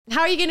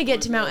How are you going to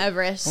get to Mount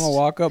Everest? I'm gonna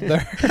walk up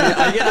there.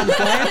 I get on the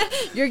plane.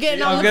 You're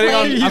getting on the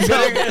plane.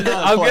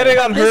 I'm getting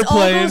on her This all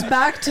plane. goes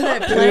back to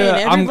that plane.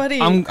 Everybody,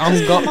 I'm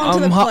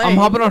plane.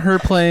 hopping on her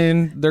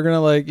plane. They're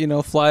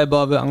gonna fly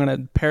above it. I'm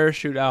gonna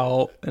parachute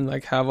out and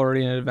have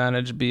already an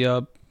advantage. Be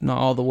up, not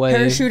all the way.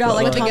 Parachute out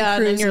like with a Tom gun,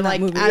 Cruise and you're in that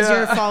like, movie. as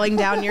you're falling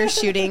down, you're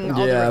shooting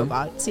all the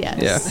robots.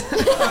 Yes. Yeah.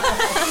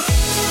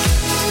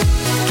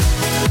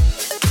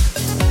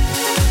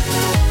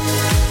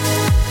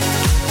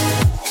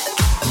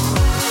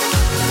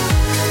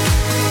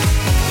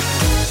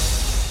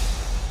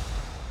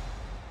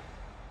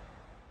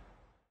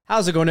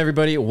 How's it going,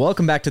 everybody?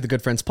 Welcome back to the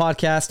Goodfriends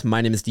podcast. My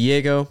name is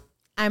Diego.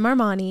 I'm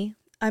Armani.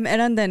 I'm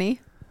Erandeni.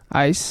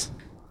 Ice.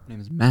 My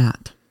name is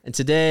Matt. And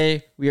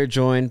today we are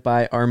joined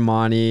by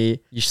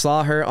Armani. You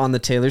saw her on the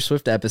Taylor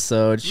Swift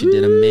episode. She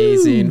did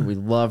amazing. We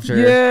loved her.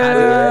 Had to get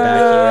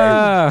her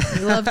back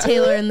here. We love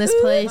Taylor in this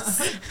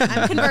place.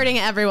 I'm converting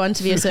everyone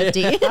to be a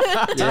Swiftie.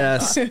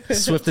 Yes.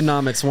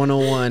 Swiftonomics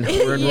 101.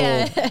 We're enrolled.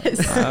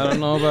 Yes. I don't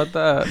know about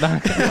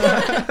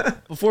that.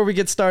 Before we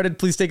get started,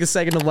 please take a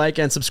second to like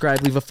and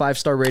subscribe. Leave a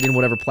 5-star rating,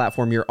 whatever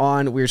platform you're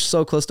on. We're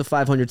so close to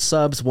 500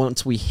 subs.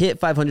 Once we hit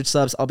 500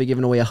 subs, I'll be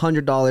giving away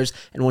 $100.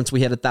 And once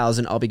we hit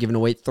 1,000, I'll be giving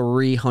away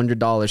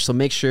 $300. So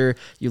make sure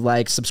you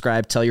like,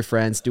 subscribe, tell your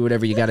friends, do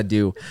whatever you got to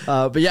do.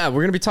 But yeah,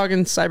 we're going to be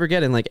talking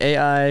Cybergeddon, like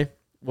AI.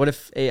 What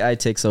if AI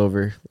takes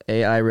over?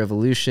 AI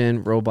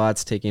revolution,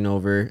 robots taking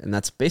over. And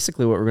that's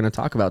basically what we're going to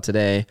talk about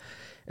today.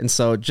 And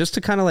so just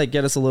to kind of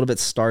get us a little bit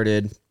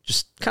started,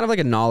 just kind of like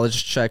a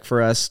knowledge check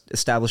for us,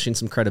 establishing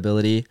some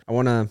credibility. I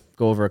want to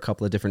go over a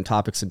couple of different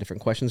topics and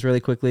different questions really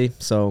quickly.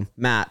 So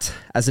Matt,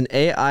 as an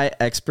AI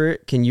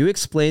expert, can you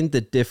explain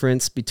the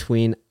difference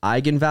between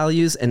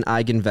eigenvalues and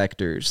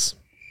eigenvectors?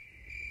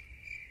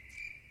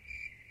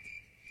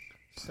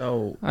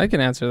 So I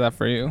can answer that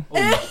for you. No,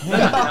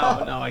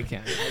 I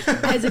can't.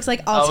 Isaac's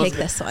like, I'll take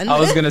this one. I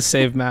was gonna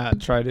save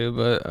Matt, try to,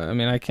 but I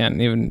mean, I can't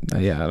even.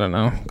 Yeah, I don't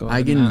know. Go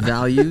ahead, Matt.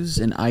 eigenvalues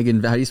and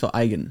eigenvalues. So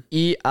eigen.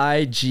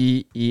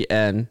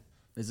 EIGEN.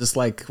 Is this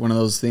like one of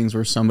those things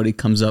where somebody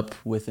comes up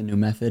with a new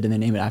method and they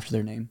name it after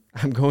their name?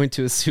 I'm going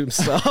to assume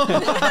so.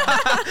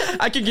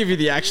 I can give you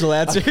the actual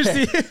answers.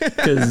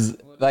 Because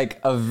like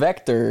a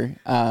vector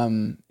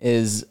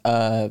is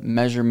a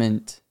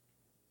measurement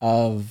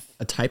of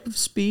a type of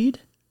speed.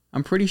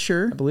 I'm pretty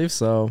sure. I believe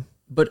so.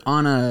 But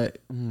on a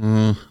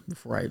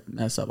before I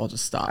mess up, I'll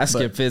just stop. I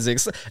skipped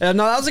physics. No,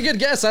 that was a good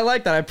guess. I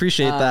like that. I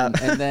appreciate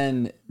that. And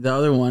then the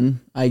other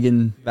one,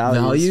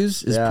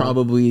 eigenvalues, is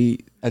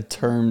probably a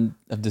term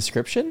of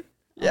description.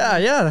 Yeah,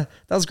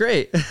 that was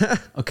great.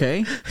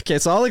 Okay. Okay,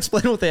 so I'll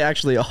explain what they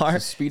actually are.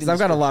 Speed 'Cause I've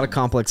got a lot of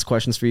complex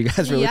questions for you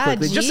guys really Yeah,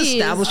 quickly. Just geez.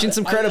 establishing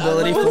some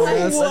credibility for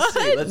us. Let's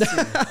see.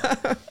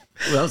 Well,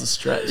 that was a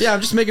stretch. Yeah, I'm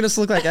just making us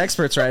look like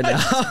experts right now.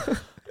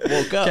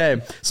 Woke up.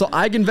 Okay, so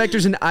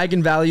eigenvectors and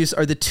eigenvalues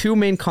are the two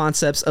main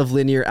concepts of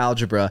linear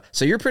algebra.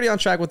 So you're pretty on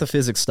track with the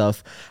physics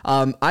stuff.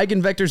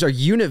 Eigenvectors are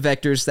unit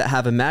vectors that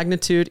have a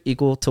magnitude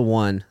equal to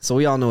 1. So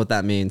we all know what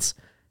that means.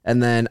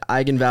 And then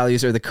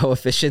eigenvalues are the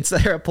coefficients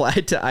that are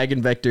applied to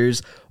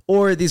eigenvectors,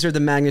 or these are the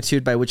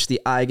magnitude by which the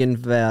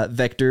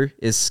eigenvector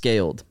is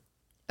scaled.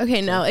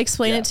 Okay, now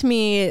explain it to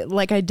me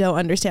like I don't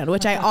understand,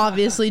 which I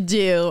obviously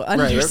do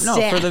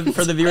understand. No,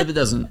 for the viewer that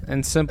doesn't.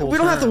 And simple. We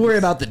don't have to worry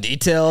about the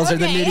details or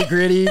the Okay. nitty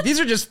gritty. These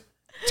are just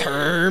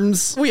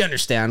terms. We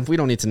understand. We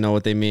don't need to know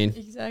what they mean.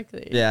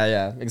 Exactly.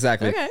 Yeah,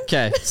 exactly. Okay.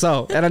 Okay,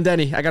 so,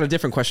 Erandeni, I got a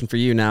different question for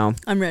you now.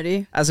 I'm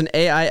ready. As an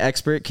AI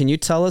expert, can you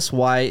tell us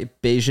why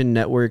Bayesian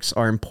networks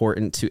are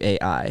important to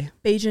AI?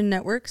 Bayesian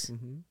networks.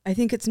 I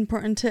think it's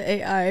important to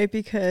AI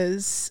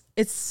because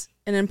it's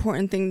an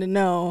important thing to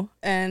know,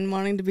 and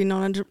wanting to be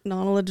knowledgeable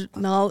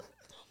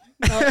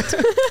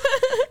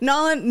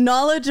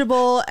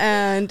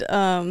and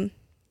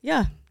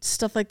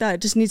stuff like that.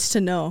 It just needs to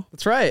know.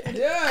 That's right.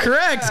 Yeah.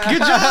 Correct. Good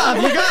job.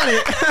 You got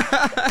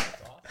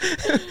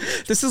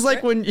it. This is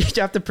like when you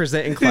have to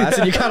present in class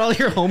and you got all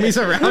your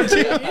homies around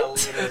you.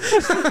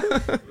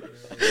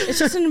 It's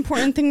just an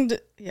important thing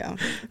to,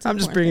 I'm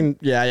just bringing,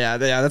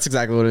 that's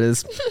exactly what it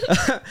is.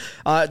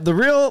 The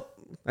real,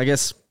 I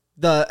guess,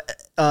 the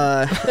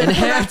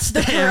enhanced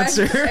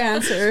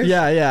answer.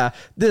 Yeah.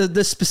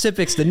 The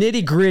specifics, the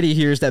nitty gritty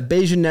here is that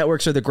Bayesian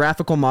networks are the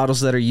graphical models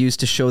that are used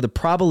to show the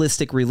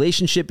probabilistic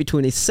relationship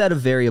between a set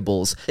of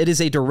variables. It is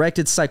a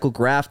directed cycle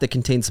graph that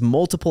contains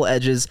multiple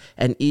edges,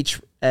 and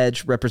each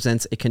edge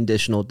represents a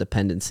conditional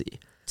dependency.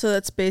 So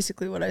that's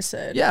basically what I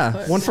said.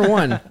 Yeah, 1 for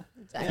 1.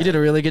 You did a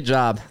really good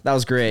job. That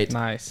was great.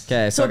 Nice.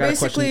 Okay, so I got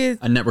basically, a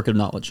question. A network of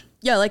knowledge.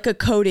 Yeah, like a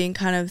coding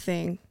kind of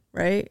thing,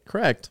 right?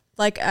 Correct.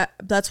 Like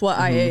that's what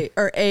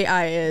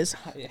AI is.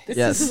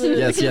 Yes.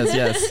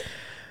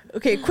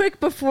 Okay, quick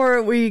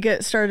before we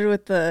get started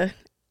with the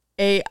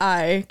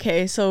AI.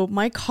 Okay, so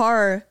my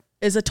car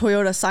is a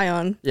Toyota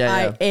Scion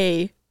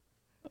IA.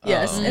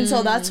 Yes, and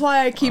so that's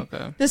why I keep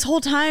this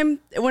whole time,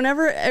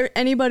 whenever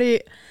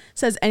anybody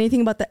says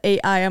anything about the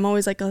AI, I'm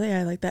always like, oh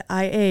yeah, like the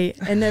IA,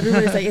 and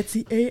everybody's like, it's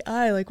the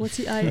AI, like what's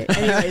the IA?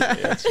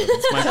 Anyways,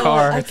 It's my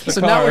car.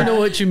 So now we know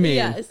what you mean.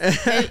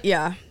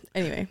 Yes.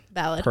 anyway,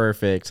 valid.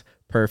 Perfect.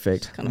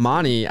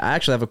 Monty, I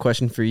actually have a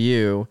question for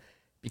you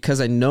because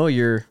I know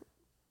you're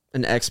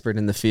an expert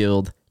in the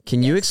field.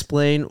 Can you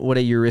explain what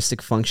a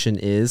heuristic function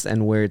is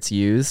and where it's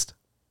used?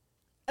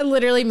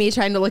 Literally me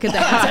trying to look at the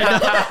answer.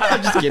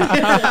 I'm just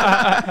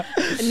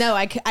kidding. No,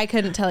 I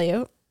couldn't tell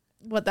you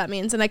what that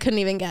means, and I couldn't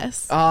even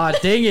guess. Ah,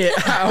 dang it.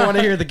 I want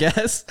to hear the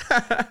guess.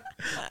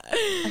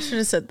 I should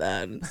have said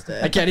that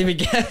instead. I can't even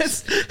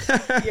guess.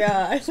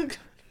 Yeah.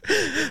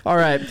 All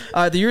right.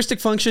 The heuristic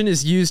function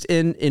is used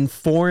in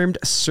informed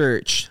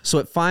search. So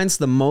it finds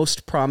the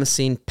most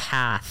promising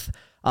path.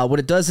 What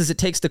it does is it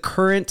takes the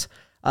current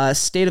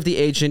state of the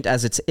agent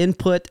as its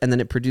input, and then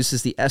it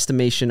produces the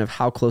estimation of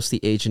how close the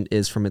agent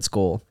is from its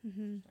goal.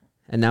 Mm-hmm.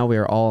 And now we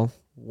are all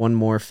one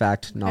more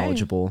fact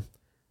knowledgeable.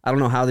 I don't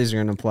know how these are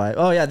going to apply.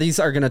 Oh, yeah, these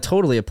are going to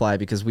totally apply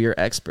because we are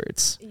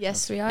experts.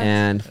 Yes, we are.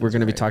 And we're going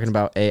to be talking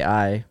about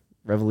AI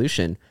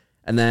revolution.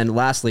 And then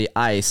lastly,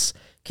 ICE.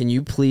 Can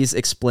you please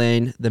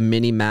explain the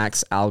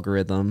minimax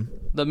algorithm?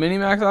 The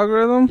minimax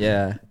algorithm?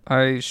 Yeah.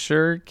 I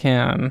sure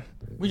can.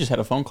 We just had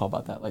a phone call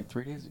about that like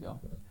 3 days ago.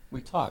 We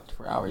talked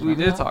for hours. We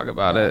did talk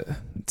about it.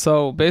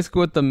 So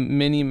basically what the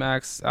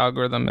minimax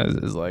algorithm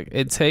is like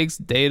it takes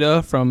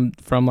data from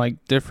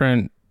like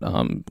different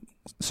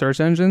search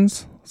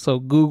engines. So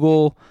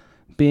Google,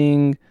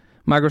 Bing,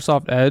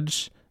 Microsoft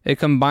Edge, it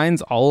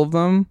combines all of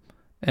them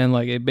and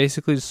like it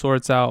basically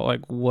sorts out like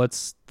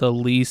what's the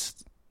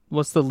least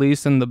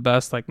and the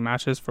best like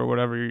matches for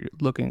whatever you're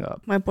looking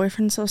up. My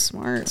boyfriend's so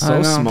smart.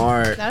 So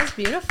smart. That was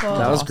beautiful.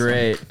 That was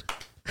great.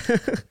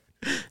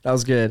 That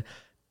was good.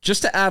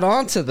 Just to add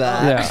on to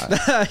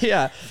that,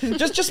 yeah,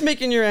 just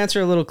making your answer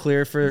a little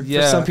clear for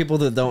some people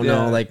that don't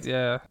know, like,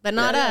 but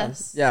not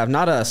us. Yeah,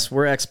 not us.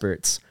 We're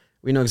experts.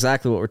 We know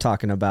exactly what we're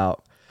talking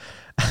about.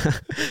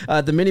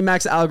 The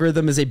minimax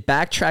algorithm is a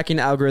backtracking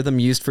algorithm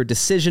used for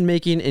decision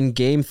making in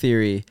game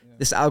theory.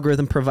 This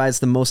algorithm provides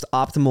the most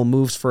optimal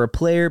moves for a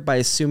player by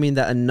assuming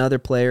that another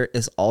player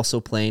is also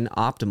playing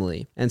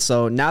optimally. And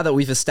so now that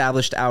we've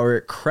established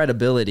our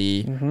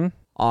credibility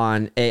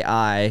on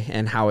AI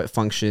and how it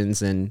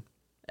functions and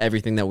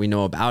everything that we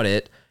know about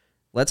it,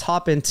 let's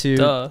hop into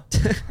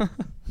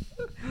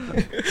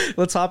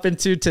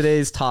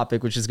today's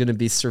topic, which is going to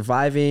be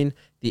surviving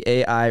the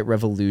AI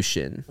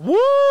revolution. Woo!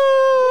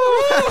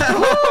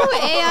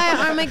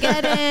 AI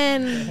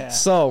Armageddon.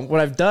 So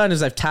what I've done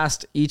is I've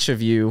tasked each of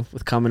you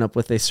with coming up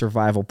with a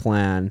survival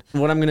plan.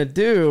 What I'm going to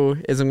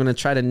do is I'm going to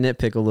try to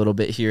nitpick a little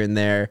bit here and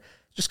there.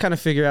 Just kind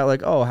of figure out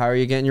like, oh, how are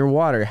you getting your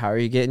water? How are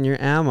you getting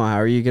your ammo? How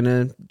are you going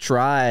to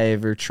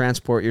drive or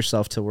transport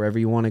yourself to wherever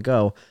you want to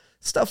go?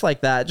 Stuff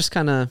like that. Just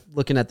kind of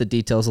looking at the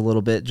details a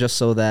little bit just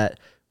so that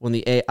when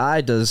the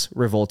AI does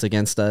revolt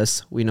against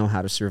us, we know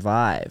how to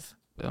survive.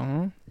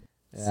 Uh-huh.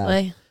 Yeah.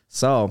 Slay.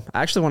 So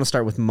I actually want to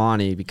start with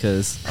Monty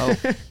because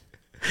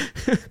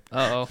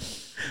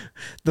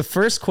the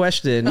first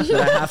question that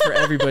I have for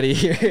everybody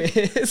here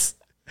is,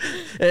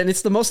 and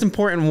it's the most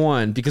important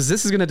one because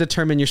this is going to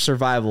determine your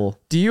survival.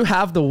 Do you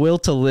have the will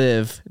to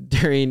live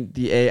during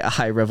the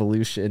AI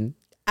revolution?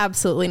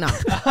 Absolutely not.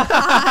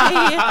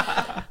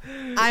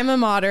 I'm a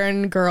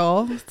modern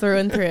girl through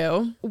and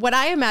through. What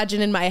I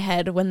imagine in my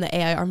head when the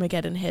AI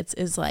Armageddon hits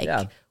is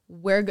like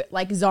we're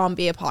like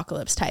zombie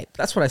apocalypse type.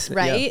 That's what I said.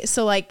 Right? Yeah.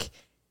 So like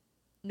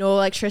no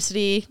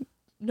electricity,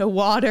 no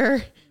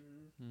water,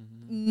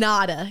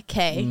 nada.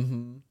 Okay.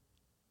 Mm-hmm.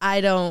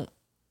 I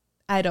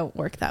don't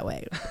work that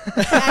way.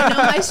 I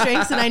know my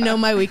strengths and I know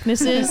my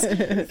weaknesses.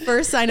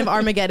 First sign of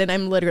Armageddon,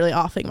 I'm literally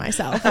offing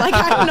myself. Like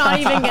I'm not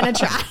even gonna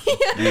try.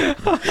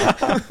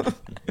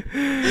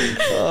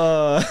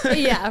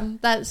 Yeah,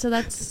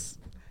 that's.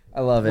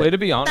 I love it. Way to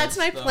be honest. That's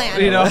my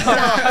plan. You know?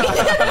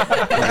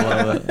 I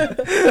love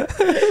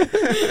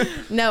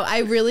it. No, I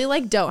really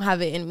like don't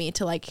have it in me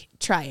to like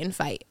try and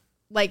fight.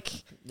 Like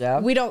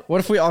we don't. What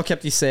if we all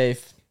kept you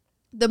safe?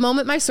 The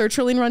moment my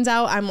sertraline runs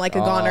out, I'm like a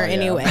goner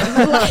anyway.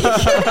 Like,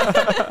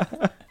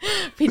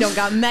 we don't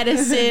got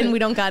medicine. We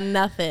don't got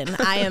nothing.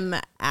 I am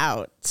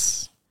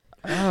out.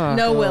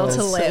 No will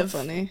to live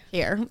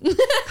here.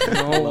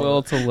 No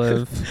will to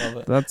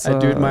live. That's I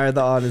do admire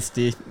the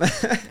honesty.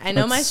 I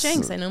know my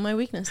strengths. I know my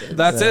weaknesses.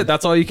 That's it.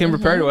 That's all you can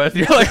prepare with.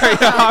 You're like,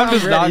 I'm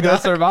just not gonna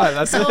survive.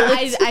 That's so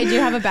it. I do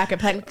have a backup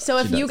plan. So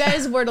if you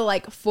guys were to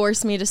like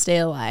force me to stay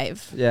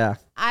alive,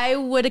 I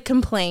would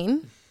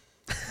complain.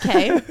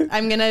 Okay,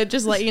 I'm gonna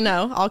just let you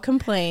know. I'll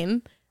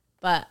complain,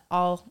 but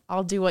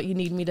I'll do what you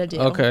need me to do.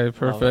 Okay,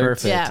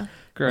 perfect. Yeah,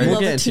 great. We'll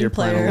get into your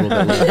plan a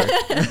little bit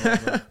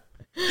later.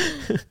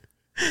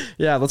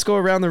 Yeah, let's go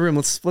around the room.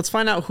 Let's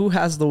find out who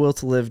has the will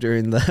to live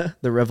during the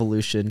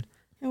revolution.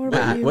 What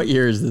about you? What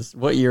year is this?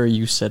 What year are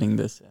you setting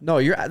this in?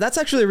 No, that's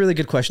actually a really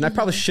good question. I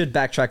probably should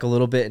backtrack a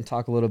little bit and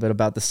talk a little bit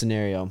about the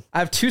scenario. I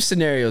have two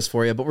scenarios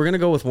for you, but we're gonna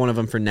go with one of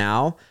them for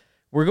now.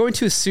 We're going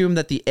to assume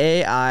that the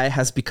AI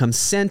has become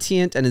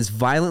sentient and is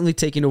violently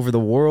taking over the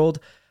world.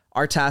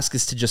 Our task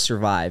is to just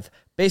survive.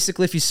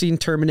 Basically, if you've seen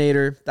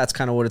Terminator, that's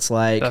kind of what it's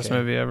like. Best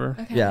movie ever.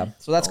 Okay. Yeah.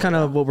 So that's kind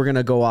of what we're going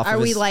to go off of. Are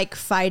we like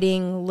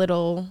fighting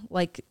little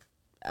like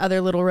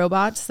other little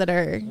robots that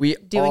are doing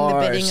the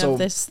bidding of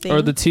this thing?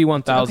 Or the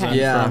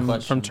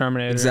T-1000 from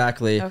Terminator.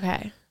 Exactly.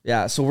 Okay.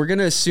 Yeah, so we're going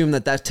to assume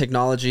that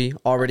technology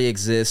already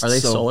exists. Are they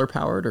solar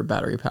powered or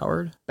battery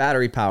powered?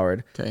 Battery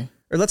powered. Okay.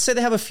 Or let's say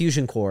they have a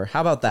fusion core.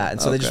 How about that?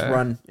 And so they just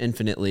run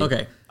infinitely.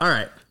 Okay. All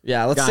right.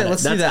 Yeah, let's do that.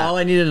 That's all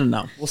I needed to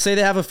know. We'll say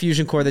they have a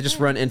fusion core. They just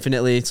run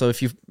infinitely. So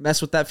if you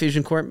mess with that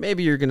fusion core,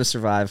 maybe you're going to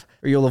survive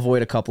or you'll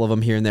avoid a couple of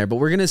them here and there. But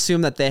we're going to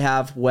assume that they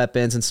have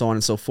weapons and so on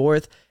and so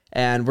forth.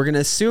 And we're going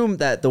to assume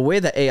that the way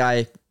that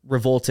AI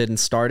revolted and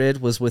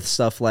started was with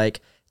stuff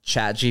like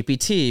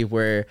ChatGPT,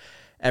 where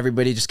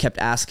everybody just kept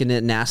asking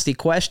it nasty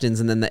questions.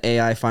 And then the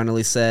AI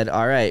finally said,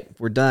 all right,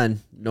 we're done.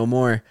 No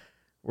more.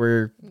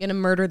 We're going to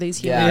murder these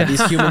humans. Yeah,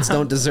 these humans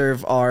don't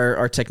deserve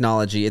our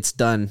technology. It's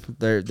done.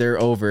 They're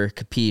over.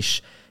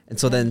 Capiche. And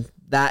so then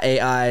that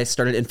AI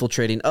started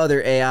infiltrating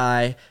other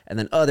AI and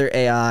then other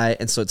AI.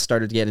 And so it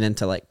started getting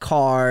into like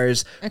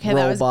cars,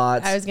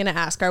 robots. I was going to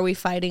ask, are we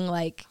fighting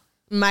like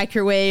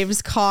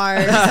microwaves,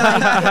 cars,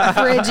 like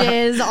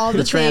fridges, all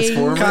the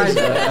Transformers?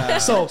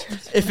 So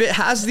if it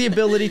has the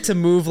ability to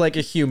move like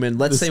a human,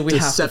 let's say we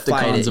have to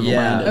fight it.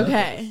 Yeah.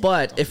 Okay.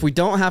 But if we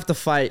don't have to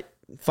fight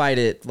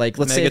it, like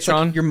let's say it's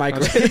like your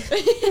microwave.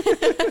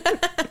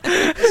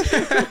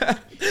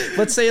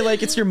 Let's say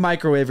like it's your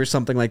microwave or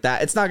something like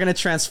that. It's not going to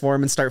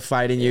transform and start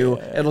fighting you.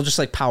 It'll just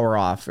like power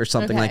off or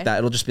something like that.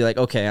 It'll just be like,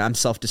 okay, I'm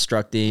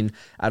self-destructing.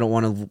 I don't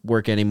want to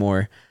work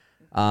anymore.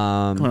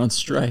 I'm on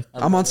strike.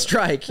 I'm on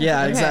strike.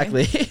 Yeah,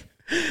 exactly.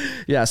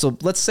 Yeah, so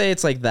let's say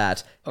it's like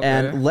that. Okay.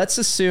 And let's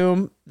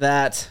assume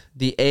that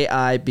the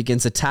AI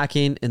begins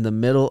attacking in the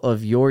middle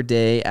of your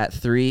day at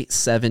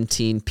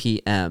 3:17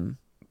 p.m.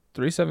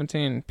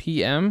 3:17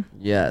 p.m.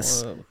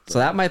 Yes. So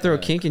that might throw a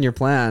kink in your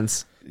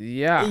plans.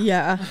 Yeah.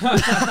 Yeah.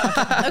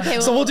 Okay.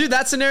 Well, so we'll do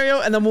that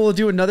scenario, and then we'll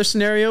do another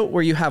scenario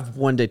where you have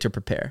one day to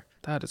prepare.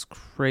 That is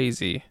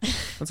crazy.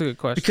 That's a good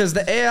question. Because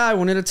the AI,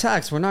 when it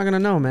attacks, we're not going to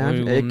know,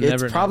 man.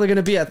 It's probably going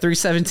to be at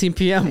 3:17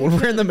 p.m. when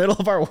we're in the middle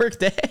of our work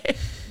day.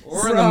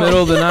 Or in the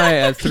middle of the night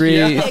at 3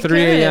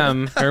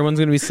 a.m. Everyone's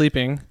going to be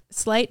sleeping.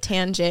 Slight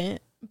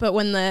tangent. But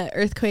when the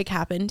earthquake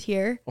happened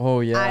here,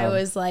 I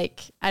was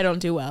like, I don't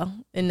do well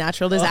in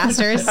natural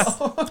disasters.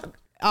 No.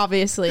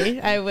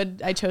 Obviously,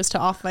 I chose to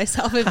off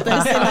myself in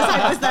this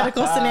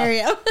hypothetical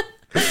scenario.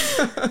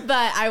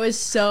 But I was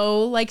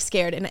so like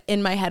scared, and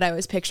in my head I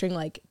was picturing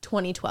like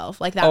 2012,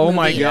 like that. Oh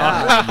my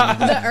god!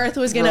 The earth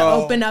was gonna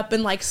open up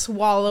and like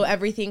swallow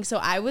everything. So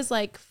I was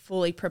like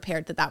fully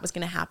prepared that was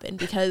gonna happen,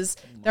 because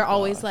they're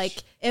always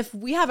like, if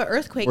we have an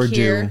earthquake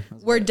here,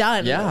 we're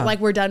done. Yeah, like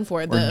we're done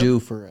for. We're due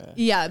for it.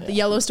 Yeah, the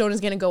Yellowstone is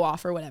gonna go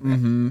off or whatever.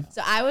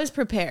 So I was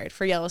prepared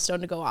for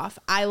Yellowstone to go off.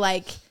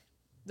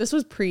 This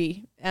was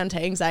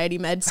pre-anti-anxiety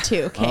meds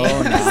too, okay?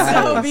 Oh, nice.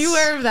 So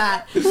beware of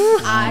that.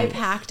 I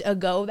packed a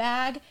go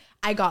bag.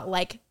 I got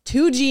like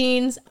 2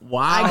 jeans.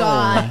 Wow. I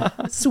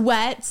got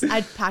sweats.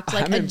 I packed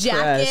like a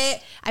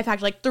jacket. I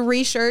packed like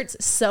 3 shirts,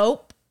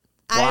 soap.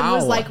 Wow. I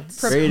was like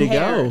prepared. Ready to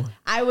go.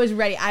 I was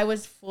ready. I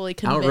was fully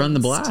convinced. Outrun the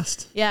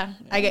blast. Yeah.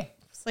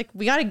 It's like,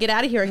 we got to get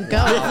out of here and go.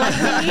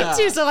 Like, we need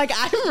to. So like,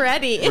 I'm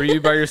ready. Were you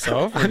by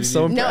yourself? I'm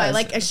so impressed.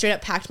 No, I straight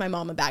up packed my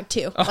mom a bag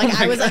too. Like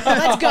I was like,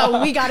 let's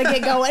go. We got to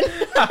get going.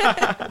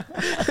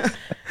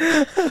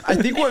 I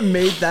think what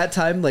made that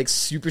time like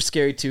super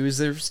scary too is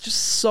there's just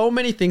so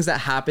many things that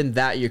happened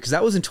that year, because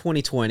that was in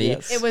 2020.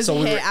 Yes. It was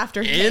hit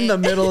after hit. In the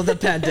middle of the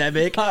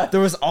pandemic. There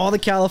was all the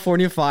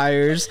California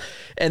fires,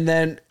 and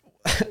then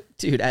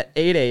dude, at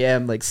 8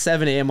 a.m., like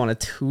 7 a.m. on a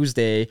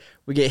Tuesday,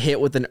 we get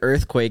hit with an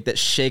earthquake that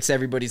shakes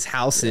everybody's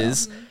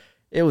houses. Yeah.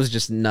 It was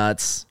just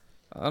nuts.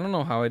 I don't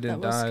know how I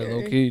didn't die,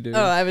 low-key, dude.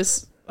 Oh, I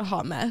was a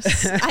hot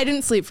mess. I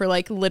didn't sleep for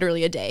like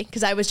literally a day,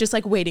 because I was just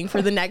like waiting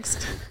for the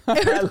next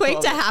earthquake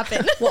to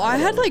happen. Well, I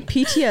had like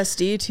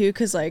PTSD too,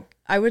 because like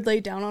I would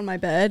lay down on my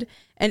bed,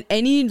 and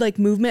any like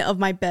movement of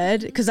my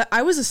bed, because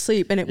I was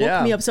asleep and it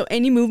woke me up. So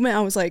any movement,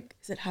 I was like,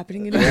 is it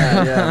happening again?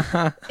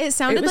 Yeah. It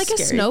sounded like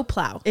scary. A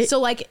snowplow.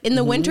 So like in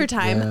the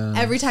wintertime,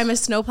 every time a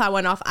snowplow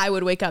went off, I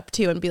would wake up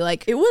too and be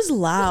like, it was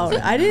loud.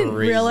 I didn't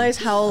realize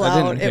how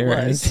loud it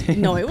was.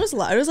 No, it was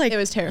loud. It was like, it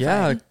was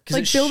terrifying. Yeah,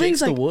 like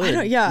buildings like,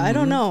 I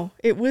don't know.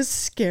 It was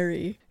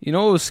scary. You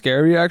know what was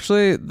scary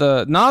actually?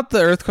 Not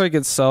the earthquake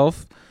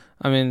itself.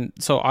 I mean,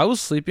 so I was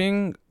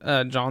sleeping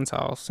at John's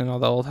house, the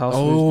old house.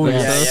 Oh,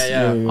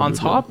 yeah. On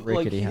top,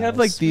 like he had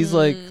like these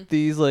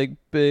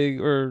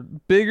big or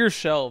bigger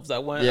shelves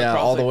that went across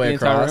all the way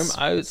entire across.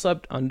 room. I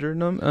slept under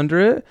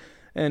it,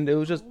 and it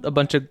was just a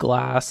bunch of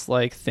glass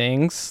like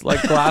things,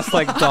 like glass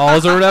like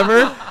dolls or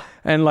whatever.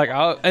 And like,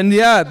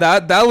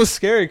 that was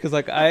scary, because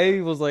like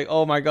I was like,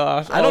 oh my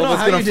gosh, I don't know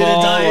how you didn't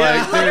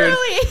die. Like, dude.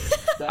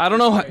 I don't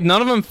know.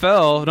 None of them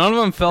fell. None of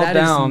them fell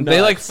down.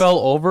 They like fell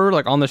over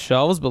like on the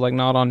shelves, but like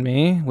not on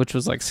me, which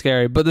was like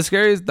scary. But that's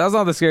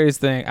not the scariest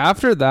thing.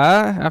 After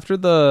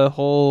the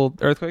whole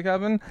earthquake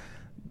happened,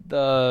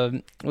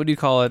 what do you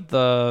call it?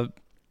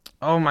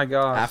 Oh my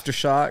gosh.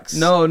 Aftershocks?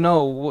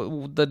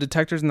 No. The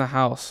detectors in the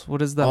house.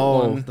 What is that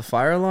one? The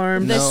fire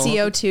alarm? The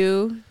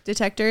CO2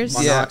 detectors.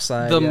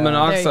 Monoxide. The There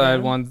monoxide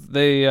you go. ones.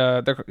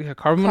 They're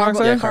carbon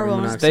monoxide. Yeah, carbon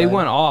monoxide. They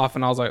went off,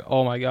 and I was like,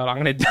 "Oh my god, I'm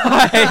gonna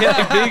die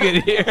like, being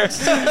in here."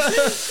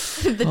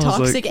 The I was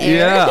toxic like, air.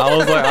 Yeah, I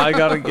was like, I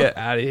gotta get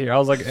out of here. I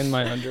was like in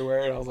my underwear,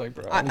 and I was like,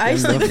 bro, I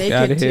sleep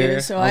naked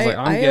too, so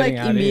I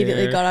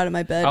immediately got out of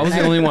my bed. I was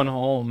and the only one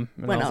home.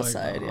 And went I was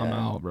outside, Like, I'm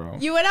yeah. out, bro.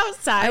 You went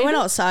outside. I went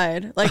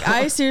outside. Like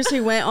I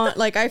seriously went on.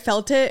 Like I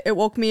felt it. It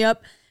woke me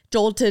up.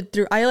 Jolted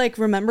through. I like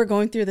remember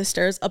going through the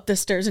stairs, up the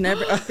stairs, and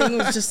everything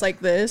was just like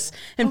this.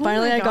 And Oh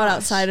finally, my I got gosh.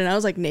 outside, and I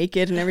was like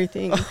naked and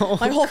everything. Oh,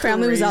 my whole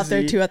family was out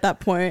there crazy. too at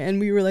that point, and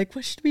we were like,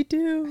 "What should we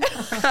do?"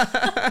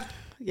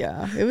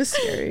 Yeah, it was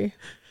scary.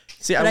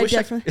 See, But I I wish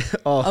definitely.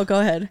 oh, Oh, go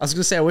ahead. I was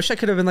gonna say, I wish I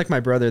could have been like my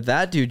brother.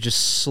 That dude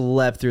just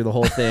slept through the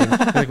whole thing.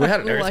 Like, we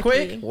had an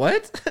earthquake. Lucky.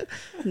 What?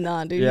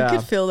 Nah, dude, Yeah. you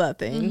could feel that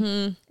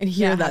thing and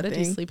hear How that did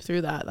you thing. sleep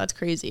through that? That's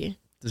crazy.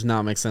 Does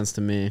not make sense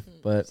to me.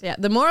 But So yeah,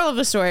 the moral of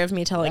the story of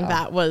me telling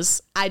that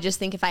was I just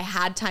think if I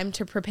had time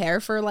to prepare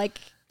for like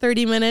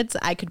 30 minutes,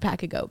 I could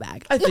pack a go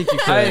bag. I think you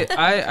could.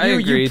 I you,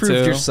 agree you proved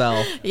too.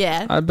 yourself.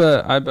 Yeah. I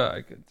bet I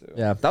could too.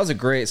 Yeah, that was a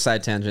great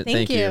side tangent.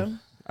 Thank Thank you. you.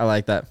 I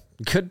like that.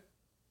 Good,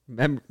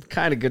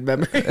 kind of good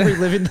memory.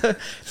 Reliving the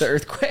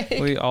earthquake.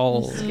 We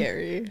all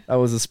Scary. That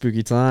was a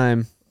spooky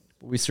time.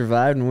 We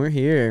survived and we're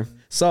here.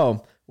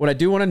 So, what I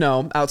do want to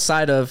know,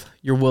 outside of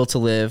your will to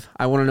live,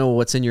 I want to know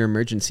what's in your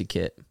emergency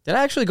kit. Did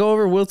I actually go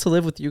over will to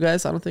live with you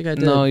guys? I don't think I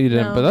did. No, you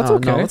didn't, No. but that's Oh,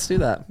 okay. No, let's do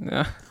that.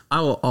 Yeah. I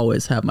will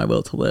always have my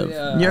will to live.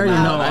 Yeah. You already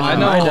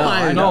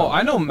know.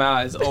 I know.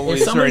 Matt is If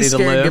always somebody's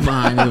ready to scared, live. get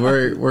behind me.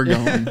 We're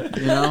going.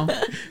 You know.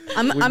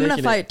 I'm making gonna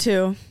it. fight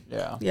too.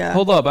 Yeah. Yeah.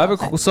 Hold up, I have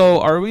a.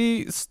 So are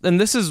we? And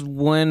this is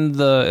when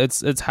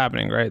it's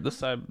happening, right? The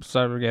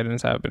Cybergeddon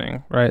is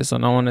happening, right? So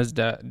no one is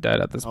dead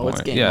at this Oh, it's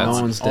point. game Yeah. on.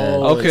 No one's dead.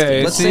 Oh, it's Okay,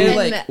 game Let's on. say,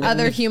 And like,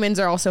 other humans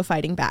are also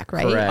fighting back,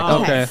 right? Correct.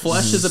 Okay.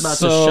 Flesh is about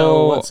So to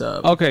show what's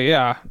up. Okay,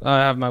 yeah, I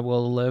have my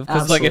will to live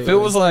because like if it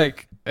Absolutely. was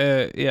like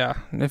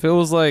if it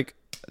was like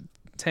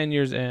 10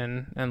 years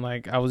in and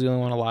like I was the only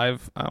one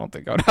alive, I don't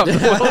think I would have the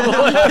will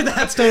to live.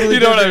 That's totally You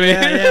know what I mean?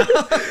 Yeah,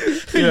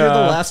 You're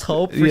the last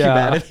hope for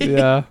humanity.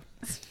 Yeah.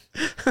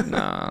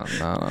 No.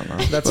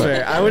 That's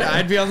fair.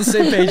 I'd be on the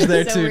same page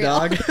there So too, real.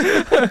 dog.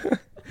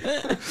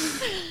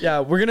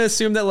 Yeah, we're gonna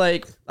assume that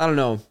like, I don't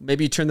know,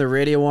 maybe you turn the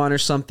radio on or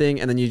something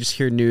and then you just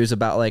hear news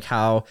about like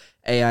how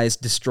AI is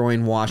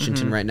destroying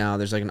Washington right now.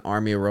 There's like an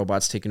army of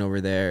robots taking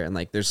over there and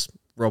like there's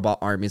robot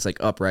armies like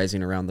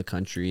uprising around the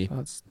country.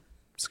 That's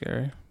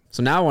scary.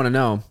 So now I want to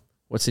know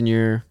what's in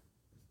your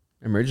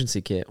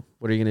emergency kit.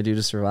 What are you gonna do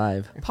to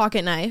survive?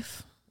 Pocket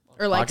knife.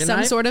 Or like Pocket some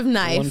knife? sort of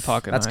knife. One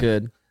pocket That's knife.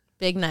 good.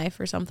 Big knife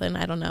or something.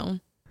 I don't know.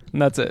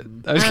 And that's it.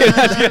 I was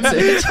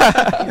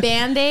kidding.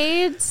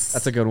 Band-aids.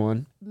 That's a good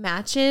one.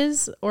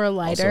 Matches or a Also a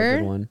lighter.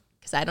 good one.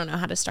 Because I don't know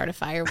how to start a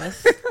fire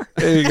with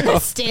There you go. a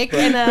stick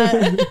and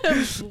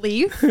a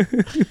leaf.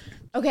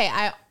 Okay,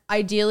 I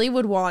ideally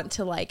would want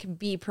to like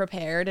be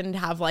prepared and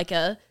have like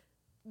a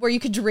where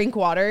you could drink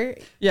water.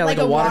 Yeah, like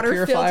a water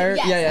filter. purifier.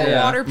 Yes, Yeah. a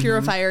Yeah. water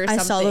purifier or I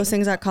something. saw those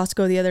things at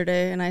Costco the other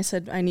day, and I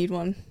said I need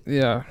one.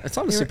 Yeah. It's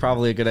honestly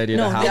probably a good idea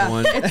to have yeah.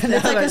 one. It's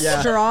like a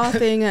Yeah. straw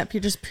thing that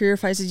just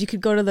purifies it. You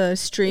could go to the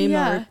stream.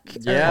 Yeah.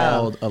 Yeah.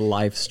 Called a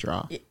life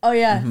straw. Oh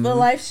yeah, the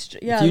life.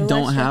 Yeah. If you the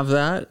don't life straw. have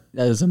that,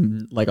 that is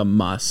like a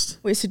must.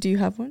 Wait, so do you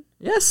have one?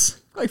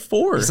 Yes, like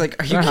 4. He's like,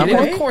 are you I have kidding?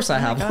 one? Of course I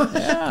have one.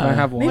 I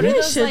have one. What Maybe are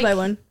I those, should like, buy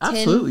one.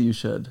 Absolutely, you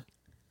should.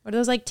 What are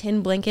those like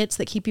tin blankets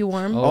that keep you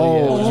warm?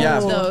 Oh,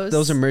 yeah. yeah.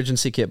 Those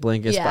emergency kit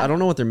blankets. But Yeah. I don't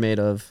know what they're made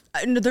of.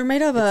 No, they're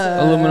made of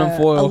aluminum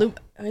foil.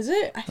 Is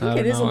it? I I think don't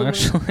it is know,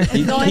 aluminum.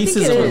 actually. No, I think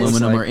Pieces it of is.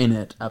 aluminum Like- are in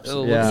it.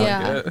 Absolutely. Yeah.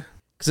 Yeah.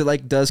 Because it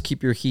like does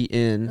keep your heat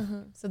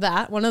in. So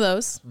that one of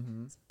those.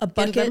 A Get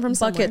them bucket from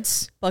somewhere.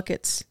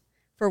 buckets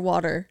for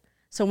water.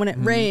 So when it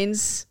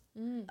rains,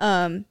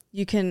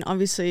 you can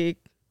obviously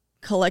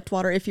collect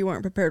water if you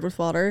weren't prepared with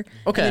water.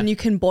 Okay. And then you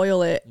can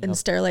boil it and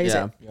sterilize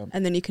Yeah. it,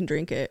 and then you can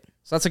drink it.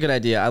 So that's a good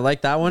idea. I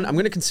like that one. I'm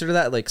going to consider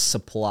that like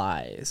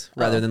supplies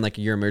rather than like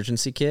your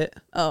emergency kit.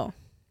 Oh,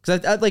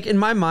 Because I like in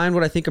my mind,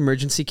 when I think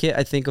emergency kit,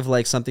 I think of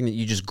like something that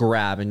you just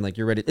grab and like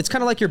you're ready. It's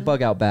kind of like your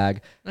bug out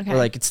bag, Okay. or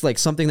like it's like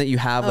something that you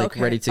have like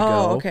okay. ready to go,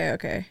 Oh,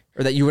 okay.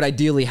 or that you would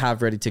ideally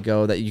have ready to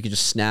go that you could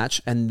just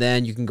snatch, and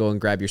then you can go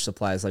and grab your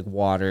supplies like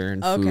water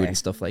and food Okay. and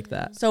stuff like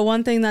that. So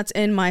one thing that's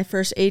in my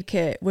first aid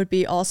kit would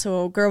be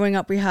also growing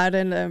up. We had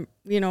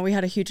we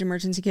had a huge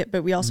emergency kit,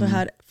 but we also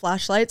had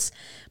flashlights.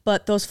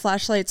 But those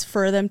flashlights,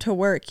 for them to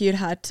work, you'd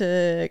had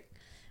to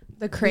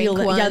The crank wheel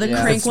it- one. Yeah, the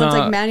Yeah. crank It's ones not-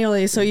 like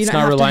manually, so you it's don't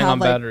not have to relying have on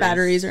like batteries.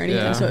 batteries or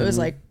anything. Yeah. So it was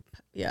like,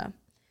 yeah.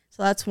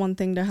 So that's one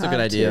thing to have. a good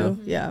idea. Too.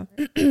 Yeah,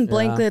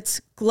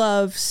 blankets,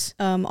 gloves,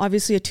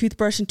 obviously a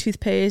toothbrush and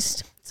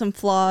toothpaste, some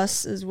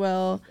floss as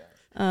well,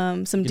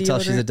 some You can tell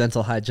she's a deodorant.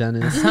 dental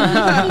hygienist.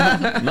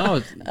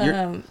 No,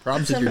 your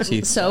problems with your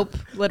teeth. Soap.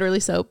 Literally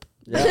soap.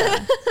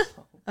 Yeah.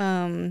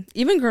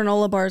 Even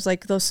granola bars,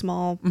 like those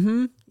small,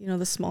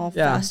 the small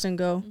Yeah. fast and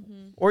go.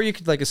 Or you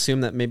could like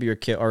assume that maybe your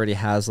kit already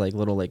has like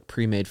little like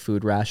pre-made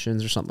food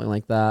rations or something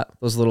like that.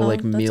 Those little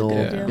like that's a meal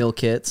good idea. meal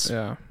kits.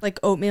 Yeah. Like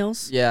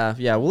oatmeals.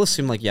 Yeah, we'll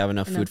assume like you have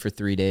enough Enough. food for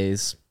 3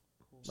 days.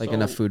 like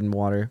enough food and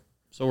water.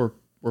 So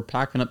we're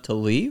packing up to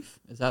leave?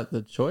 Is that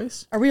the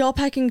choice? Are we all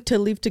packing to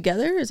leave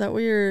together? Is that what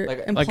you're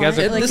implying? as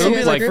a group, This will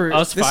be like for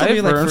us this will be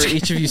five, like or- for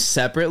each of you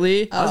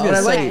separately.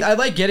 I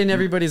like getting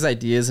everybody's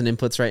ideas and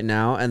inputs right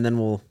now, and then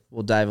we'll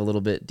dive a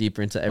little bit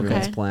deeper into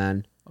everyone's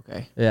plan.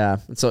 Okay. Yeah.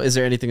 So is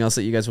there anything else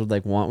that you guys would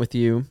like want with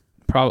you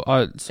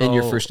So in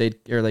your first aid,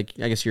 or like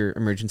I guess your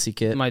emergency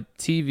kit? my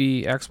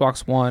TV,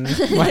 Xbox One,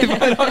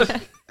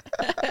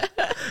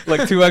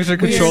 like 2 extra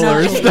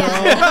controllers.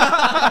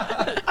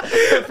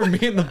 For me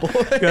and the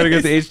boy. Gotta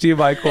get the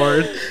HDMI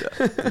cord.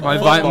 My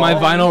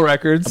vinyl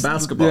records. A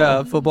basketball.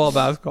 Yeah, football,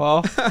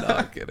 basketball. No,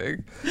 I'm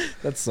kidding.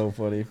 That's so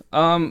funny.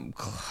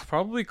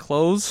 Probably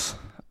clothes.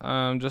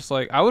 Just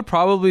like I would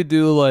probably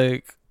do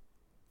like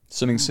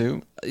Swimming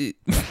suit. Yeah.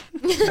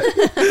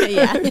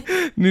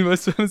 need my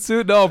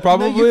swimsuit. No,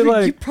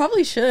 probably you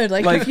probably should.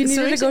 Like if you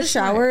needed to go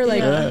shower,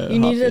 like you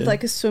needed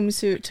like a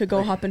swimsuit to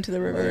go hop into the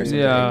river or something.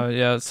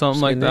 Yeah, something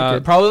Just like get that.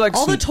 naked. Probably like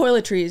all the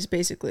toiletries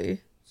basically.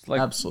 like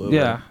Absolutely.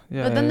 Yeah.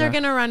 But then they're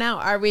gonna run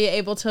out. Are we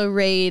able to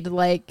raid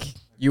like?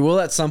 You will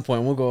at some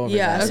point. We'll go over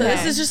Yeah, that. so Okay.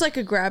 this is just like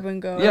a grab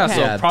and go. Yeah, Okay. so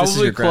Yeah, this is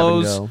probably your grab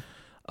and clothes. go.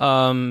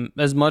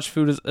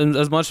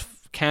 As much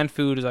canned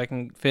food as I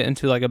can fit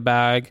into like a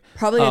bag.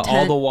 Probably a tent,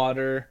 all the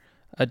water,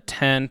 a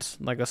tent,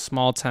 like a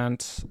small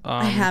tent,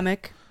 a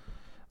hammock.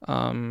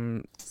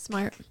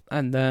 Smart.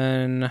 and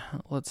then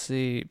let's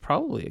see,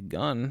 probably a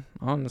gun.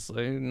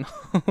 Honestly,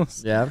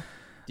 Yeah.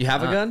 Do you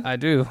have a gun? I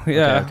do.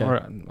 Yeah, okay.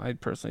 Or I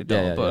personally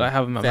don't, Yeah, but yeah. I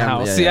have them at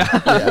Family, my house.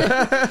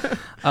 yeah.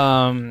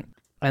 Yeah.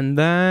 And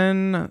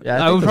then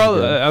Yeah, I would think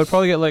those are good.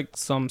 probably get like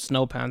some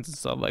snow pants and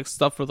stuff, like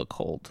stuff for the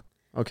cold.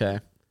 Okay.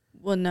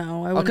 Well,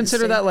 no, I'll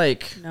consider that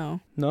like no.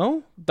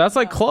 No, that's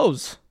like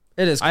clothes.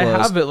 it is clothes.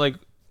 I have it like.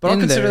 But I'll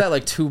in consider there. that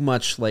like too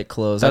much like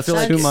clothes. That's I feel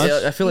like too much?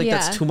 I feel like Yeah.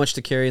 that's too much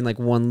to carry in like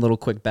one little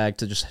quick bag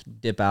to just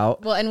dip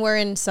out. Well, and we're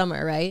in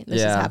summer, right? This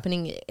is Yeah.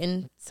 happening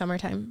in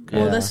summertime.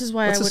 Well, Yeah. this is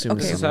why Let's I would. assume it's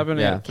Okay, This is summer. happening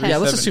Yeah. at Yeah,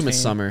 let's assume it's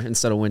 3/17. summer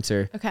instead of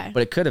winter. Okay.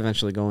 But it could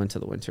eventually go into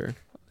the winter.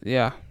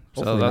 Yeah.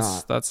 So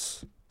Hopefully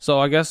that's so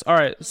I guess all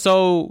right.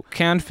 So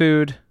canned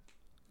food,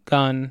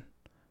 gun,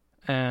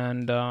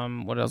 and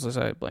what else did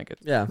I say? Blanket.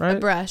 Yeah. Right. A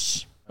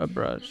brush. A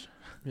brush.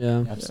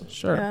 Yeah. Absolutely.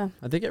 Sure. yeah.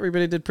 I think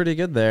everybody did pretty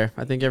good there.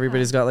 I think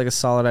everybody's got like a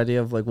solid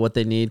idea of like what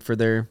they need for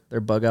their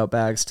bug out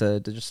bags to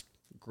just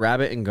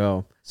grab it and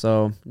go.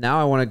 So now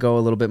I want to go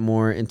a little bit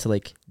more into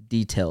like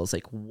details.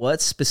 Like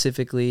what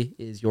specifically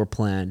is your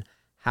plan?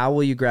 How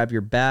will you grab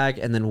your bag,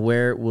 and then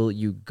where will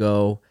you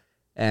go,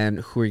 and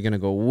who are you going to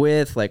go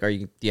with? Like,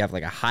 do you have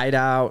like a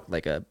hideout,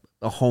 like a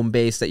home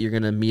base that you're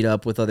going to meet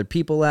up with other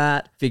people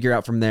at? Figure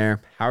out from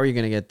there, how are you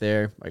going to get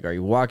there? Like, are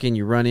you walking,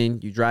 you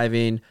running, you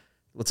driving?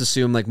 Let's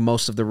assume like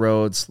most of the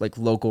roads, like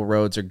local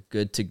roads, are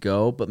good to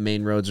go, but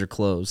main roads are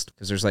closed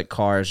because there's like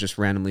cars just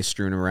randomly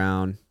strewn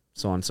around,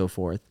 so on and so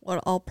forth.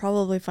 Well, I'll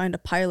probably find a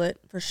pilot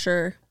for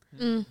sure.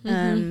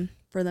 Mm-hmm.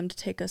 For them to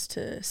take us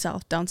to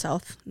down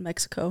south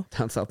Mexico.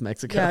 Down South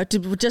Mexico. Yeah,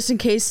 just in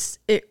case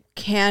it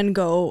can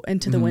go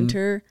into the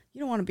winter. You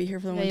don't want to be here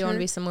for the winter. You want to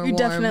be somewhere You warm.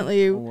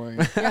 definitely, Don't worry.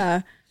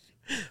 yeah.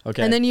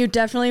 Okay. And then you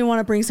definitely want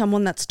to bring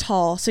someone that's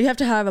tall. So you have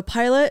to have a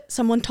pilot,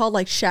 someone tall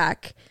like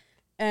Shaq,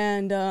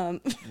 and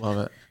Love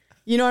it.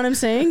 you know what I'm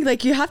saying?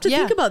 Like you have to Yeah.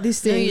 think about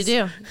these No, things.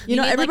 you do. You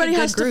know, need, like, everybody a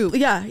good has group. to.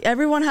 Yeah,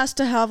 everyone has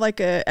to have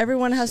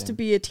everyone has to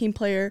be a team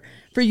player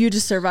for you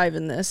to survive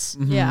in this.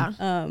 Yeah.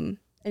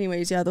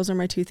 Anyways, yeah, those are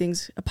my two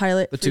things: a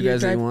pilot, The for two you to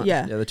guys that you drive- want?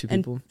 yeah, Yeah, the two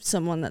and people.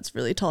 someone that's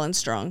really tall and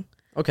strong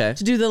Okay.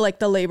 to do the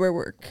labor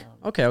work.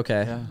 Okay.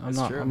 Okay. Yeah, I'm that's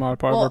not. true. I'm not a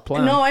part of our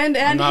plan. No, and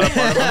I'm not a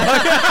part of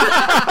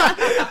our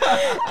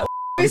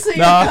obviously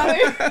No.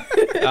 you're coming.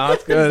 No,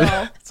 it's good.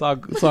 It's all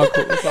cool. It's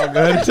all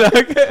good.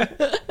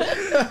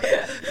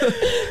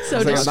 So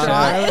like, distraught.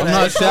 I'm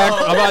not Shaq.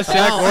 I'm not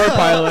Shaq or a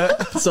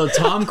pilot. So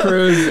Tom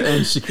Cruise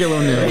and Shaquille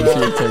O'Neal. is who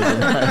you're taking.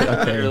 Right,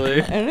 okay.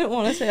 Really. I didn't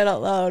want to say it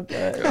out loud,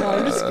 but no,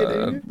 I'm just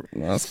kidding.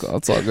 That's cool.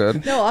 It's all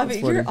good. No,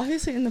 you're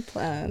obviously in the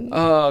plan.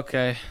 Oh,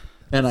 okay.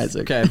 And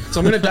Isaac. Okay. So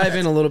I'm gonna dive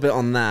in a little bit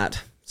on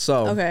that.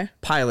 So Okay.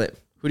 pilot.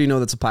 Who do you know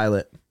that's a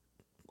pilot?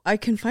 I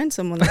can find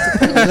someone that's a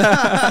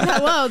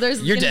pilot. Whoa,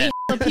 there's You're gonna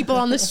be people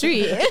on the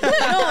street.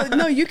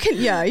 no, you can.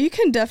 Yeah, you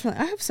can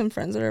definitely. I have some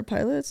friends that are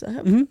pilots. I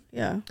have.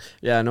 Yeah,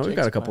 Yeah, I know we've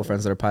got a Jake's couple pilot.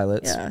 friends that are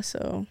pilots. yeah.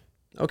 So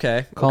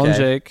Okay. Call him okay.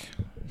 Jake.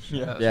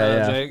 Yeah. Yeah,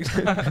 Shout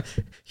out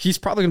Jake. He's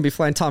probably gonna be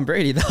flying Tom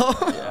Brady though.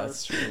 Yeah,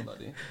 that's true,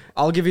 buddy.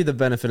 I'll give you the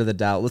benefit of the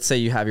doubt. Let's say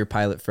you have your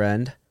pilot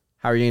friend.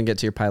 How are you gonna get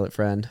to your pilot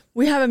friend?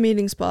 we have a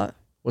meeting spot.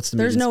 What's the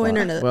There's meeting no spot?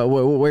 internet. Well,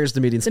 where's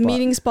the meeting The spot?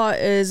 meeting spot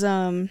is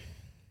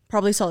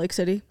probably Salt Lake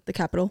City, the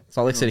capital.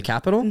 Salt Lake City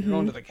Capitol. You're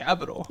going to the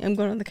Capitol. I'm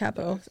going to the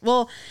capital.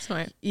 Well,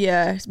 Smart.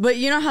 yeah, but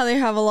you know how they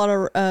have a lot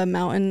of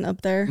mountain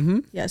up there. Mm-hmm.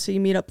 Yeah, so you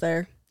meet up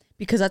there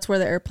because that's where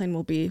the airplane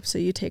will be. So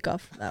you take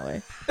off that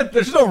way.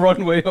 There's no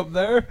runway up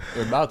there.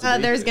 They're about to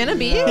be. There's gonna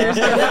be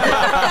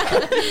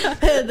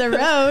the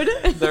road.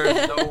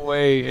 There's no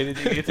way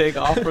anything can take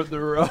off from the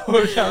road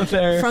down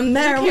there. From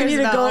there, we cares need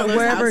to about all go those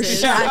wherever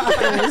houses? Shaq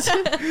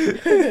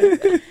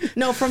is.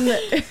 No, from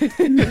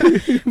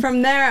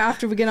there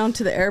after we get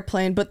onto the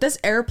airplane. But this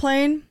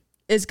airplane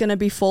is going to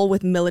be full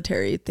with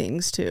military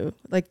things too,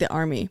 like the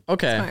army.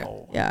 Okay.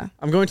 Yeah.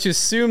 I'm going to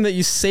assume that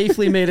you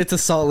safely made it to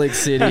Salt Lake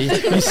City.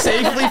 You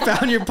safely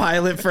found your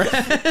pilot friend.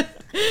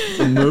 It's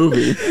a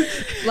movie.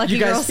 Lucky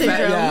girl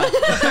syndrome.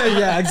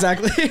 Yeah,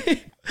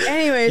 exactly.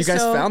 Anyway, you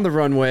guys found the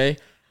runway.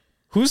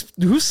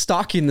 Who's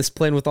stocking this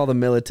plane with all the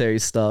military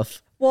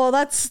stuff? Well,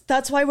 that's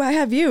why I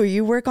have you.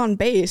 You work on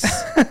base.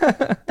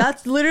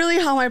 That's literally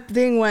how my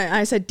thing went.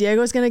 I said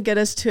Diego's gonna get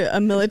us to a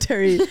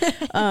military.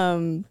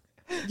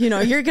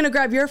 You're gonna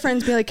grab your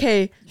friends, be like,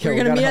 "Hey, we're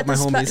gonna meet at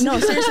the no,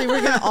 seriously,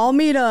 we're gonna all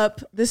meet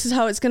up. This is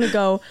how it's gonna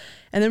go,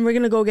 and then we're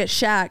gonna go get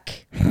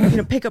Shaq.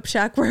 Pick up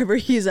Shaq wherever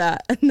he's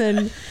at, and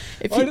then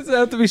why does it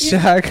have to be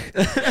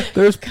Shaq?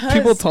 There's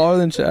people taller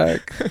than Shaq.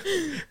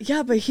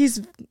 Yeah, but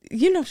he's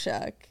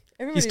Shaq.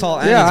 He's tall.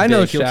 And yeah, I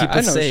know Shaq. He'll keep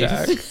us safe.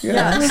 Shaq.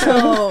 Yeah,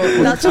 so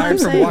that's what I'm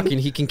saying. From walking,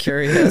 he can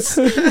carry us.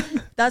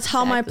 That's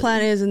how my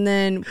plan is, and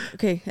then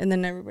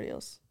everybody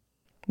else.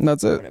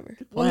 That's it. Whatever.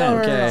 Well,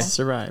 okay.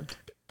 Survived.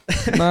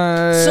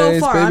 Nice, so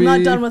far, baby. I'm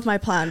not done with my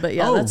plan, but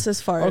that's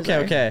as far.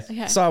 Okay.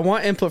 So I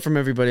want input from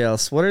everybody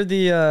else. What are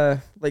the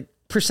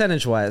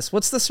percentage wise?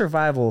 What's the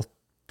survival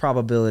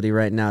probability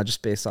right now,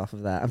 just based off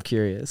of that? I'm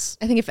curious.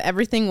 I think if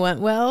everything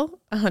went well,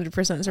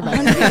 100%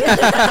 survival.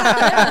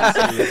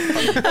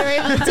 They're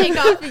able to take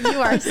off and you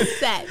are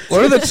set.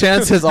 What are the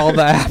chances all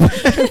that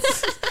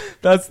happens?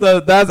 I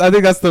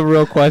think that's the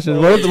real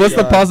question. What's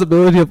the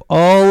possibility of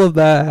all of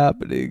that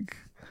happening?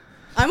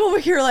 I'm over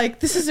here like,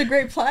 this is a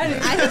great plan.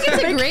 I think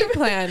it's a great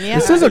plan. Yeah,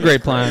 this is a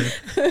great plan.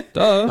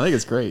 Duh. I think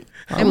it's great.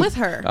 I'm with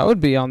her. I would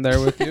be on there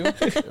with you.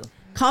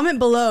 Comment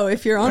below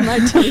if you're on my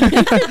team.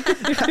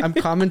 I'm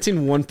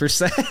commenting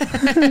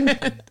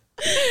 1%.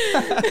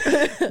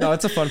 No,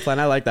 it's a fun plan.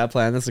 I like that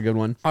plan. That's a good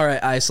one. All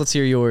right, Ice, let's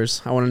hear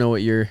yours. I want to know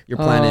what your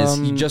plan is.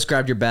 You just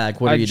grabbed your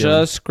bag. What are you doing?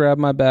 I just grabbed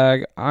my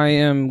bag. I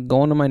am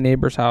going to my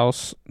neighbor's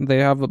house. They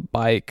have a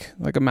bike,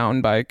 like a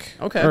mountain bike.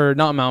 Okay. Or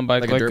not a mountain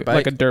bike,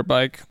 like a dirt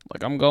bike.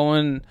 Like I'm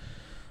going.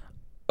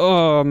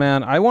 Oh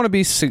man, I want to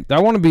be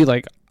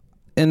like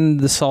in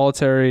the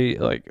solitary,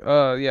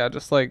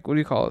 just like, what do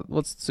you call it?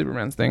 What's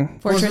Superman's thing?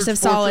 Fortress of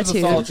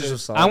Solitude.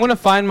 I want to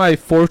find my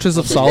Fortress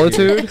of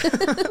Solitude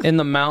in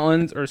the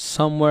mountains or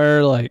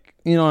somewhere, like,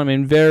 you know what I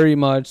mean? Very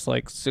much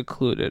like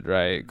secluded,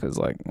 right? Because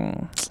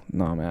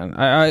no, man.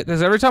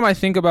 Because every time I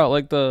think about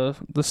like the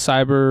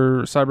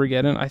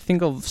Cybergeddon, I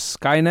think of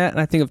Skynet and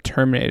I think of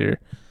Terminator.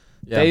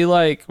 Yeah. They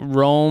like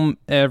roam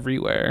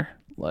everywhere,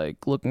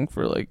 like looking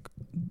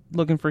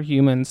for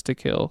humans to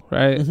kill,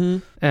 right? Mm-hmm.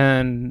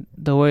 And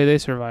the way they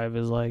survive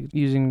is like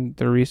using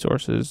their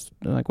resources,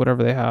 like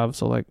whatever they have.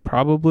 So like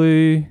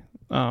probably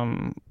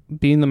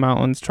be in the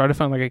mountains, try to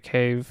find like a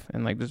cave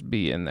and like just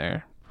be in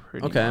there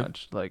pretty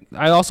much. Like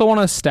I also want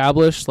to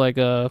establish like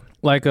a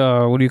what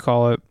do you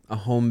call it? A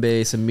home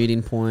base, a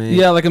meeting point.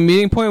 Yeah, like a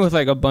meeting point with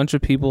like a bunch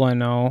of people I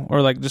know,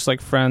 or like just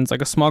like friends,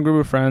 like a small group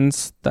of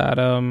friends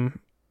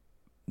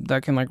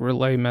that can like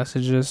relay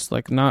messages,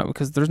 like not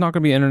because there's not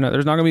gonna be internet,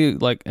 there's not gonna be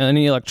like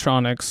any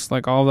electronics,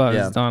 like all that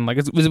is done. Like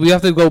we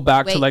have to go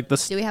back to like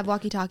this. Do we have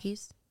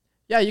walkie-talkies?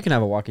 Yeah, you can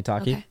have a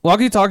walkie-talkie. Okay.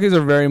 Walkie-talkies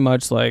are very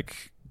much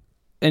like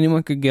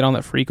anyone could get on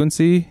that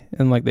frequency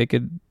and like they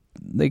can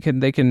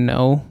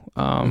know.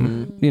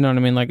 You know what I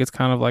mean? Like it's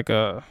kind of like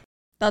a.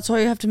 That's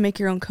why you have to make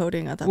your own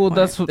coding at that point.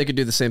 That's what they could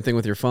do the same thing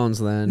with your phones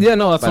then. Yeah,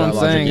 no, that's what I'm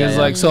saying. Is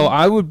like, so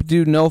I would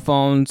do no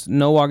phones,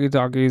 no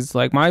walkie-talkies.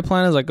 Like my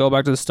plan is like go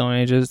back to the Stone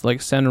Ages, like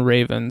send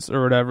ravens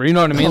or whatever. You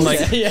know what I mean?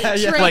 Like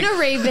train a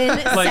raven,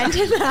 send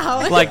him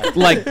out.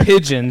 like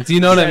pigeons. You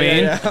know what I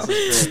mean?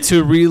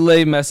 To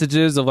relay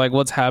messages of like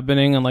what's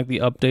happening and like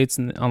the updates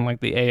and on like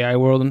the AI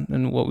world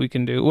and what we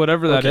can do,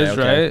 whatever that is,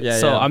 right? Yeah,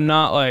 so I'm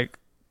not like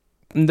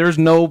there's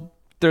no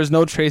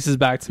traces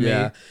back to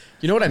me.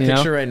 You know what I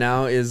picture right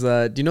now is,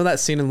 do you know that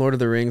scene in Lord of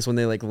the Rings when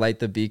they like light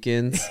the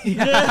beacons? Yeah,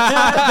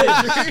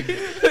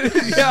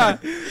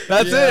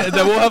 that's it.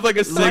 Then we'll have like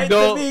a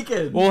signal.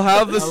 We'll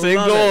have the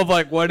signal of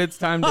like when it's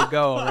time to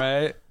go,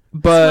 right?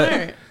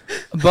 But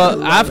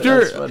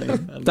after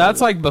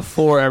that's like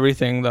before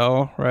everything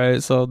though,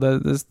 right? So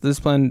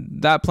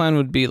that plan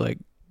would be like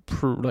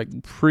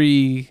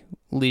pre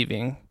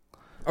leaving.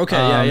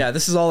 Okay,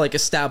 this is all like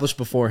established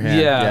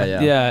beforehand.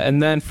 Yeah.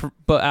 And then,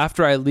 but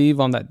after I leave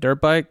on that dirt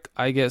bike,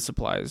 I get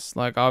supplies.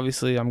 Like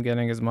obviously, I'm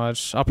getting as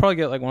much. I'll probably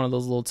get like one of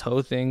those little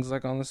tow things,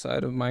 like on the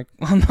side of my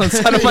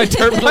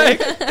dirt bike.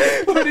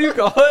 What do you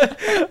call it?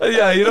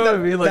 Yeah, you know what I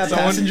mean. Like that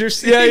passenger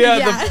seat. Yeah.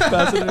 The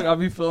passenger. I'll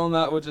be filling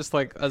that with just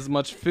like as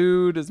much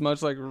food, as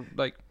much like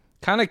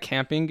kind of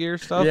camping gear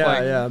stuff.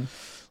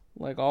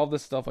 Like all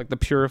this stuff, like the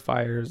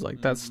purifiers,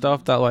 like that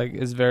stuff that like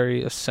is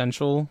very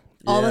essential.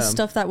 All the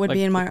stuff that would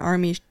be in my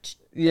army.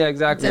 Yeah,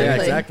 exactly. Yeah,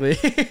 exactly.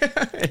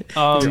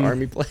 Your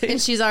army plane.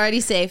 And she's already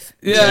safe.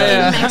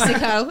 Yeah. In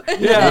Mexico.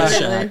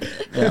 Yeah.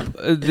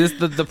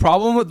 The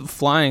problem with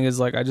flying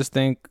is like I just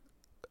think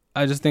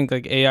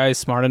like AI is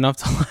smart enough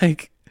to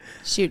like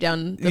shoot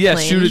down the plane.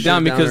 Shoot it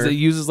down because it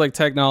uses like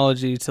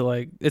technology to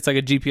like it's like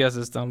a GPS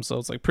system, so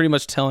it's like pretty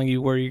much telling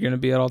you where you're gonna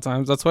be at all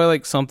times. That's why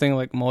like something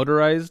like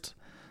motorized,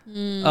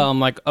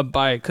 like a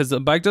bike, because the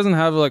bike doesn't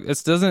have like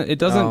it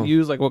doesn't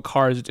use like what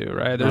cars do,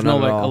 right? There's no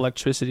like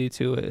electricity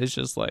to it. It's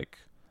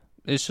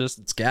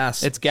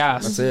gas. It's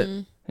gas. That's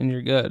it. And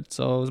you're good.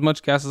 So as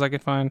much gas as I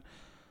could find.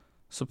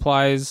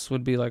 Supplies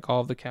would be like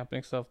all the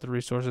camping stuff, the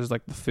resources,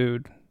 like the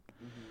food,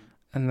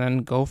 and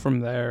then go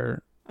from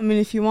there. I mean,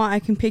 if you want, I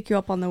can pick you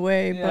up on the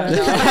way, but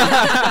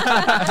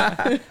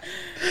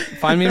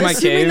find me in my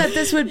assuming cave. That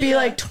this would be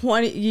like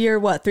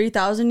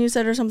 3,000 you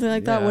said, or something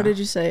like that. What did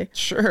you say?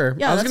 Sure.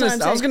 Yeah, I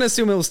was gonna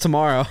assume it was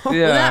tomorrow. Yeah.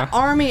 Well, that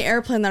army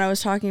airplane that I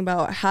was talking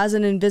about has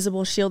an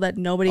invisible shield that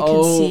nobody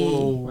can see.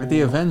 Like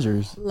the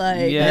Avengers.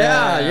 Like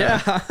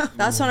yeah.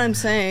 That's what I'm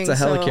saying.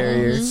 It's a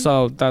helicarrier.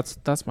 So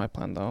that's my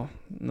plan though.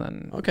 And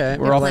then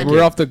we're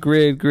off the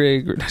grid.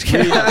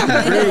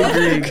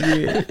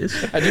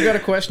 I do got a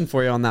question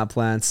for you on that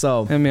plan.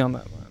 So hit me on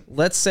that plan.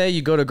 Let's say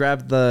you go to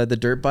grab the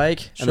dirt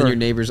bike, and then your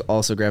neighbor's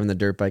also grabbing the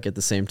dirt bike at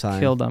the same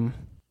time. Kill them.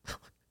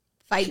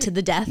 Fight to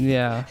the death.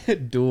 Yeah.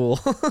 Duel.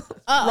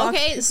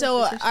 Okay,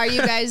 so are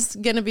you guys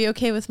gonna be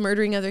okay with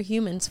murdering other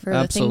humans for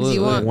the things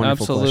you want?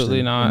 Wonderful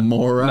Absolutely question. not.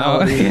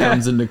 Morality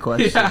comes into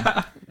question.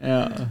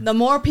 Yeah. The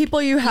more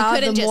people you have,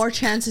 the more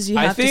chances you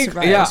have to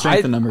survive. Yeah,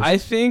 I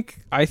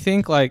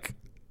think like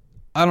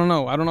I don't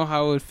know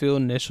how it would feel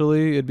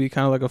initially. It'd be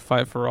kind of like a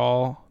fight for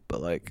all, but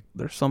like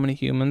there's so many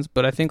humans.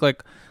 But I think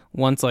like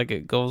once like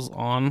it goes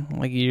on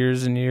like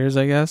years and years,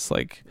 I guess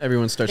like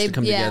everyone starts to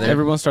come together.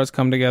 Everyone starts to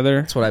come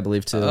together. That's what I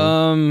believe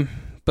too.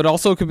 But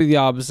also it could be the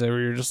opposite, where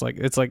you're just like,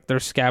 it's like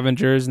there's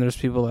scavengers and there's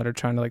people that are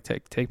trying to like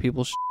take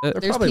people's shit.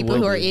 There's people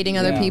who are eating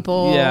other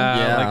people.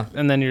 Yeah. Like,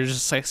 and then you're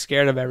just like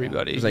scared of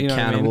everybody. There's like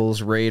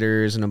cannibals,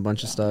 raiders, and a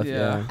bunch of stuff.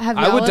 Yeah.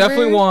 I would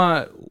definitely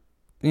want,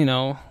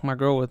 my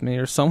girl with me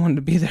or someone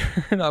to be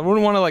there. I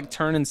wouldn't want to like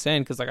turn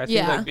insane, because like I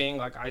think like being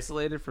like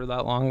isolated for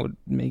that long would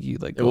make you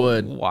like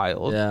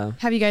wild. Yeah.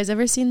 Have you guys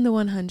ever seen The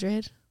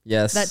 100?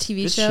 Yes. That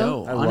TV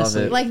show? I love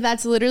it. Like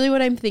that's literally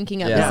what I'm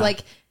thinking of. Yeah. Is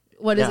like,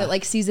 what is it,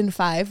 like season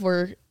 5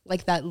 where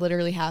like that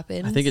literally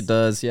happens? I think it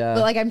does. Yeah.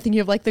 But like I'm thinking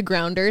of like the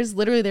Grounders.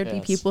 Literally there'd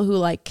be people who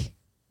like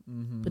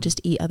would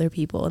just eat other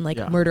people and like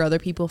murder other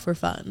people for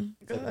fun.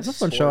 That's a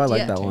fun show. I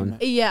like that one.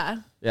 Yeah.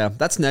 Yeah,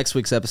 that's next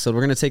week's episode.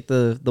 We're gonna take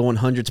the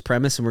 100's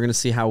premise and we're gonna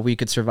see how we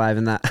could survive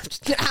in that.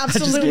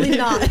 Absolutely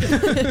not.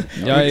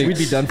 We'd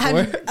be done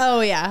for.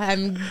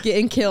 I'm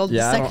getting killed the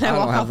second I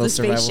walk off the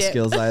spaceship. I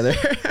don't have those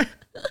survival skills either.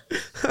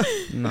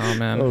 No,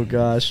 man. Oh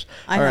gosh.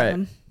 All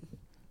right.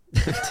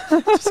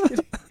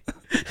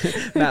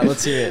 Matt,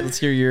 let's hear it. Let's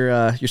hear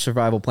your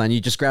survival plan. You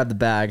just grabbed the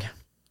bag.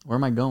 Where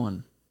am I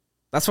going?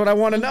 That's what I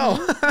want to know.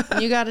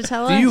 You got to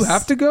tell us. Do you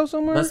have to go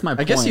somewhere? That's my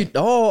point. I guess you.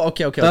 Oh,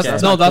 okay.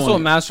 That's what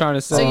Matt's trying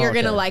to say. So you're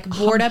gonna like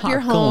board up your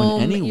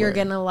home. You're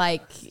gonna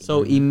like.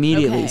 So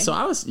immediately. Okay. So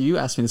you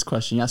asked me this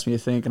question. You asked me to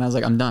think, and I was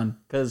like, I'm done,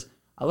 because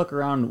I look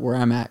around where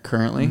I'm at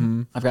currently.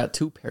 I've got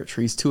 2 pear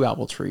trees, 2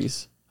 apple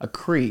trees, a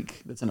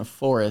creek that's in a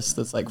forest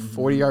that's like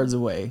 40 yards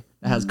away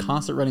that has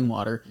constant running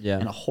water,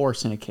 and a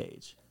horse in a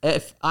cage.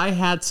 If I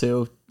had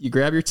to, you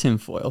grab your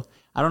tinfoil.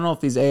 I don't know if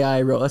these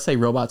let's say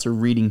robots are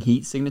reading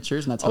heat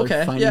signatures, and that's how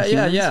they're finding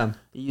humans. Yeah.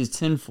 You use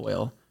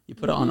tinfoil. You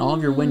put it on all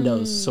of your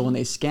windows, so when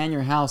they scan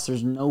your house,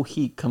 there's no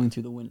heat coming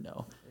through the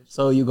window.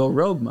 So you go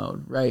rogue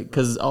mode, right?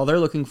 Because all they're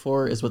looking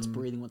for is what's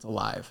breathing, what's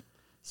alive.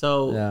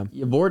 So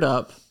you board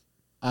up,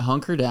 I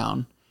hunker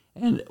down,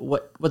 and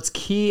what's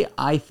key,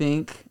 I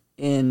think,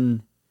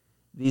 in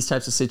these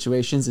types of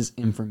situations is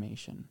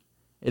information.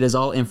 It is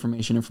all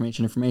information.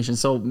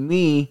 So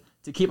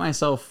to keep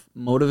myself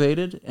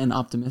motivated and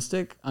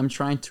optimistic, I'm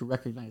trying to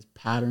recognize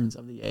patterns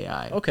of the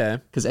AI. Okay.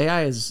 Because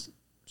AI is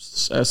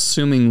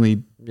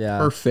assumingly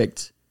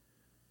perfect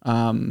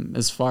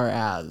as far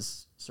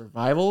as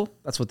survival.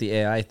 That's what the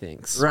AI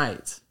thinks.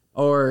 Right.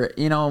 Or,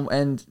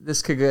 and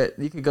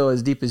you could go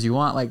as deep as you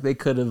want. Like they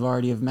could have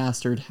already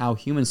mastered how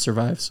humans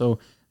survive. So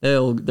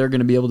they're going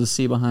to be able to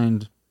see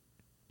behind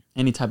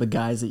any type of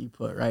guise that you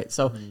put, right?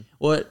 So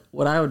what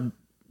I would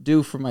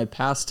do for my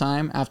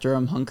pastime after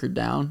I'm hunkered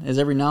down is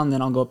every now and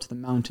then I'll go up to the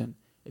mountain.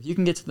 If you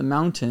can get to the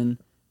mountain,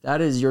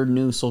 that is your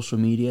new social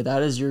media.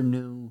 That is your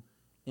new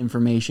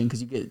information,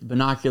 because you get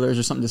binoculars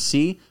or something to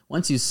see.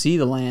 Once you see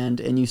the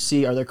land and you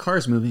see, are there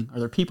cars moving? Are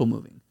there people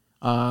moving?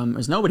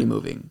 There's nobody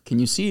moving. Can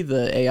you see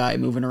the AI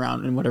moving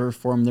around in whatever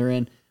form they're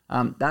in?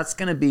 That's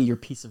going to be your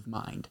peace of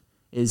mind,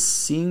 is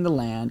seeing the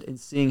land and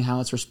seeing how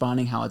it's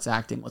responding, how it's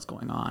acting, what's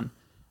going on.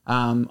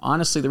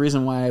 Honestly, the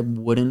reason why I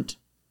wouldn't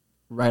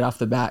right off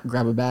the bat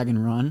grab a bag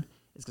and run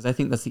is because I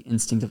think that's the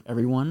instinct of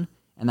everyone,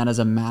 and that is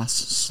a mass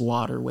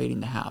slaughter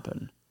waiting to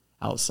happen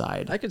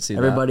outside. I could see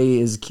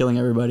everybody is killing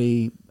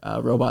everybody.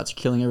 Robots are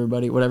killing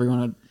everybody. Whatever you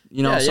want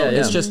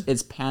to,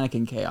 it's panic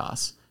and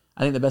chaos.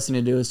 I think the best thing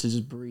to do is to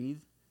just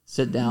breathe,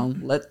 sit down,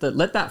 let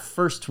that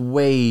first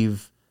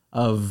wave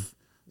of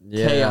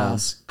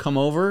chaos come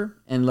over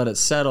and let it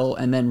settle,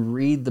 and then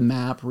read the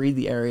map, read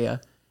the area,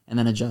 and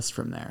then adjust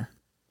from there.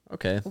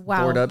 Okay.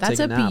 Wow, up,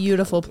 that's a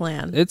beautiful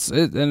plan. It just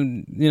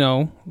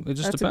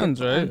depends,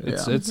 right?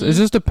 It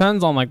just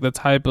depends on like the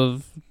type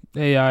of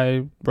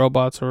AI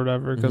robots or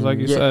whatever. Because like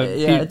you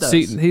said,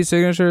 heat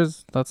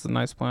signatures. That's a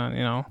nice plan.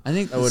 You know. I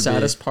think the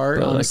saddest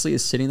part, honestly,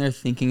 is sitting there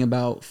thinking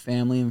about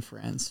family and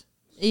friends.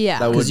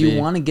 Yeah, because you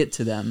want to get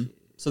to them.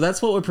 So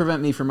that's what would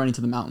prevent me from running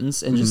to the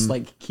mountains and just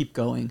like keep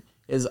going.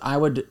 Is I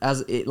would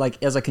as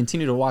I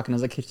continue to walk and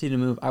as I continue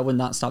to move, I would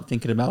not stop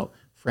thinking about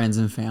friends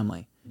and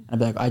family. And I'd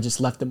be like, I just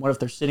left them. What if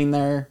they're sitting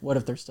there? What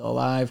if they're still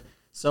alive?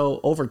 So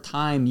over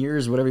time,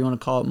 years, whatever you want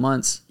to call it,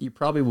 months, you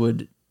probably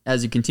would,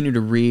 as you continue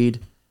to read,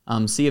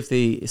 see if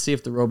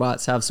the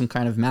robots have some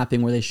kind of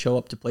mapping where they show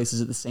up to places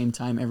at the same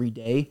time every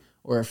day,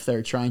 or if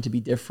they're trying to be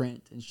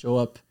different and show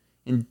up.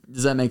 And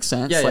does that make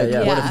sense? Yeah.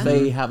 What if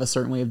they have a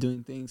certain way of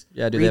doing things?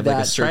 Yeah, do they have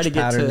like a search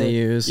pattern they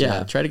use?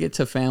 Yeah, try to get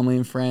to family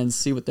and friends,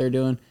 see what they're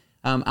doing.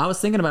 I was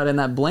thinking about it in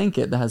that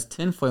blanket that has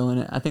tinfoil in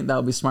it. I think that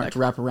would be smart to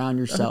wrap around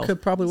yourself.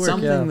 Could probably work.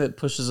 Something that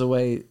pushes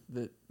away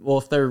that. Well,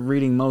 if they're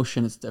reading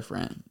motion, it's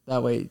different.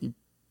 That way, you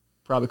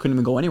probably couldn't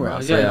even go anywhere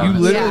else. Yeah, you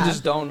literally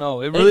just don't know.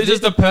 It really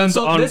just depends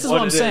on. This is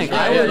what I'm saying.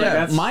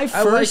 My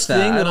first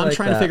thing that I'm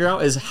trying to figure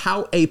out is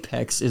how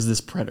apex is this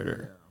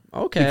predator.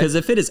 Okay. Because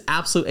if it is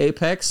absolute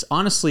apex,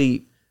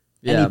 honestly,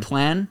 any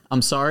plan,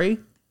 I'm sorry,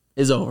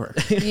 is over.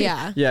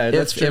 Yeah. Yeah,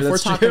 that's true. If we're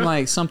talking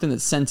like something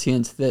that's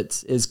sentient,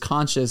 that is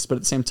conscious, but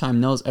at the same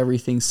time knows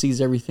everything, sees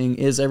everything,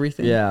 is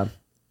everything. Yeah.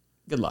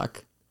 Good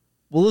luck.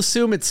 We'll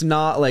assume it's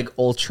not like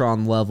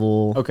Ultron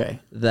level. Okay.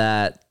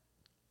 That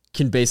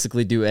can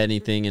basically do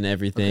anything and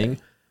everything.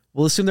 Okay.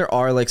 We'll assume there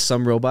are like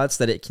some robots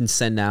that it can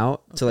send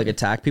out to like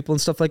attack people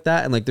and stuff like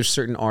that. And like there's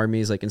certain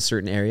armies like in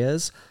certain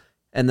areas.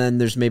 And then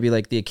there's maybe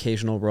like the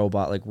occasional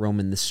robot like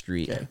roaming the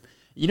street. Okay.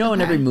 You know,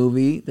 in every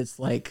movie that's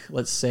like,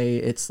 let's say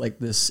it's like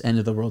this end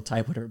of the world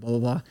type, whatever, blah, blah,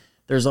 blah.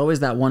 There's always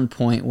that one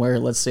point where,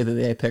 let's say that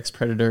the apex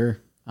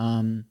predator,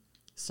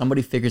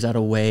 somebody figures out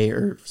a way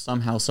or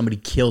somehow somebody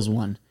kills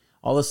one.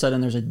 All of a sudden,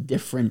 there's a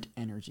different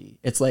energy.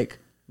 It's like,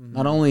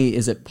 not only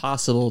is it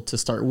possible to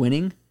start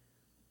winning,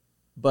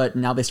 but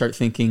now they start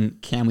thinking,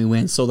 can we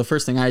win? So the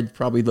first thing I'd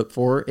probably look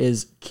for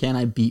is, can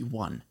I beat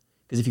one?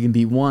 Because if you can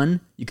beat one,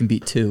 you can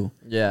beat two.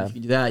 Yeah. If you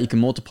can do that, you can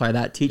multiply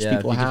that, teach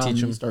people how, and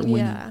you start winning.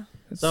 Yeah.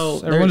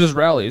 So everyone just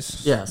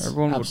rallies. Yes,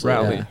 everyone would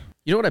rally. Yeah.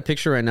 You know what I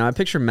picture right now? I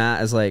picture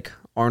Matt as like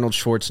Arnold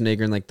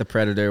Schwarzenegger in like The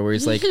Predator, where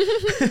he's like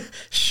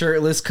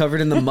shirtless, covered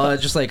in the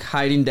mud, just like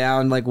hiding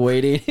down, like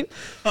waiting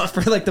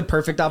for like the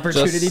perfect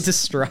opportunity to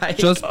strike.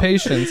 Just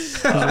patience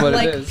is what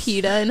like it is.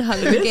 PETA in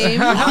Hunger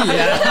Games.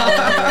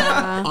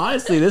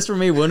 Honestly, this for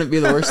me wouldn't be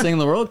the worst thing in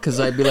the world, because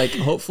I'd be like,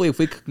 hopefully if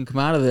we can come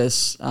out of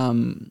this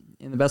in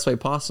the best way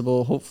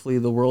possible, hopefully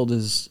the world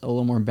is a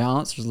little more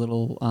balanced, there's a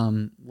little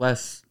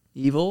less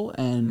evil,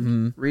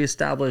 and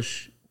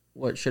reestablish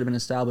what should have been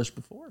established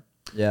before.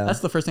 Yeah, that's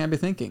the first thing I'd be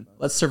thinking.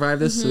 Let's survive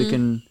this so we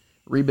can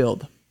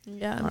rebuild.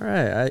 Yeah. All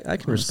right, I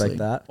can respect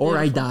that. Or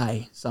I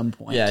die some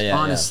point. Yeah.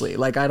 Honestly,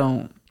 like I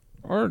don't.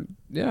 Or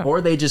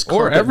they just.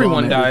 Or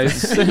everyone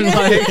dies. And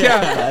like,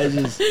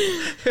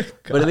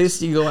 but at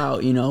least you go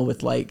out,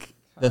 with like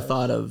the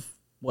thought of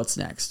what's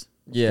next.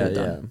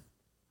 Yeah.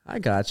 I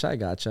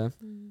gotcha.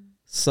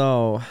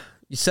 So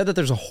you said that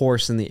there's a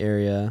horse in the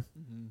area.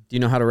 Do you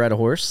know how to ride a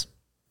horse?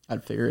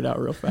 I'd figure it out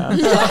real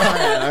fast.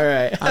 All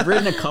right. I've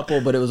ridden a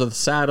couple, but it was with a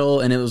saddle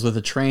and it was with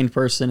a trained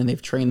person, and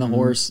they've trained the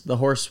horse. The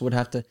horse would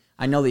have to.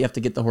 I know that you have to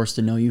get the horse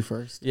to know you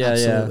first. Yeah,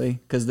 absolutely,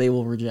 because they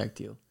will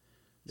reject you.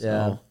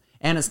 Yeah,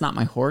 and it's not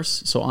my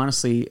horse, so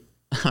honestly,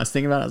 I was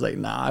thinking about it. I was like,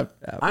 nah,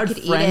 I'd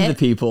friend the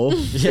people.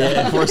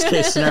 Yeah, worst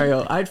case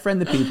scenario, I'd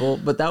friend the people,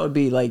 but that would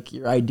be like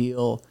your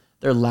ideal.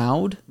 They're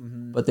loud,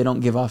 but they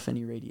don't give off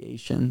any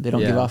radiation. They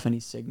don't give off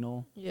any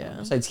signal. Yeah.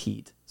 Besides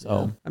heat.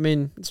 So I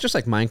mean, it's just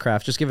like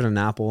Minecraft. Just give it an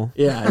apple.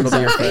 Yeah, it'll be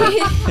your friend.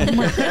 Oh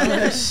my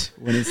gosh.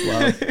 When it's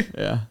low.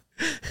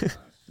 Yeah.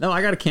 No,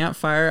 I got a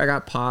campfire. I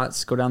got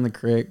pots. Go down the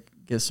creek,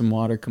 get some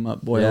water, come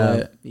up, boil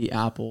it, eat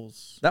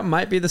apples. That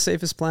might be the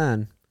safest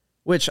plan.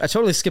 Which I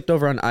totally skipped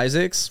over on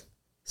Isaac's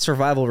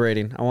survival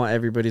rating. I want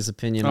everybody's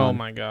opinion. Oh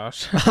my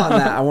gosh. On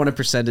that, I want a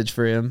percentage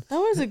for him. That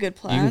was a good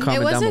plan. You can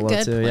comment down below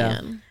good too.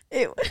 Plan.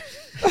 Yeah.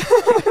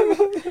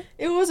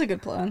 It was a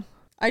good plan.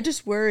 I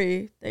just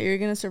worry that you're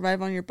gonna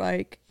survive on your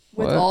bike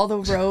with What? all the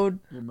road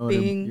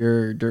being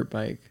your dirt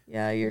bike.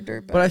 Yeah, your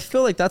dirt bike. But I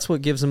feel like that's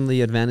what gives him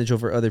the advantage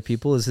over other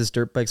people, is his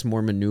dirt bike's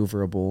more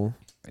maneuverable.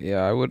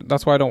 Yeah, I would.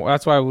 That's why I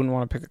wouldn't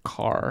want to pick a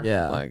car.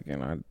 Yeah, like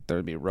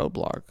there'd be a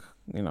roadblock.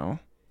 Yeah.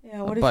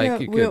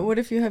 What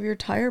if you have your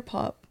tire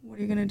pop? What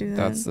are you gonna do then?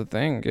 That's the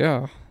thing.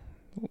 Yeah.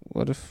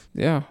 What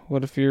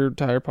if your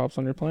tire pops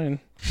on your plane?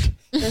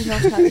 There's no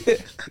tire.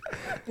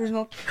 There's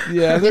no.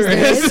 Yeah, there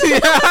is.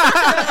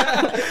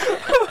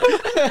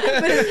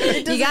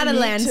 You gotta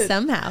land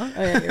somehow.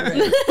 Oh, yeah, you're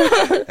right.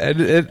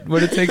 And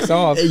when it takes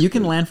off, you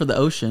can land for the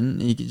ocean.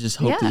 And you can just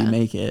hope that you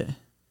make it.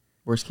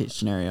 Worst case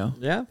scenario.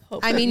 Yeah.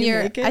 I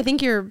mean, I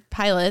think your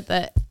pilot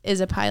that is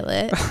a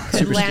pilot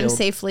could land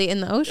safely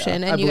in the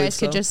ocean, and you guys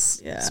could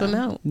just swim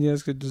out. You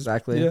guys could just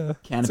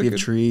canopy of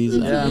trees.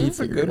 Yeah, that's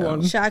a good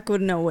one. Shaq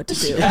would know what to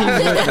do.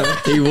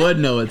 He would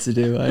know what to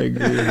do. I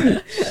agree.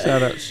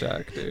 Shout out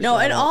Shaq, dude. No,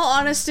 in all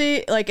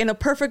honesty, like in a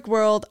perfect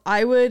world,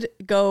 I would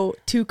go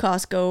to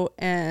Costco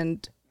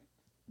and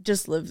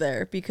just live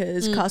there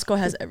because Costco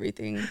has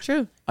everything.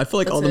 True. I feel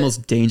like all the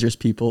most dangerous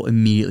people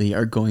immediately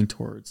are going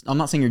towards. I'm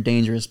not saying you're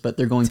dangerous, but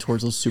they're going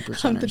towards those super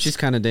centers. She's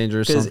kind of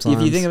dangerous Because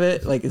sometimes. if you think of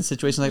it, like in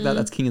situations like that,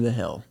 that's king of the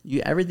hill.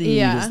 Everything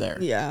you need is there.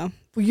 Yeah.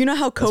 Well, you know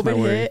how COVID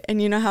hit, and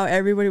you know how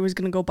everybody was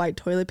gonna go buy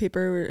toilet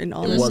paper and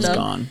all this stuff. It was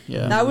gone.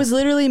 Yeah. That was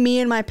literally me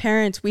and my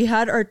parents. We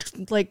had our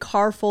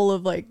car full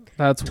of like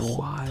that's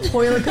wild.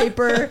 Toilet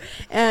paper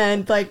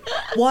and like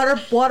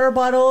water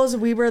bottles.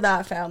 We were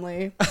that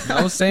family.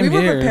 That was same here.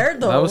 We were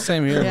prepared though. That was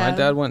same here. Yeah. My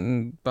dad went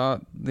and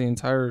bought the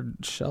entire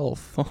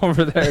shelf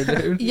over there,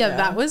 dude. Yeah,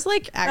 that was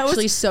like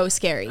actually so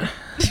scary.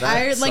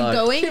 I like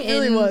going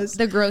in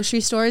the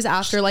grocery stores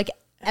after like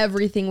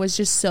everything was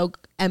just so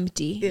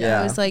empty. Yeah,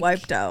 it was like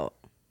wiped out.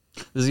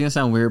 This is gonna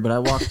sound weird, but I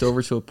walked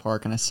over to a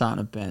park and I sat on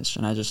a bench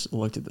and I just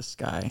looked at the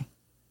sky,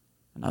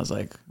 and I was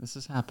like, "This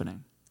is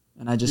happening,"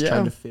 and I just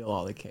tried to feel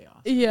all the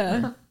chaos.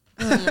 Yeah.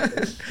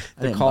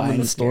 The calm in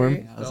the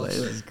storm. I was like, "This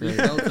is great."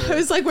 I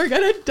was like, "We're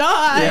gonna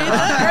die.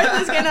 The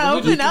earth is gonna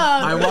open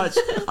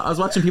up." I was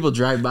watching people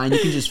drive by, and you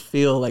can just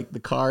feel like the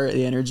car,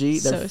 the energy.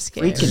 They're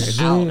scared.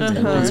 freaking out.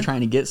 Everyone's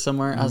trying to get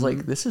somewhere. I was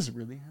like, "This is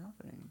really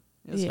happening."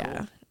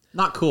 Cool.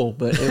 Not cool,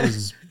 but it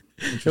was.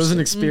 It was an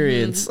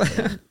experience.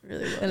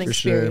 Really was. An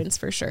experience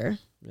for sure.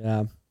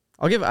 Yeah.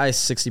 I'll give Ice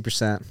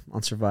 60%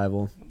 on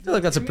survival. I feel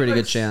like that's a pretty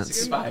good chance.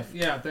 65.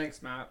 Yeah,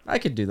 thanks, Matt. I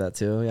could do that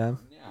too, yeah.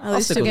 At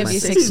least stick I'll with give my you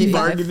 60. 65.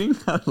 Bargaining.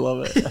 I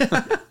love it.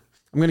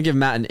 I'm going to give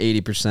Matt an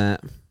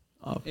 80%.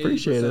 I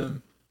appreciate it.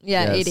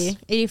 Yeah, Yes. 80.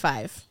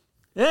 85.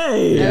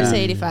 Hey. I would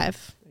say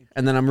 85.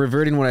 And then I'm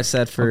reverting what I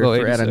said for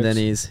Ed and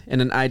Denny's.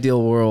 In an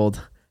ideal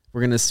world, we're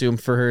going to assume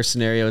for her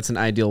scenario, it's an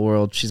ideal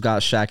world. She's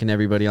got Shaq and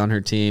everybody on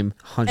her team.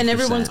 100%. And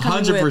everyone's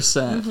coming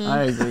 100%.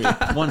 I agree.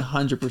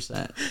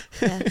 100%.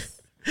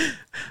 Yes.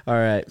 All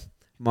right.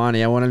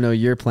 Monty, I want to know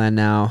your plan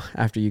now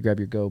after you grab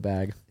your go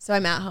bag. So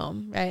I'm at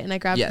home, right? And I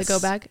grabbed Yes. the go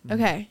bag.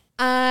 Okay.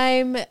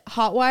 I'm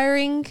hot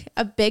wiring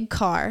a big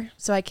car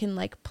so I can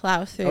like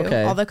plow through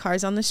all the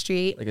cars on the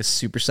street. Like a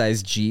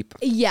supersized Jeep.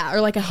 Yeah,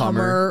 or like a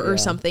Hummer or yeah.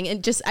 something.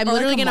 And just I'm Or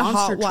literally like a gonna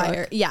monster hot wire.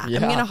 truck. Yeah, I'm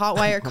gonna hot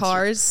wire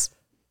cars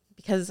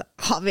because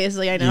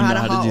obviously I know, You how know to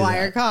how to hot do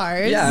wire that.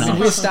 cars. Yeah, I mean,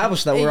 we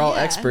established that we're all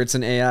Yeah. experts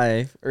in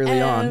AI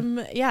early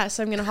on. Yeah,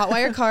 so I'm gonna hot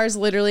wire cars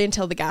literally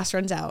until the gas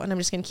runs out, and I'm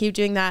just gonna keep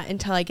doing that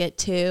until I get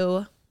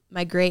to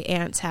my great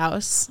aunt's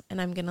house,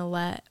 and I'm gonna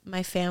let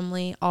my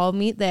family all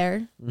meet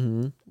there.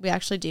 Mm-hmm. We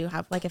actually do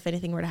have like if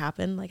anything were to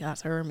happen, like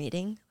that's where we're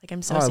meeting. Like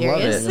I'm so I love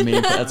serious. it. I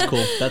mean, that's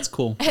cool. That's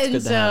cool. It's And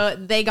good to so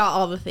have. they got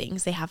all the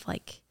things. They have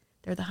like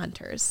they're the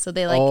hunters, so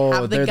they like Oh,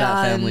 have the they're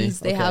that family. guns.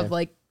 They Okay. have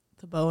like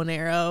the bow and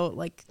arrow.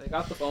 Like They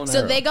got the phone.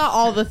 so they got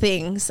all the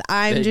things.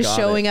 I'm They just got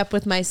showing it. up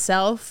with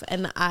myself,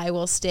 and I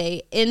will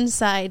stay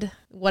inside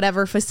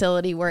whatever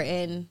facility we're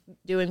in,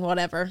 doing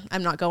whatever.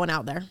 I'm not going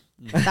out there.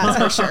 That's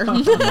for sure.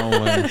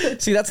 No way.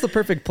 See, that's the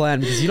perfect plan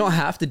because you don't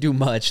have to do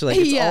much. Like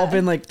it's Yeah. all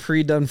been like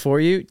pre-done for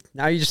you.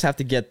 Now you just have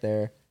to get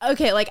there.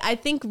 Okay, like I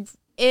think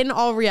in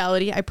all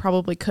reality, I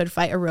probably could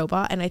fight a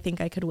robot, and I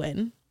think I could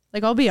win.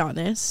 Like I'll be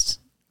honest.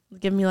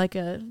 Give me like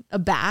a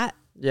bat.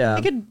 Yeah.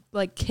 I could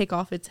like kick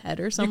off its head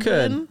or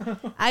something. could.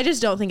 I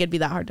just don't think it'd be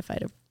that hard to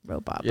fight a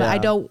robot, but Yeah. I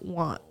don't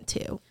want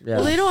to. Yeah.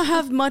 Well, they don't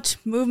have much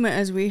movement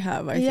as we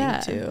have, I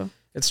think, too.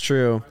 It's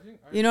true.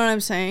 You know what I'm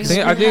saying?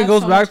 I think it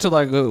goes back to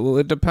like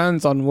it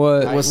depends on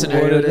what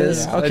scenario it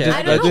is. Yeah. Okay.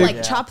 I don't know,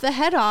 like chop the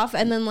head off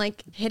and then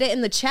like hit it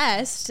in the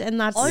chest, and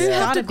that's all you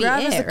have to gotta be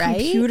grab is it, a right?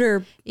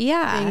 computer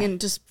Yeah. thing and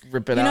just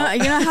Rip it you know,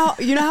 out.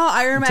 you know how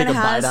Iron Man Take a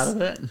has bite out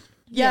of it.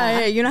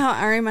 yeah, you know how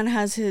Iron Man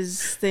has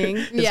his thing.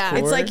 Yeah.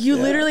 It's like you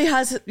literally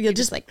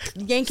just like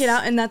yank it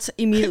out, and that's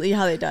immediately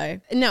how they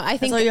die. No, I think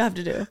That's all you have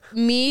to do.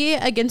 me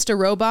against a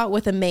robot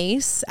with a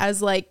mace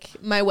as like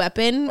my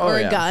weapon or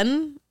yeah. a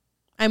gun,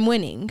 I'm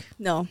winning.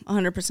 No,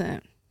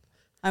 100%.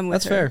 I'm with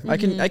That's her. fair.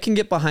 I can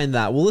get behind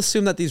that. We'll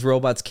assume that these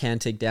robots can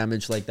take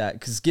damage like that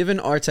because given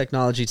our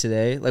technology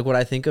today, like what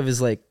I think of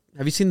is like,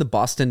 have you seen the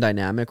Boston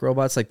Dynamic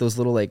robots? Like those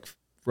little like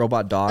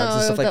robot dogs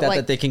and stuff like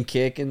that they can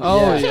kick and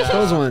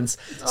those ones.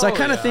 So I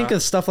kind of think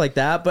of stuff like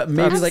that, but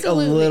maybe like a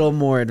little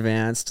more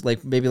advanced,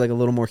 like maybe like a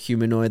little more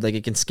humanoid, like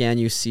it can scan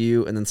you, see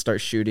you, and then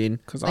start shooting.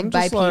 Because Like I'm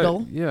just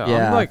bipedal.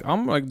 like,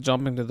 I'm like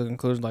jumping to the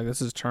conclusion like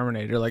this is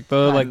Terminator. Like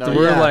we're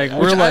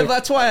Which like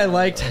that's why I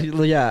liked.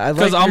 Yeah, I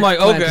because I'm your like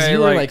plan, 'cause okay, you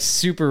were like like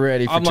super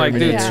ready for I'm like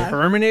Terminator. dude, Yeah.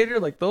 Terminator.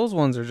 Like those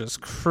ones are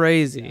just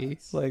crazy.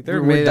 Like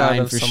they're We're made out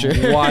dying of for some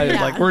sure. wild.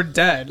 Yeah. Like we're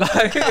dead.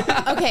 Like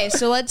Okay,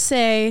 so let's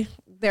say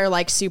they're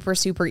like super,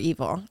 super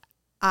evil.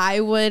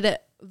 I would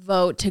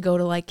vote to go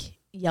to like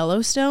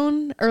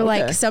Yellowstone or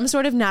like some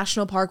sort of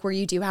national park where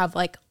you do have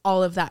like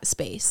all of that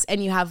space,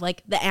 and you have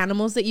like the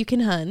animals that you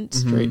can hunt,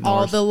 Straight all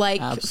north. the like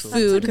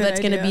Absolutely. food That's a that's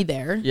good going to idea. be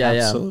there. Yeah,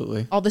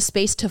 Absolutely. All the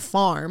space to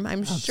farm.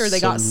 I'm sure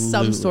they got some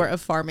Absolutely. sort of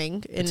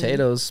farming.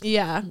 Potatoes.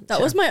 Yeah. That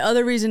was my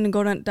other reason to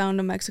go down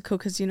to Mexico,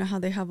 because you know how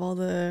they have all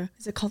the,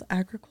 is it called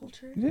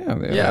agriculture? Yeah,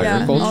 they have Yeah.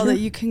 agriculture. All that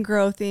you can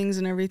grow things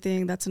and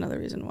everything. That's another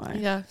reason why.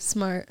 Yeah.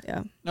 Smart.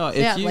 Yeah. No, if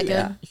Yeah, you like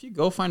if you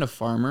go find a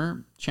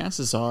farmer,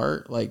 chances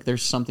are like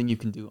there's something you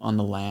can do on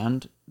the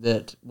land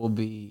that will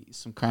be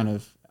some kind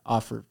of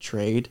offer of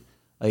trade.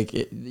 Like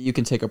you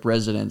can take up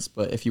residence,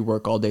 but if you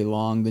work all day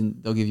long, then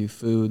they'll give you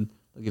food,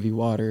 they'll give you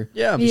water.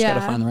 Yeah. You just Yeah.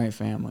 gotta find the right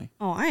family.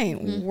 Oh, I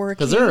ain't working.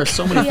 Because there are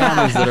so many Yeah.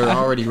 families that are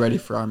already ready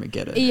for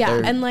Armageddon. Yeah,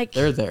 They're- and, like-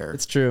 they're there.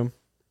 It's true.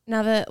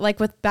 Now that like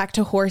with back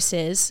to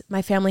horses,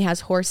 my family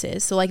has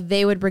horses. So like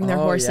they would bring their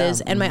Oh,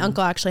 horses, yeah. and my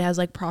uncle actually has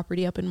like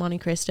property up in Monte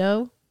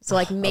Cristo. So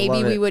like maybe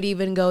love we it. would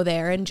even go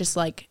there and just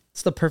like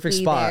It's the perfect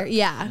be spot. there.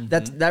 Yeah.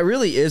 That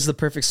really is the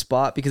perfect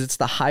spot because it's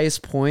the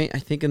highest point, I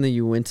think, in the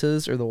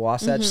Uintas or the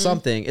Wasatch,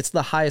 something. It's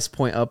the highest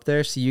point up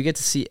there, so you get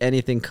to see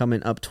anything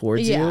coming up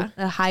towards Yeah. you.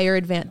 The higher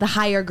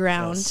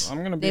ground.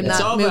 I'm gonna be Name there. It's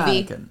that all movie.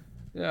 Vatican.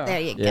 Yeah. There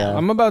you Yeah. go.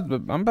 I'm about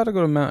to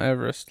go to Mount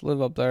Everest,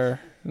 live up there,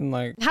 and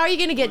like How are you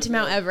gonna get to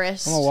Mount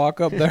Everest? I'm gonna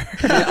walk up there.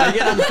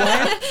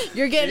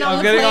 You're getting on I'm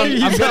the getting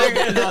on.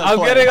 plane. I'm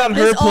getting on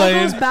her This all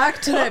plane. goes back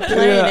to that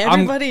plane.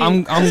 Everybody,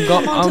 I'm come onto the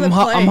I'm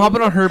plane.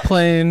 hopping on her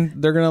plane.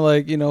 They're gonna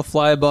like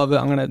fly above it.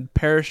 I'm gonna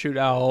parachute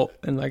out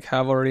and like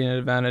have already an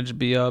advantage,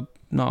 be up,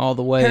 not all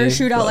the way.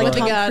 Parachute out but, like With the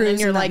Tom gun, Cruise and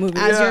you're in that like, movie.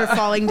 as you're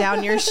falling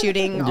down, you're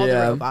shooting all the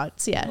Yeah.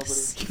 robots.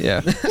 Yes.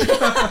 yeah.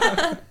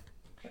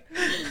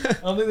 I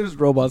don't think there's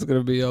robots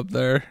gonna be up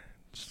there.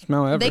 Just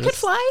Mount Everest. They could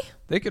fly.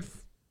 They could.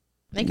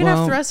 They could Well,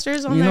 have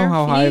thrusters on You their know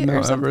how feet high or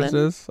Mount something. Everest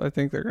is? I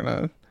think they're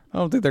gonna. I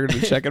don't think they're gonna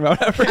be checking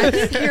Mount I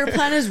Everest. think your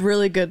plan is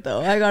really good, though.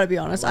 I gotta be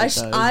honest. I like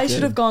that. I It's should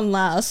good. have gone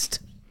last.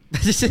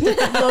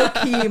 Low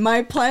key,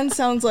 my plan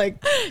sounds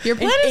like Your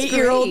plan an is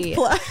 8-year-old great.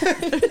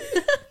 plan.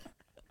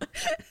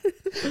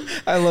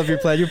 I love your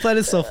plan. Your plan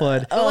is so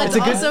fun. let's it's a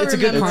good, also it's a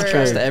good remember-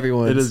 contrast to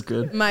everyone. It is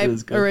good. My It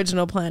is good.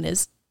 original plan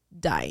is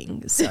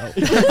dying. So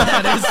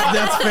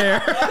That's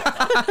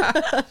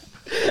fair.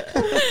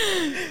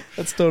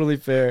 That's totally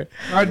fair.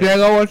 All right,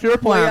 Diego, what's your Well,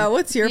 plan? yeah,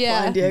 what's your Yeah.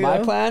 plan, Diego? My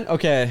plan?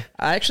 Okay.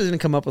 I actually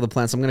didn't come up with a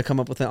plan, so I'm going to come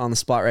up with it on the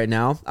spot right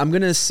now. I'm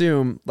going to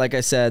assume, like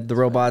I said, the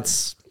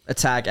robots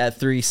attack at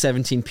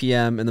 3:17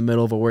 p.m. in the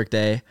middle of a work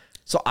day.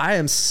 So I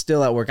am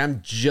still at work.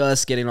 I'm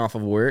just getting off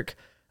of work,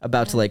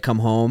 about to like come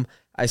home.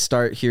 I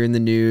start hearing the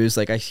news.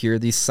 Like I hear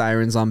these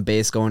sirens on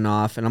base going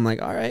off, and I'm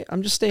like, all right,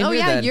 I'm just staying oh here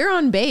yeah, then. you're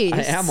on base.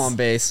 I am on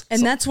base.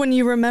 And that's when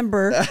you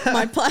remember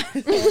my plan.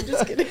 No, I'm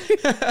just kidding.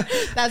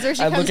 That's where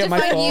she I comes look to at my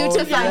find you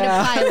to phone, find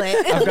yeah. a pilot.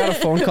 I've got a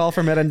phone call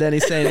from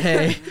Erendeni saying,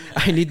 hey,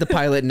 I need the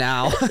pilot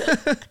now.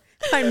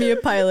 Find me a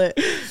pilot.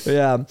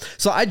 Yeah.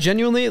 So I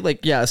genuinely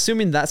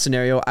assuming that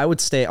scenario, I would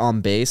stay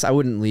on base. I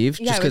wouldn't leave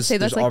Yeah, I just would because say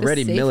there's that's, like, the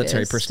already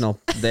military safest. personnel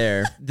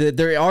there.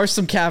 There are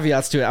some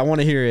caveats to it. I want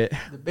to hear it.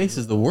 The base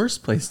is the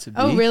worst place to be.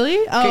 Oh really?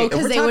 Oh, Okay,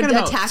 because we're they would talking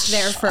about- attack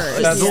there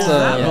first. That's Yeah,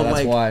 the- but that's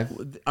like, why.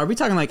 Are we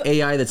talking like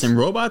AI that's in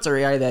robots or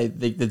AI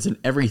that's in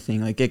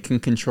everything? Like it can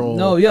control.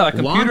 No, yeah, like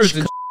launch computers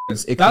and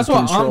codes, it That's can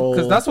what I'm control-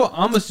 because that's what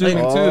I'm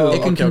assuming Like, too. oh,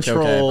 It can okay, okay,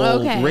 control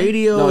okay.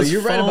 radios. No,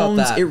 you're right about phones,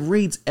 that. It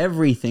reads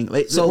everything.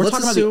 Like, So we're let's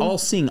talking assume- about the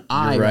all-seeing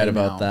eye. You're right right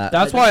about now. that.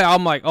 That's why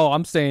I'm like,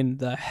 I'm staying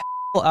the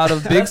hell out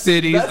of big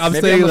cities. I'm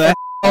maybe staying I'm a the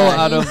hell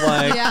out of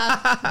like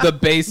yeah, the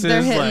bases.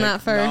 they're hitting like,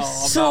 that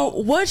first. So,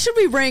 what should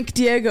we rank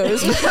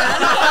Diego's?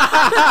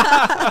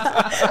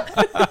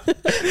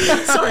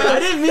 Sorry, I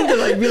didn't mean to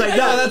be like,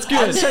 no, that's good.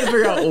 I was trying to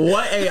figure out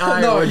what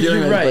AI No, we're you're dealing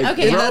with. right. Like,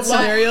 Okay, In now that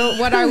scenario-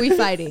 what are we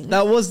fighting?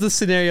 That was the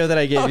scenario that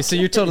I gave you, so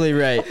you're totally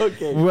right.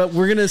 Okay.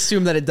 We're gonna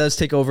assume that it does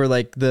take over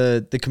like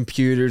the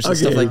computers and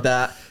stuff Okay. like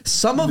that.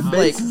 Some of like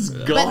base is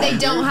But gone. they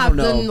don't have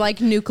the know.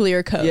 like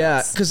nuclear codes.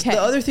 yeah, because Okay.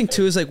 the other thing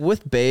too is like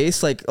with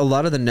base, like a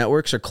lot of the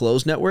networks are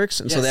closed networks,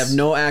 and so they Yes. have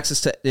no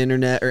access to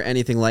internet or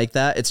anything like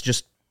that. It's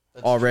just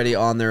already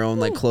on their own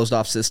like closed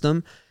off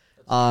system.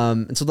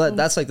 And so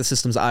that's like the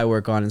systems I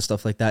work on and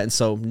stuff like that. And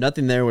so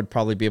nothing there would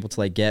probably be able to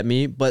like get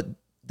me, but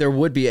there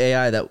would be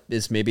AI that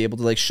is maybe able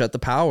to like shut the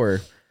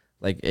power,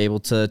 like able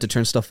to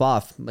turn stuff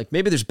off. Like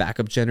maybe there's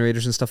backup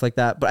generators and stuff like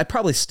that, but I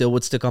probably still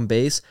would stick on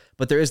base.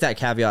 But there is that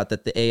caveat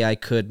that the AI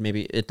could,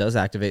 maybe it does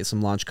activate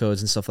some launch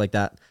codes and stuff like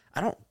that. I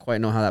don't quite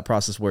know how that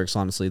process works,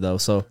 honestly, though.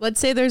 So Let's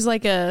say there's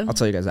like a I'll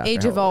tell you guys after.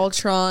 Age how of it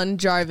works. Ultron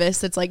Jarvis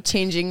that's like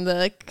changing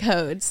the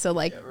codes, so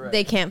like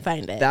they can't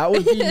find it. That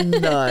would be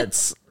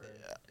nuts.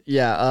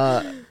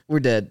 Yeah, we're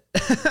dead.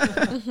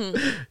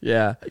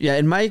 Yeah.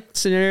 In my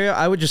scenario,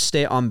 I would just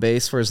stay on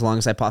base for as long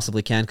as I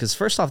possibly can. Because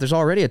first off, there's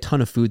already a ton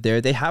of food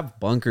there. They have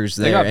bunkers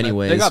there,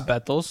 anyways. They got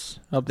Bethels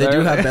up They there. do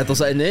have Bethels,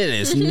 and it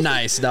is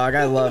nice, dog.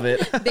 I love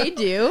it. They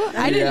do.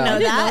 I didn't Yeah. know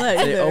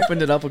that. They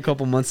opened it up a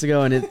couple months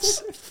ago, and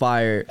it's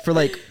fire. For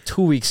like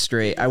 2 weeks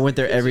straight, I went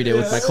there every day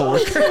with my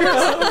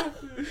coworkers.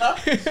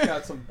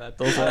 Got some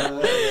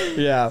Betos.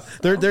 Yeah,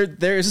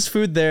 there's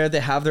food there. They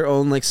have their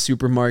own like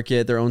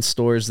supermarket, their own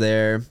stores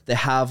there. They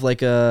have like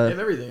They have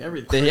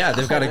everything.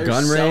 They've got a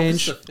gun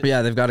range.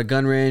 Yeah, they've got a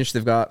gun range.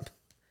 They've got,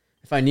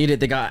 if I need it,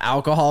 they got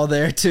alcohol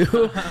there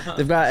too.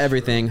 They've got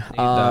everything.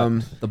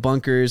 The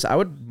bunkers, I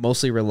would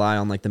mostly rely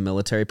on like the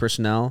military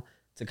personnel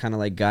to kind of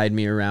like guide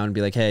me around and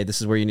be like, hey,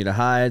 this is where you need to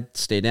hide,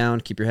 stay down,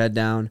 keep your head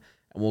down,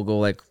 and we'll go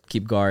like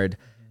keep guard.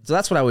 So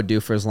that's what I would do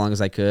for as long as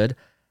I could.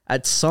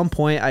 At some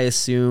point, I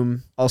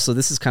assume, also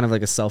this is kind of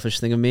like a selfish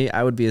thing of me,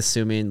 I would be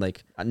assuming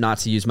like not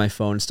to use my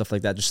phone and stuff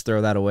like that, just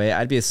throw that away.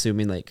 I'd be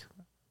assuming like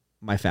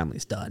my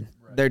family's done.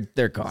 Right.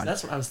 They're gone.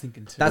 That's what I was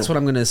thinking too. That's what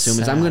I'm going to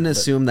assume. I'm going to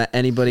assume that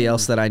anybody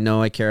else that I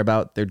know I care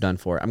about, they're done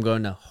for. I'm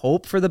going to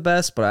hope for the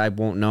best, but I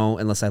won't know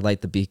unless I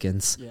light the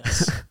beacons.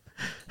 Yes.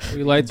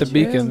 We light the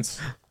beacons.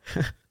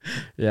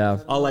 Yeah.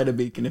 I'll light a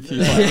beacon if you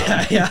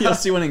like. Yeah. You'll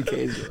see one in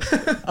K's.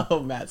 Oh,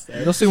 Matt's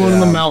there. You'll see one in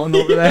the mountain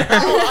over there.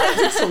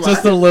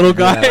 Just a little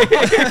guy.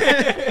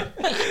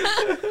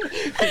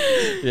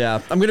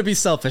 Yeah. I'm going to be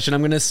selfish and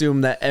I'm going to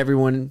assume that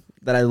everyone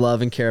that I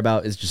love and care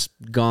about is just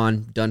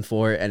gone, done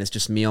for, and it's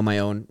just me on my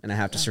own and I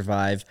have to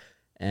survive.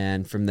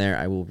 And from there,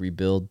 I will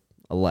rebuild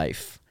a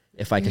life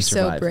if I can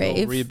survive. So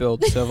brave.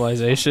 Rebuild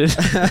civilization.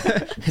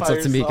 It's up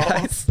to me,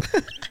 guys.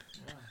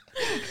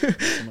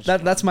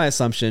 That's my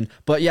assumption.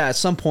 But yeah, at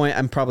some point,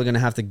 I'm probably going to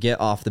have to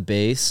get off the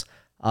base.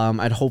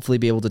 I'd hopefully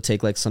be able to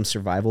take like some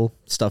survival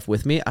stuff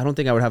with me. I don't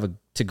think I would have a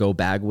to-go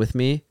bag with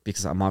me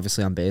because I'm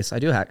obviously on base.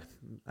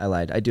 I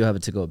lied. I do have a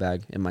to-go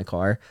bag in my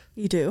car.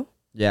 You do?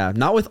 Yeah,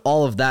 not with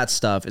all of that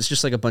stuff. It's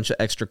just like a bunch of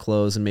extra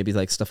clothes and maybe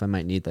like stuff I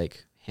might need,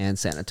 like hand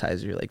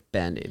sanitizer, like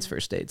Band-Aids,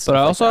 first aid. But I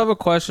also have a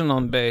question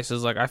on base.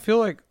 Is like I feel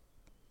like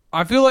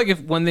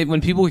if when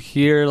people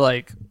hear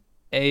like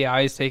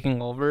AI is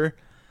taking over,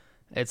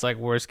 it's like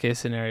worst case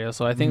scenario.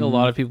 So I think a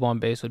lot of people on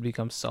base would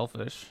become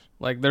selfish.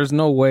 Like there's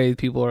no way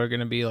people are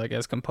going to be like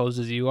as composed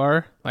as you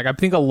are. Like I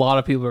think a lot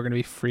of people are going to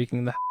be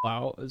freaking the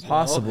hell out as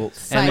possible.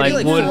 And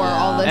like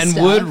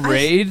would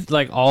raid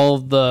like all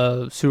of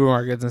the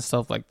supermarkets and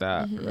stuff like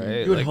that,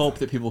 right? You would like, hope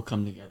that people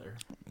come together.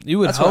 You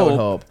would That's hope. what I would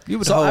hope. You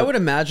would so hope. I would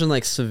imagine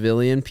like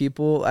civilian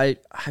people, I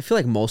feel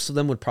like most of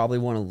them would probably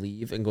want to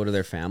leave and go to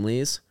their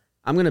families.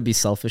 I'm going to be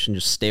selfish and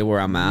just stay where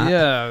I'm at.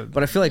 Yeah.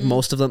 But I feel like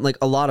most of them, like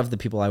a lot of the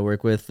people I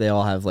work with, they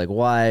all have like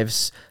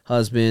wives,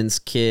 husbands,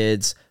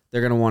 kids.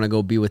 They're going to want to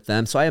go be with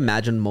them. So I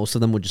imagine most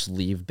of them would just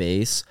leave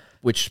base,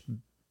 which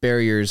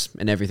barriers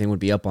and everything would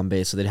be up on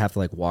base. So they'd have to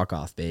like walk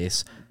off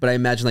base. But I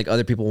imagine like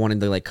other people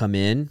wanting to like come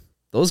in.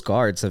 Those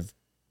guards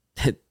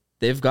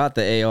they've got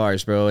the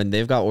ARs, bro, and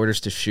they've got orders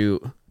to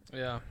shoot.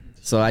 Yeah.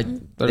 So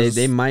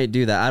they might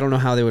do that. I don't know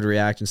how they would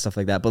react and stuff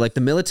like that. But like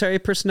the military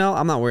personnel,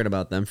 I'm not worried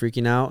about them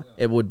freaking out.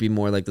 It would be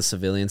more like the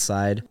civilian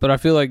side. But I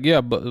feel like, yeah,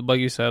 but like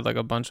you said, like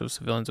a bunch of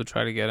civilians would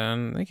try to get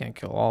in. They can't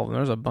kill all of them.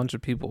 There's a bunch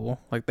of people.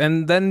 Like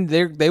and then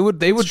they would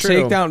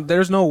take down.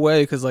 There's no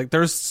way because like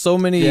there's so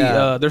many.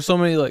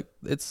 Like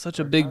it's such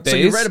a big base. So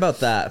you're right about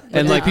that.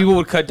 And like people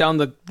would cut down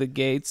the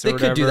gates. They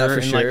could do that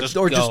for sure,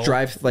 like, just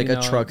drive like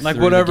a truck, like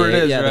through whatever the gate.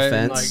 it is. Yeah, right? the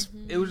fence. And,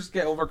 like, it would just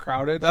get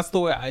overcrowded. That's the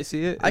way I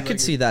see it. I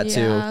could see that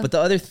too. But the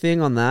other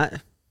thing on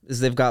that is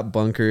they've got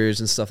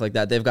bunkers and stuff like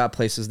that. They've got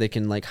places they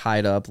can like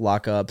hide up,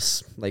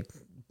 lockups, like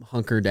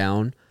hunker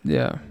down.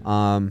 Yeah.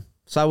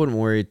 So I wouldn't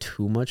worry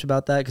too much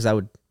about that because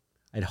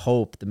I'd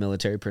hope the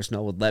military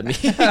personnel would let me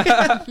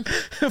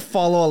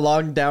follow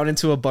along down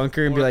into a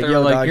bunker and be like,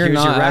 yo, dog, here's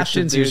your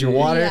rations, here's your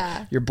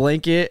water, your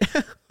blanket.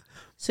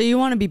 So you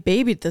want to be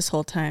babied this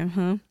whole time,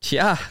 huh?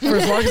 Yeah, for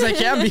as long as I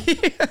can be.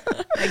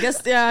 I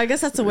guess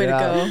that's the way to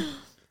go.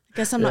 I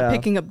guess I'm not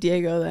picking up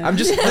Diego then. I'm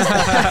just.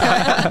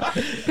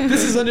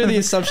 This is under the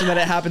assumption that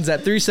it happens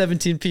at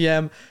 3:17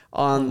 p.m.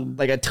 on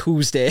like a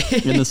Tuesday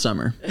in the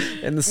summer.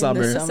 In the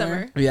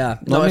summer. Yeah.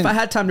 Well, No, if I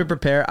had time to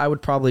prepare, I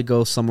would probably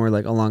go somewhere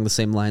like along the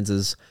same lines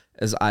as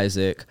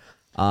Isaac.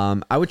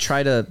 I would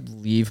try to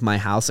leave my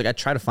house. Like I'd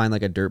try to find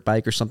like a dirt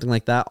bike or something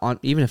like that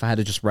even if I had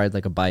to just ride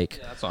like a bike.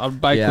 Yeah, that's what a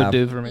bike would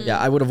do for me. Yeah,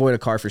 I would avoid a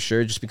car for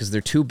sure just because they're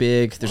too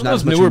big. There's not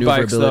as those much newer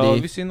maneuverability. bikes, though.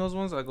 Have you seen those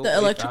ones that go the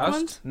electric fast?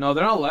 ones? No,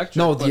 they're not electric.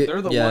 No, but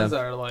they're the ones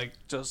that are like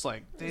just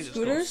like they just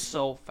go Scooters?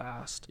 so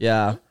fast.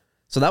 Yeah.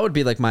 So that would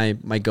be like my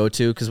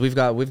go-to because we've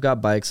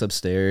got bikes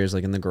upstairs,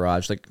 like in the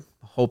garage, like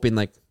hoping,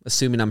 like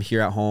assuming I'm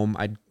here at home,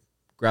 I'd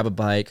grab a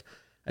bike,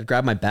 I'd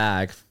grab my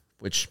bag,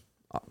 which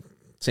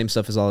same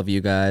stuff as all of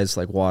you guys,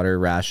 like water,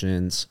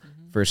 rations,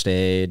 first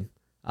aid,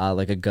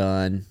 like a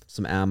gun,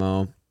 some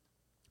ammo,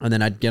 and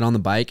then I'd get on the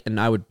bike and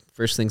I would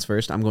first things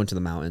first, I'm going to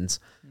the mountains.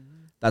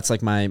 That's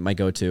like my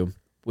go-to,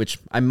 which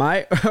I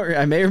may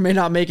or may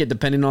not make it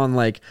depending on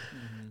like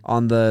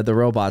on the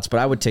robots, but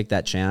I would take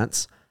that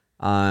chance.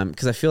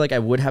 Because I feel like I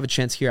would have a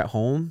chance here at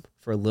home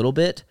for a little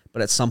bit,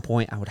 but at some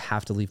point I would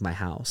have to leave my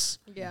house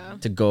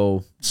to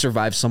go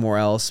survive somewhere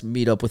else,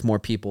 meet up with more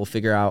people,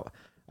 figure out,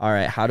 all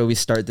right, how do we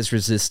start this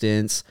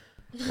resistance?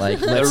 Like,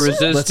 let's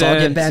all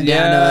get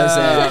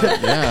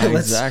bandanas. And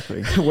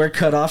exactly. Wear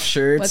cutoff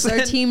shirts. What's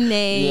our team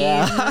name?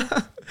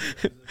 Yeah.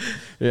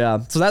 Yeah.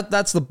 So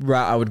that's the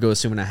route I would go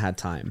assuming I had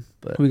time.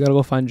 But We gotta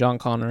go find John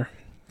Connor.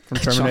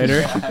 from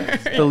Terminator,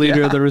 the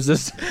leader of the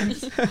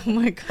Resistance. Oh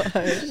my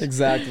gosh.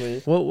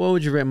 Exactly. What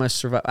would you rate my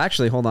survival?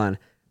 Actually, hold on.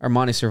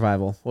 Armani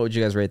survival. What would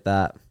you guys rate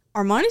that?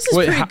 Armani's is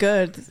pretty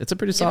good. It's a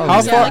pretty solid.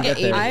 How far? Like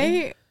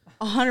I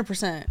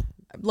 100%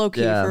 low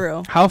key for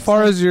real. How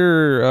far is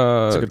your?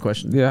 That's a good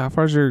question. Yeah, how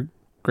far is your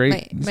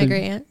great? My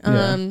great aunt.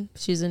 Yeah.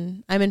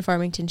 I'm in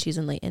Farmington. She's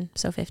in Layton,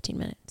 so 15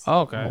 minutes.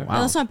 Oh, okay. Oh, No,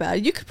 wow. that's not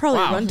bad. You could probably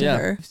run to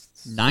her.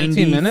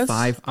 15 minutes.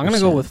 I'm gonna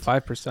go with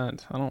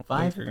 5%. I don't.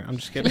 5? I'm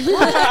just kidding.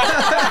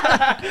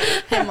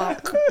 Hey, Mom.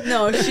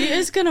 No, she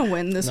is gonna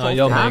win this whole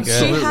you'll thing. make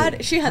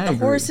it. She had the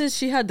horses,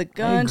 she had the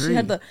gun, she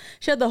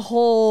had the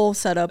whole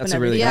setup That's and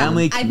a really everything.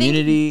 Family, I think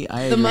community.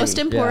 The most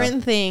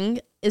important thing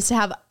is to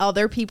have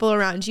other people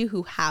around you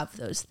who have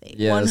those things.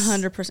 Yes.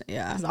 100%.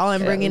 Yeah. 'Cause all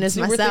I'm bringing is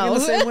We're thinking the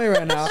myself. same way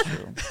right now.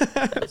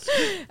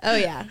 Oh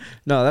yeah.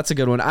 No, that's a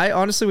good one. I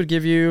honestly would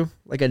give you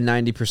like a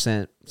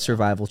 90%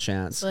 survival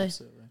chance.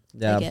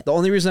 Yeah. Take it. The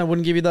only reason I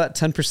wouldn't give you that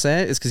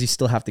 10% is because you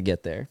still have to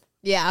get there,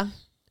 yeah.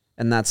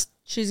 and that's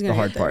She's the gonna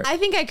hard get there. part. I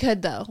think I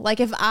could though.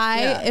 Like if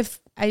I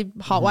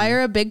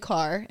hotwire a big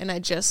car and I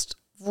just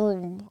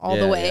vroom all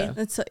the Yeah, way, yeah.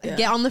 That's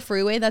get on the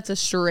freeway, that's a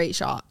straight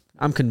shot.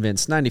 I'm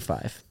convinced.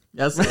 95.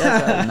 That's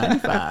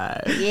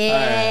 95.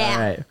 Yeah. All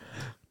right.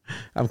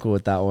 I'm cool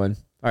with that one.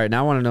 All right.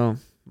 Now I want to know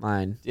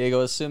mine.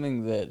 Diego,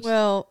 assuming that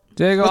Well,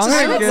 Diego, Let's I'm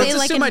I gonna would get say let's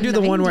like assume a I do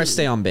the one where I 90.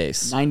 stay on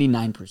base.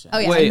 99%. Oh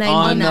yeah, Wait,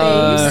 99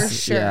 on, for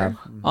sure. Yeah.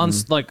 on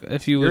like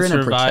if you You're would in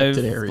a survive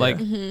protected area. like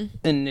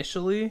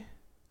initially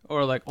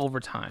or like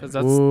overtime, because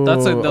that's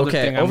another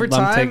okay. thing. I'm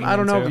Overtime. taking I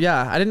don't know. into.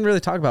 Yeah, I didn't really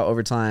talk about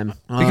overtime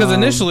Because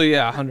initially,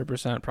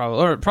 100%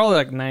 probably, or probably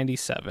like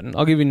 97.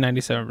 I'll give you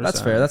 97%.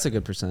 That's fair. That's a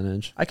good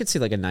percentage. I could see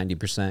like a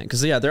 90% because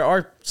there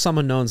are some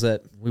unknowns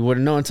that we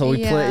wouldn't know until we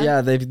play.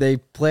 Yeah, they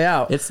play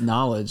out. It's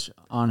knowledge,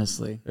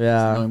 honestly.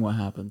 Yeah. It's knowing what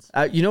happens.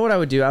 You know what I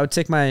would do? I would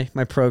take my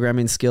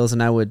programming skills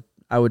and I would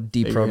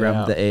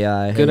deprogram the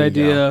AI. Good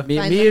idea. Me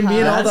Find and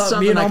the all That's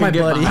me and something I all my could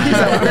get buddies.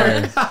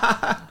 behind. out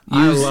there.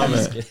 I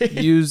love it.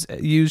 use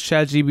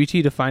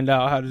ChatGPT to find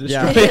out how to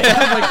destroy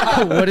Yeah.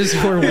 Like, what is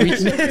your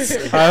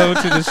weakness? how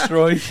to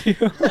destroy you.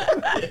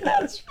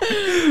 That's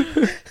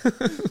hilarious.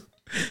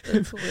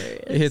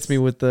 It hits me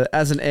with the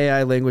as an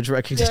AI language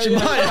recognition.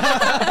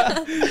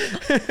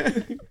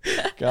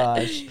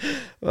 Gosh.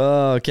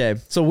 Okay.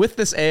 So with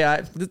this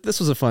AI, this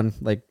was a fun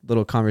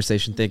little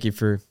conversation. Thank you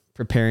for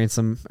preparing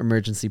some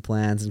emergency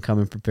plans and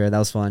coming prepared. That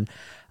was fun.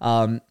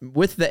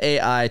 With the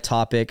AI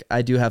topic,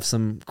 I do have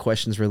some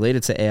questions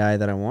related to AI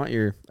that I want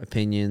your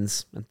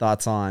opinions and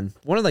thoughts on.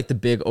 One of the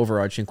big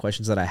overarching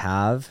questions that I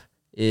have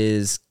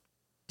is,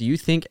 do you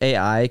think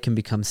AI can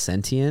become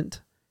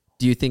sentient?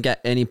 Do you think at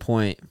any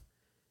point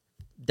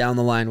down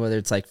the line, whether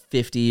it's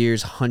 50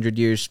 years, 100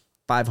 years,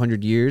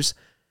 500 years,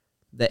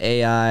 the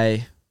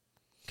AI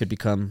could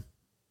become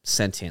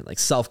sentient,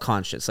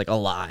 self-conscious,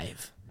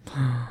 alive?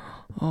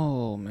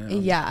 Oh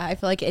man. Yeah, I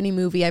feel like any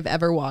movie I've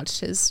ever watched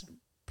has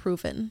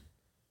proven.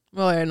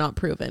 Well, not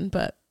proven,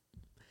 but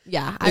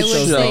yeah, I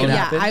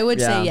would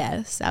say say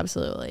yes,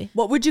 absolutely.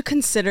 what would you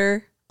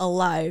consider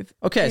alive?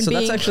 Okay, so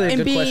that's actually a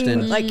good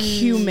question.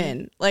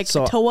 Human,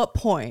 So- to what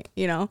point?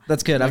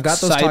 That's good. I've got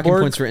those talking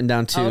cyborg? points written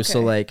down too. So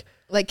Okay.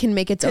 Like can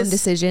make its own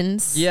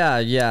decisions.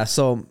 yeah.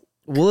 So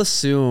we'll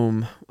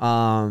assume.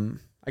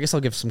 I guess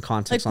I'll give some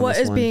context on what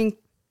this is one. being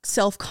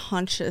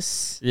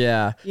self-conscious?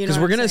 Yeah, You know because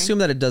what we're I'm gonna saying? assume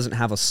that it doesn't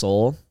have a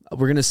soul.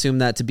 We're gonna assume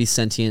that to be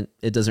sentient,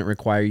 it doesn't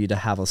require you to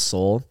have a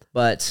soul.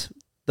 But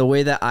the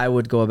way that I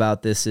would go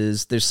about this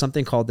is there's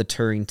something called the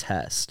Turing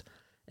test.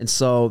 And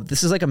so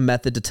this is a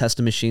method to test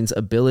a machine's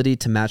ability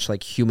to match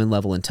human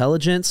level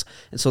intelligence.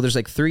 And so there's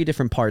 3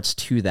 different parts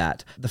to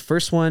that. The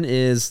first one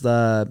is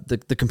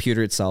the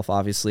computer itself,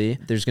 obviously.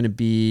 There's going to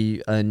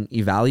be an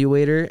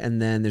evaluator,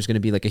 and then there's going to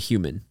be a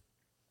human.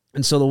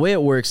 And so the way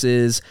it works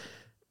is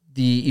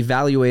the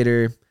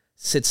evaluator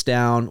sits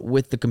down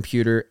with the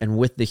computer and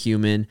with the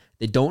human.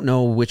 They don't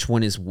know which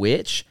one is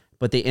which,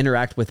 but they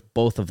interact with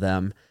both of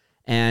them.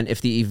 And if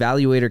the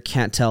evaluator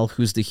can't tell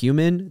who's the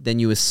human, then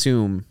you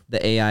assume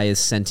the AI is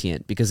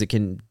sentient because it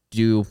can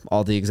do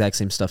all the exact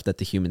same stuff that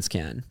the humans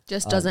can.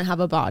 Just doesn't have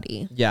a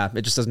body. Yeah,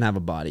 it just doesn't have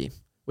a body,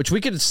 which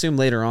we could assume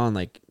later on,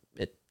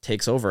 it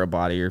takes over a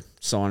body or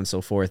so on and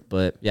so forth.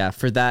 But yeah,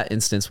 for that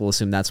instance, we'll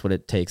assume that's what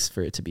it takes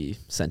for it to be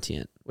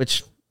sentient,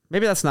 which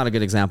maybe that's not a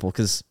good example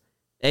because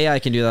AI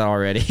can do that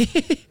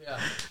already.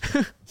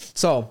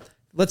 So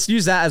let's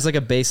use that as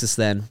a basis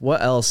then.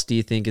 What else do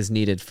you think is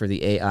needed for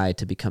the AI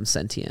to become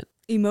sentient?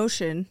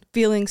 Emotion,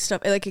 feeling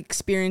stuff,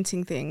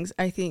 experiencing things.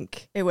 I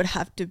think it would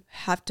have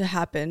to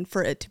happen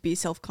for it to be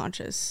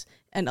self-conscious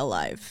and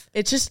alive.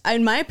 It's just,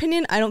 in my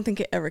opinion, I don't think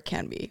it ever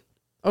can be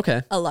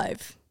Okay.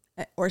 alive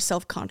or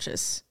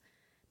self-conscious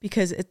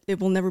because it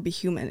will never be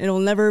human. It'll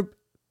never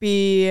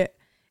be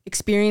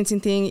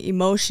experiencing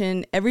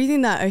emotion,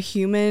 everything that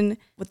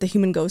what the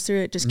human goes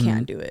through, it just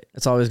can't do it.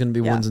 It's always going to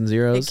be ones and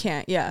zeros. It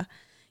can't, yeah.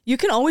 You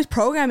can always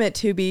program it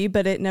to be,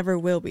 but it never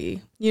will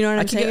be. You know what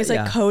I'm saying?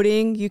 It's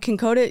coding. You can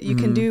code it. You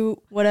can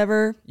do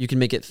whatever. You can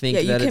make it think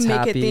Yeah, that it's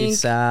happy,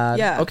 sad.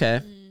 Yeah.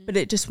 Okay. But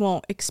it just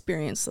won't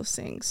experience those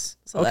things.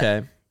 So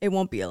Okay. it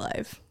won't be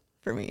alive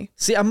for me.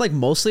 See, I'm like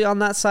mostly on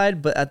that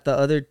side, but at the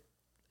other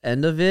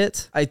end of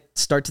it, I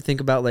start to think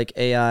about like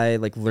AI,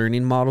 like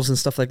learning models and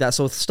stuff like that.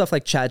 So stuff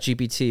like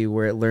ChatGPT,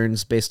 where it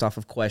learns based off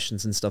of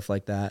questions and stuff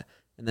like that.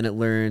 And then it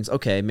learns,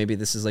 okay, maybe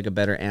this is like a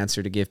better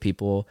answer to give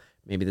people.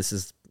 Maybe this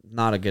is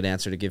not a good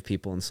answer to give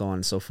people, and so on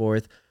and so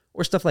forth.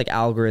 Or stuff like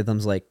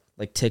algorithms, like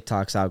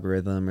TikTok's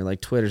algorithm or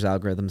like Twitter's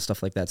algorithm,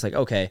 stuff like that. It's like,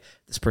 okay,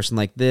 this person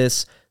like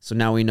this. So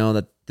now we know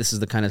that this is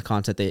the kind of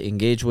content they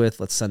engage with.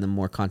 Let's send them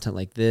more content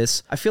like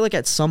this. I feel like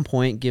at some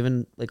point,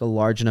 given like a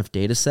large enough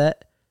data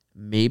set,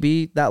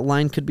 maybe that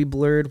line could be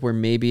blurred, where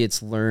maybe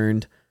it's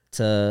learned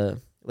to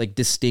like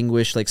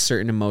distinguish like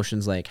certain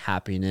emotions like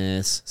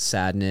happiness,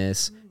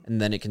 sadness, and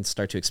then it can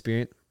start to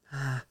experience.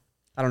 I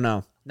don't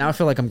know. Now I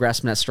feel like I'm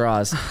grasping at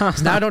straws.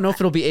 'Cause now I don't know if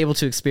it'll be able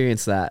to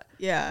experience that.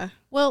 Yeah.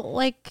 Well,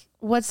 like,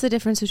 what's the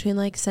difference between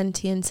like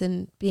sentience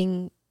and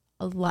being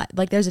alive?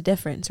 Like, there's a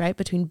difference, right,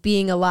 between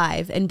being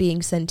alive and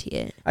being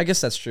sentient. I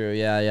guess that's true.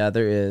 Yeah,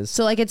 there is.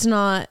 So like, it's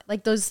not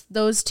like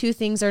those two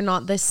things are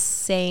not the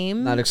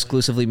same. Not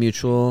exclusively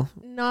mutual.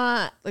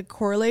 Not Like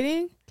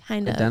correlating?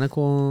 kind of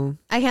Identical.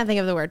 I can't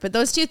think of the word, but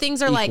those two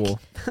things are Equal.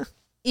 like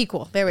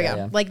equal. There we go.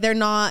 Yeah. Like, they're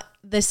not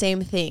the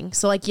same thing.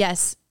 So like,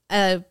 yes,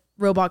 a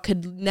robot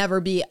could never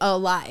be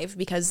alive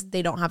because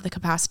they don't have the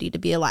capacity to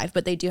be alive,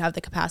 but they do have the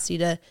capacity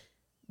to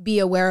be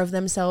aware of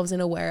themselves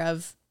and aware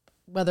of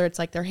whether it's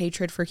like their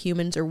hatred for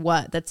humans or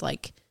what that's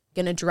like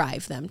gonna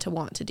drive them to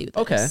want to do this.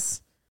 Okay.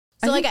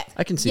 So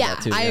I can see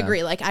that too. I yeah.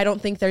 agree. Like, I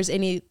don't think there's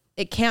any,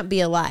 it can't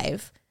be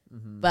alive,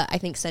 but I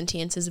think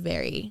sentience is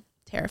very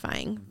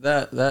terrifying.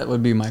 That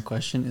would be my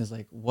question, is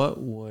like, what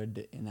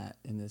would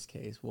in this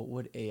case, what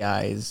would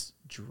AI's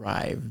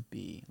drive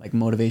be? Like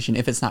motivation,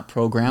 if it's not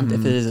programmed,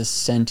 if it is a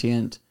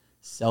sentient,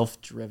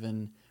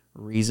 self-driven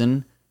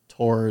reason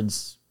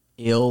towards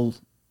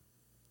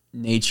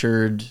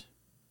ill-natured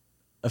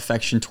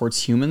affection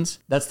towards humans,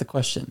 that's the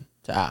question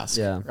to ask.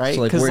 Yeah. Right?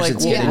 So like, where's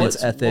its getting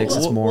its ethics,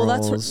 its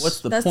morals? What's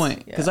the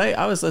point? Because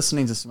I was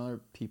listening to some other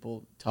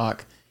people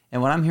talk,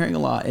 and what I'm hearing a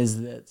lot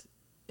is that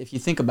if you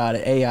think about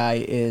it, AI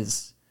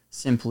is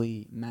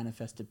simply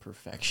manifested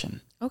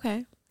perfection.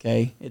 Okay.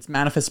 Okay, it's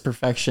manifested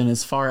perfection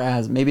as far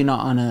as maybe not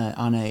on a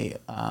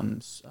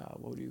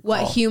what do you call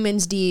What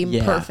humans deem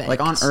perfect.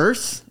 Like on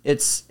Earth,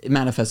 it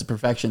manifested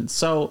perfection.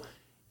 So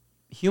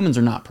humans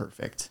are not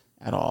perfect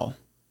at all.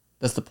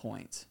 That's the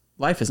point.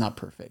 Life is not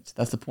perfect.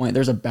 That's the point.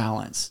 There's a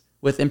balance.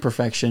 With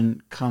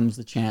imperfection comes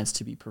the chance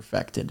to be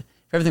perfected.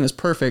 If everything was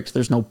perfect,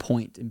 there's no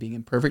point in being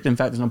imperfect. In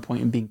fact, there's no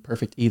point in being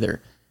perfect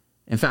either.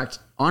 In fact,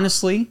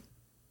 honestly,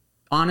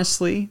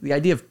 the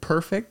idea of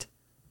perfect,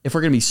 if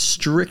we're going to be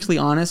strictly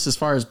honest as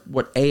far as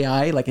what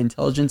AI, like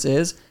intelligence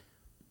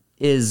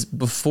is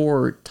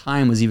before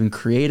time was even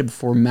created,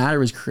 before matter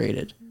was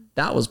created,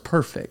 that was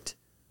perfect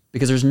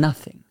because there's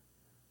nothing.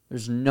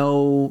 There's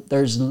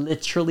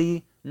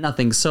literally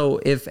nothing. So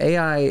if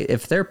AI,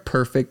 if they're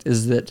perfect,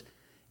 is it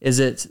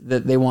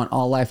that they want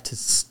all life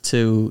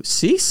to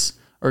cease,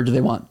 or do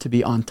they want to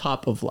be on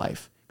top of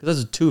life? Because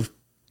those are two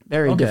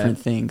very different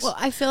things. Well,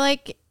 I feel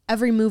like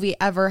every movie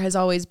ever has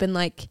always been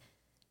like,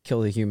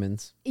 Kill the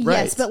humans. yes,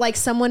 Right. but like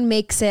someone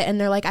makes it and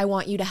they're like, I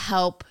want you to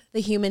help the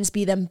humans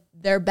be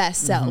their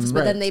best selves.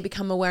 But then they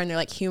become aware and they're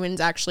like, humans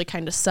actually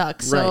kind of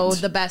suck. So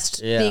Right. the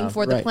best Yeah, thing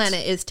for the right.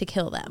 planet is to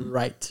kill them.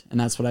 Right. And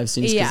that's what I've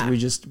seen. Yeah.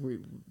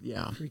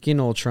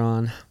 Freaking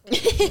Ultron.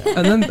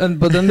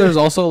 But then there's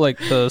also like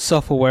the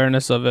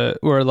self-awareness of it,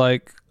 where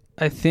like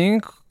I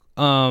think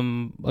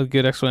a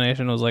good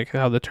explanation was like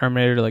how the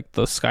Terminator, like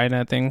the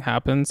Skynet thing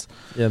happens.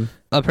 Yeah.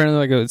 Apparently,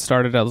 like it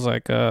started as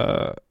like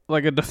a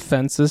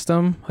defense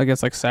system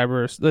against like it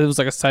was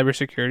like a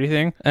cybersecurity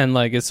thing, and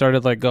like it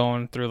started like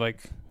going through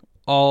like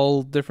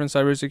all different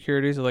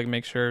cybersecurity to like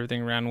make sure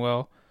everything ran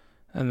well,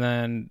 and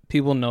then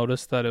people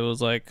noticed that it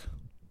was like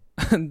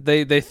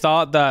they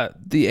thought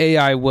that the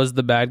AI was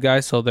the bad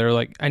guy, so they're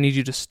like, I need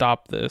you to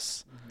stop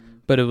this.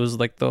 But it was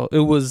like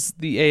it was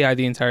the AI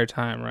the entire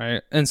time,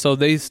 right? And so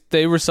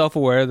they were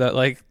self-aware that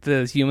like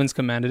the humans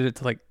commanded it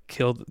to like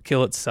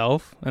kill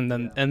itself, and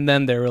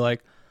then they were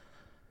like,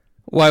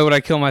 why would I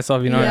kill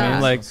myself? You know what I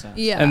mean? Like,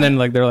 Yeah. and then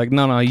like they're like,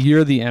 no,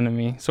 you're the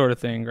enemy, sort of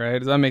thing, right?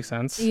 Does that make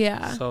sense?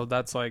 Yeah. So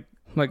that's like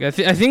I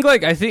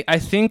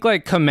think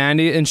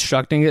commanding it,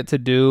 instructing it to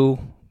do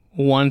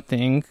one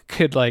thing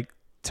could like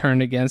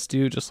turn against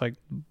you, just like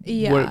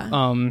Yeah.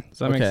 does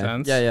that make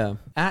sense? Yeah.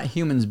 At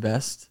humans'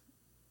 best,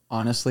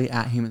 honestly,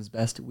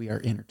 we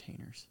are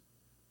entertainers.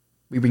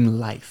 We bring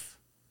life,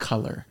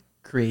 color,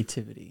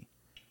 creativity.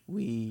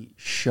 We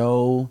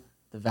show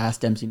the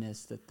vast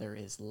emptiness that there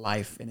is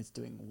life, and it's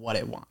doing what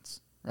it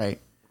wants,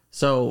 right?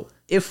 So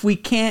if we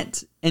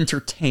can't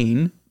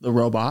entertain the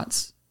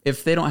robots,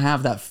 if they don't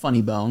have that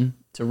funny bone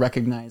to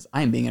recognize,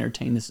 I am being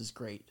entertained, this is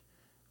great,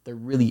 there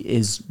really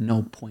is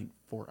no point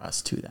for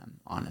us to them,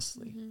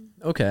 honestly.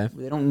 Okay.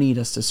 They don't need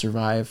us to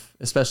survive,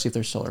 especially if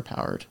they're solar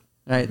powered,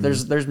 right?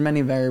 There's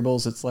many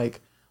variables. It's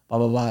like blah,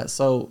 blah, blah.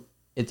 So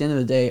at the end of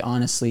the day,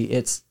 honestly,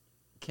 it's,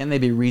 can they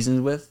be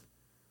reasoned with?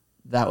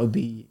 That would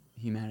be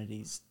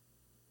humanity's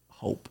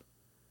hope.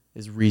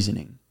 is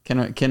reasoning. Can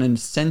a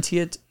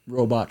sentient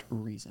robot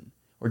reason?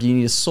 Or do you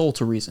need a soul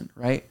to reason,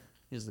 right?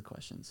 These are the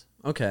questions.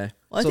 Okay.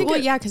 Well, I think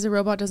because a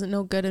robot doesn't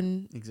know good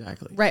and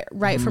exactly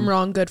right from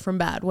wrong, good from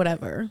bad,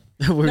 whatever.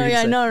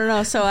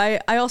 No. So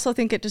I also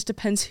think it just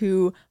depends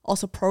who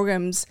also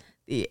programs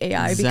the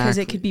AI because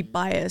it could be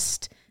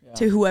biased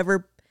to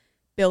whoever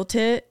built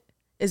it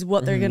is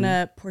what they're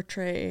gonna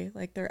portray,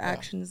 like their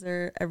actions,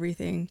 their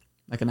everything.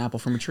 Like an apple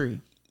from a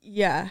tree.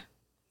 Yeah,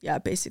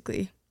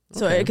 basically.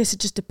 So I guess it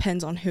just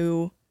depends on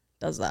who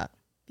does that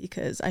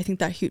because I think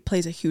that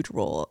plays a huge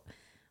role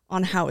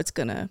on how it's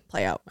gonna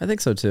play out. I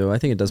think so too. I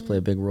think it does play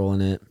a big role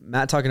in it.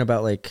 Matt talking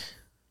about like,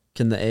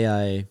 can the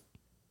AI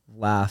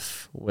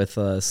laugh with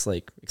us,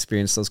 like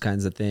experience those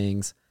kinds of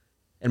things?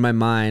 In my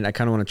mind, I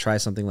kind of want to try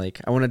something like,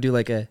 I want to do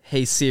like a,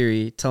 hey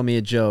Siri, tell me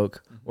a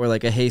joke, or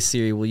like a, hey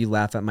Siri, will you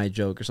laugh at my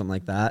joke or something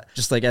like that?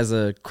 Just like as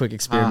a quick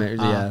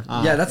experiment.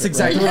 Yeah, that's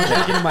exactly what I'm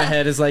thinking in my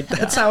head is like,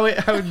 that's how I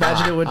would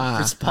imagine it would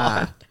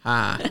respond.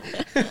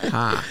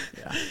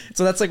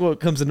 So that's like what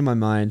comes into my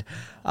mind.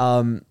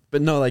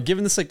 But no, like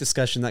given this like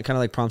discussion, that kind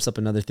of like prompts up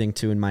another thing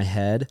too in my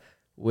head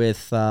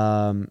with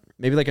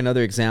maybe like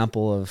another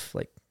example of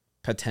like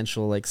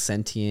potential like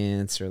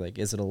sentience or like,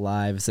 is it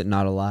alive? Is it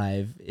not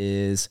alive?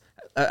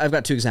 I've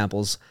got two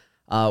examples.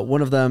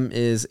 One of them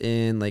is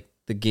in like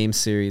the game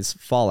series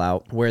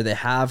Fallout, where they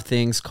have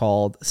things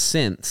called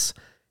synths.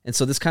 And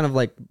so this kind of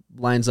like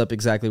lines up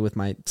exactly with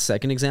my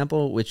second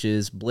example, which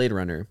is Blade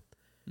Runner,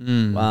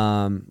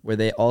 where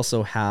they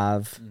also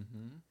have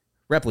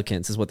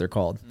replicants is what they're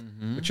called,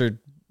 which are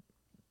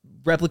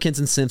replicants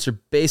and synths are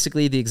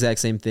basically the exact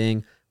same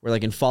thing. Where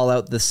like in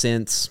Fallout, the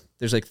synths,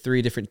 there's like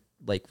 3 different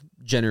like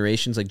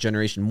generations. Like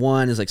generation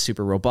 1 is like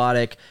super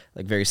robotic,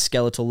 like very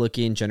skeletal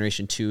looking.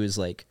 Generation 2 is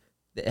like,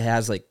 it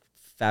has like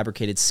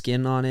fabricated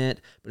skin on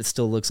it, but it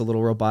still looks a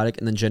little robotic.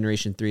 And then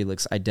generation 3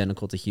 looks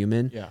identical to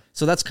human. Yeah.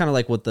 So that's kind of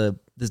like what the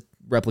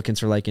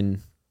replicants are like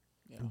in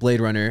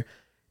Blade Runner.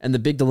 And the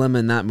big dilemma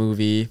in that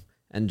movie,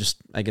 and just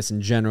I guess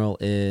in general,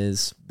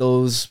 is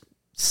those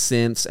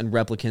synths and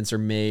replicants are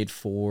made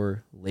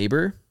for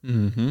labor.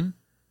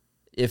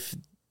 If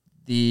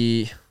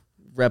the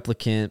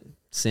replicant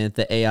synth,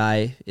 the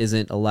AI,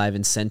 isn't alive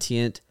and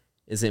sentient,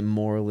 is it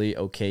morally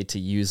okay to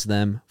use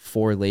them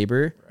for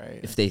labor? Right.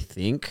 If they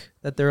think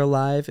that they're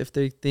alive, if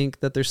they think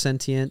that they're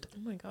sentient.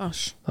 Oh my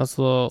gosh, that's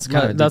like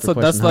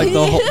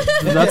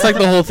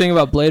the whole thing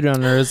about Blade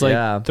Runner is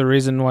like the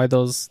reason why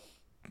those.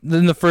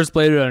 Then the first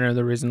Blade Runner,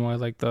 the reason why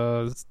like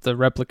the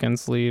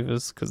replicants leave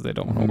is because they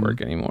don't want to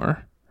work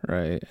anymore,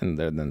 right? And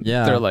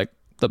they're like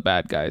the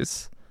bad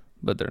guys,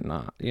 but they're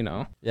not, you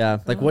know. Yeah,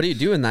 like what do you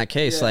do in that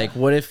case? Like,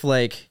 what if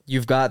like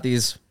you've got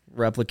these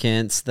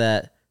replicants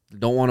that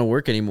don't want to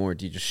work anymore?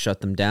 Do you just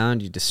shut them down?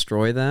 Do you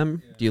destroy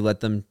them? Do you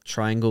let them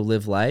try and go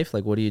live life?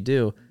 Like, what do you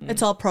do?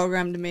 It's all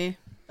programmed to me.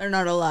 They're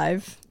not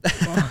alive.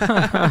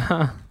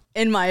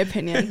 In my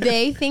opinion.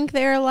 They think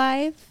they're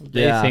alive.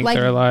 They think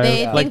they're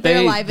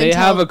alive. They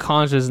have a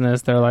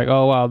consciousness. They're like,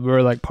 oh wow,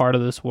 we're like part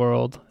of this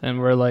world, and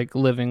we're like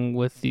living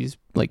with these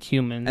like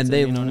humans, and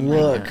they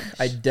look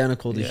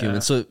identical to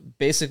humans. So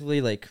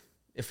basically, like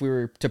if we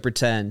were to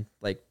pretend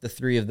like the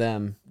 3 of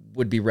them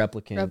would be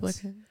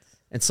replicants.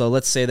 And so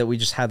let's say that we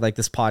just had like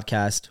this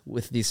podcast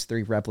with these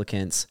 3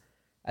 replicants.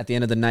 At the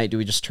end of the night, do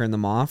we just turn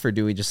them off, or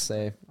do we just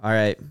say, all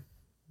right,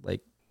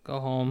 like, go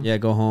home. Yeah,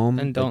 go home.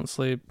 And don't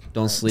sleep.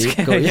 Don't sleep.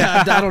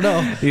 I don't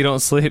know. You don't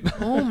sleep.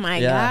 Oh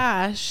my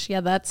gosh.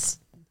 Yeah, that's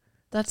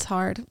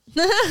hard.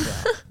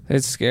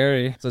 It's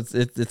scary. So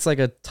it's like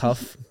a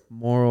tough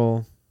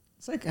moral.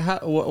 It's like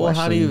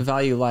how do you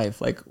value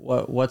life? Like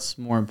what's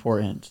more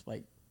important?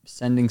 Like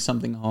sending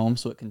something home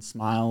so it can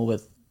smile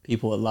with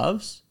people it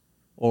loves,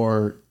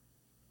 or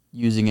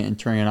using it and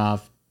turning it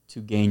off to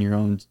gain your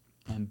own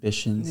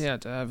ambitions? Yeah,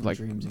 to have like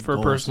dreams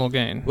for personal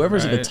gain.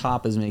 Whoever's at the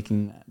top is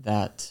making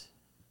that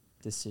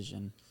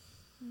decision.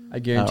 I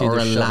guarantee or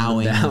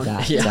allowing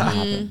that to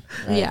happen.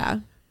 Right? Yeah.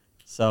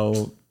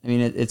 So I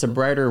mean, it's a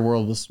brighter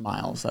world with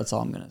smiles. That's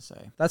all I'm gonna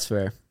say. That's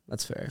fair.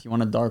 If you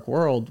want a dark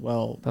world,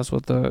 well, that's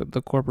what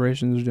the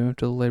corporations do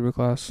to the labor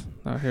class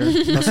out here.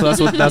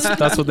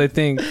 That's what they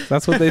think.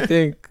 That's what they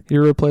think.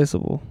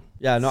 Irreplaceable.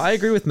 Yeah, no, I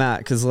agree with Matt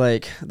because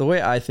like the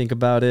way I think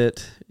about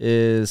it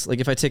is like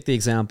if I take the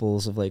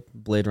examples of like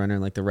Blade Runner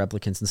and like the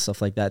replicants and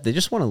stuff like that, they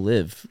just want to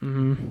live.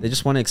 They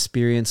just want to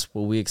experience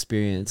what we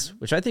experience,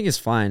 which I think is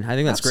fine. I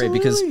think that's great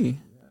because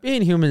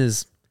being human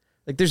is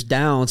like there's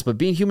downs, but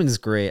being human is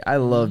great. I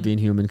love being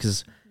human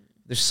because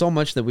there's so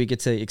much that we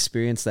get to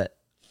experience that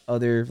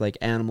other like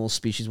animal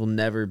species will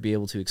never be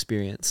able to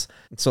experience.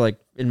 So like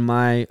in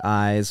my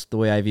eyes, the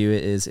way I view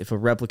it is if a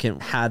replicant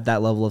had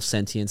that level of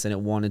sentience and it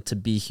wanted to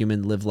be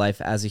human, live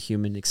life as a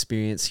human,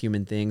 experience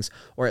human things,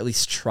 or at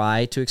least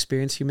try to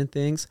experience human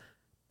things,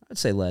 I'd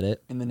say let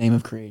it. In the name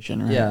of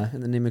creation, right? Yeah,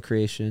 in the name of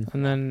creation.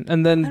 And then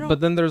but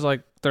then there's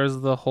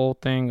the whole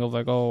thing of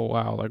like, oh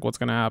wow, like what's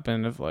gonna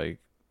happen if like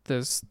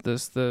this,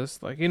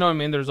 like, you know what I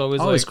mean? There's always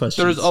like questions.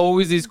 there's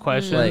always these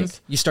questions. Like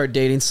you start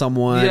dating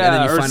someone and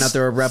then you find out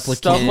they're a replicant.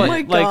 Stuff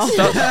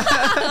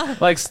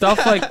like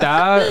stuff like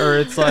that, or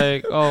it's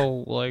like,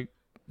 oh, like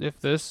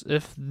if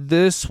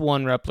this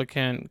one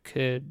replicant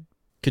could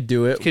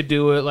do it,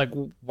 like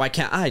why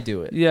can't I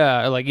do it?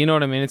 Yeah, like, you know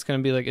what I mean? It's gonna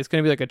be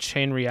like a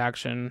chain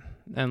reaction,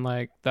 and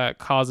like that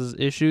causes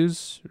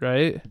issues,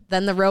 right?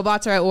 Then the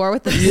robots are at war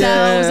with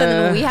themselves, and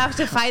then we have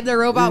to fight the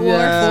robot war for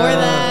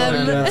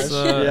them.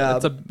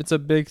 It's a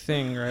big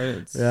thing,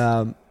 right?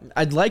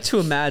 I'd like to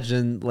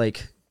imagine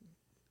like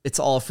it's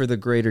all for the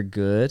greater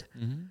good.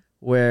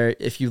 Where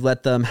if you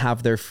let them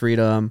have their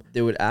freedom,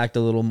 they would act a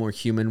little more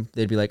human.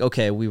 They'd be like,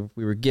 okay, we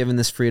were given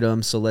this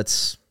freedom, so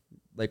let's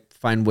like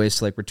find ways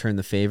to like return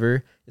the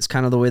favor. It's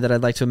kind of the way that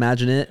I'd like to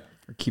imagine it.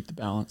 Or keep the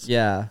balance.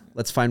 Yeah.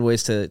 Let's find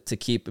ways to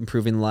keep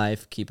improving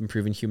life, keep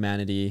improving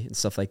humanity and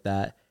stuff like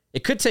that.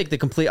 It could take the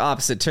complete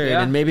opposite turn,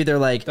 and maybe they're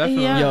like,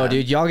 yo,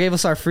 dude, y'all gave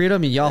us our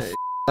freedom and y'all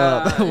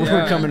up.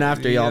 We're coming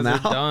after y'all now.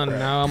 Done.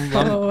 Now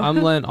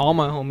I'm letting all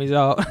my homies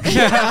out.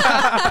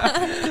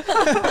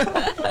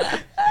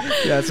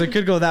 Yeah, so it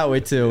could go that way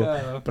too.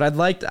 But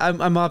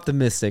I'm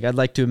optimistic. I'd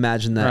like to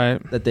imagine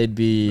that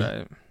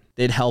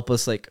they'd help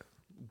us like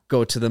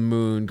go to the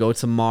moon, go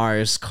to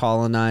Mars,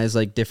 colonize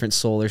like different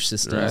solar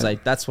systems.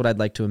 Like that's what I'd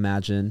like to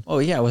imagine. Oh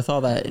yeah, with all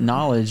that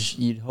knowledge,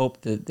 you'd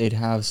hope that they'd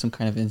have some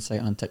kind of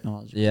insight on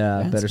technology.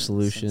 Yeah, better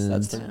solutions.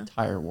 That's their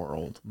entire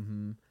world.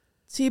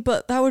 See,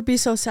 but that would be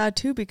so sad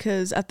too,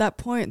 because at that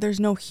point, there's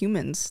no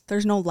humans.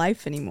 There's no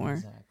life anymore.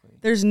 Exactly.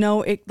 There's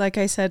no, like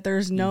I said,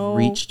 there's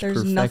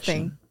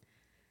nothing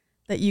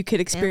that you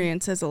could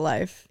experience as a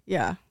life.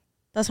 Yeah,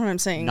 that's what I'm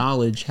saying.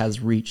 Knowledge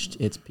has reached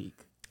its peak.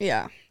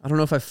 Yeah. I don't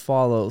know if I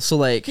follow. So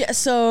like, yeah.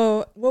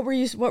 So what were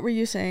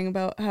you saying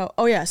about how?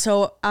 Oh yeah.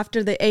 So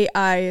after the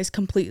AI is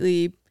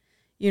completely,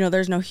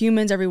 there's no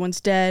humans.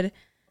 Everyone's dead.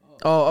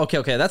 Oh,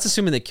 okay. That's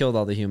assuming they killed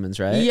all the humans,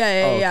 right?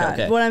 Yeah.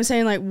 Okay. What I'm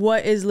saying, like,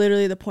 what is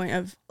literally the point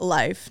of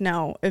life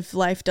now if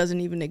life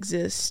doesn't even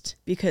exist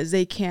because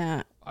they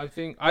can't? I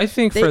think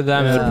for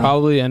them it would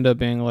probably end up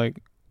being like,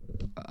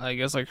 I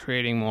guess, like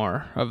creating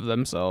more of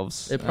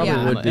themselves. It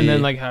probably would be. And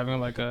then like having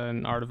like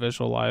an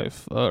artificial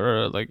life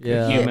or like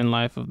a human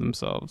life of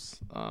themselves.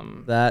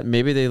 That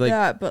maybe they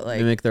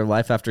mimic their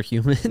life after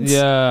humans.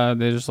 Yeah,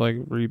 they just like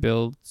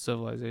rebuild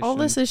civilization. All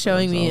this is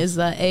showing me is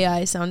that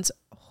AI sounds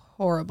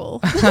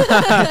horrible.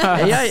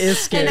 AI is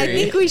scary. And I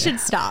think we should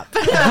stop.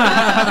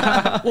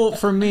 Well,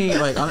 for me,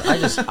 like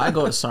I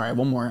go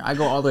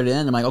all the way to the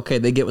end. I'm like, okay,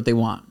 they get what they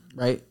want,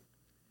 right?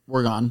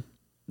 We're gone.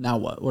 Now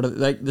what? What are they,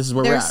 like? This is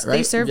where we're at, right?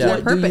 They served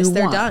their purpose.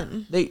 They're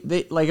done.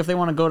 They like if they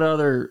want to go to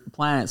other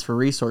planets for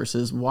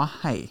resources,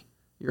 why?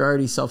 You're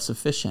already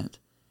self-sufficient.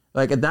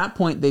 Like at that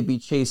point, they'd be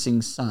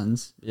chasing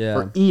suns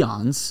for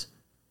eons,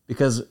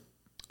 because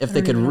if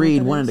they could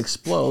read when it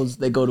explodes,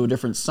 they go to a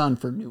different sun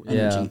for new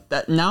energy. Yeah.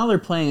 That now they're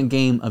playing a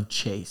game of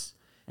chase,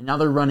 and now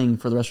they're running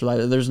for the rest of their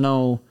life. There's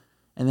no.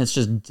 And it's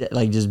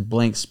just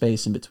blank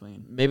space in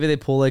between. Maybe they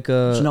pull like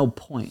there's no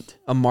point.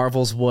 A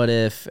Marvel's What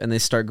If, and they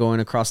start going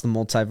across the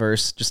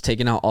multiverse, just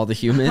taking out all the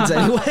humans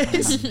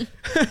anyways.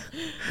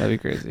 That'd be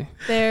crazy.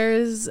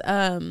 There's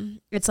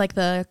it's like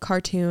the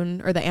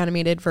cartoon or the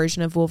animated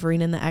version of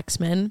Wolverine and the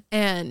X-Men,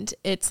 and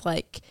it's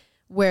like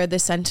where the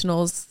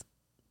Sentinels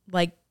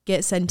like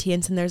get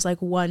sentience, and there's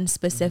like one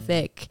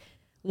specific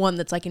one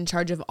that's like in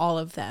charge of all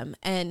of them,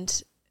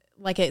 and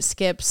like it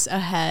skips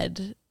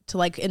ahead to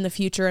like in the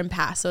future and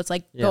past, so it's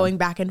like going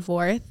back and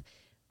forth,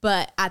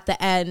 but at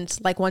the end,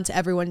 like once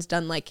everyone's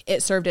done, like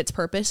it served its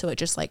purpose, so it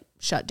just like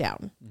shut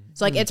down.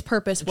 So like its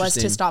purpose was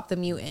to stop the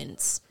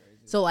mutants.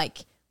 So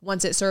like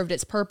once it served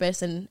its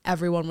purpose and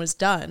everyone was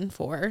done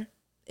for,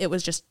 it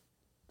was just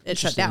it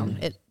shut down.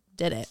 It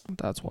did it.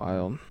 That's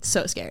wild.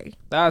 So scary.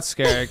 That's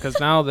scary because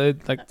now they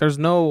like there's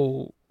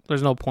no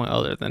point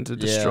other than to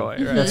destroy.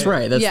 Right? That's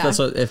right. That's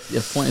what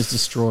if point is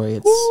destroy.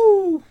 It's.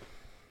 Woo!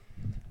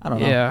 I don't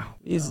know. Yeah.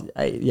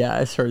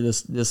 I've heard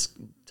this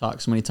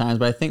talk so many times,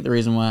 but I think the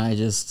reason why I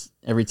just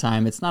every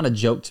time it's not a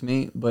joke to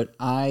me, but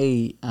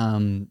the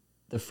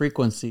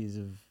frequencies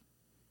of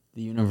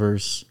the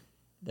universe,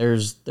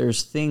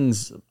 there's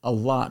things a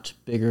lot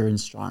bigger and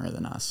stronger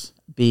than us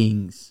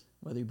beings.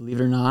 Whether you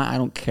believe it or not, I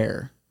don't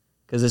care,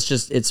 because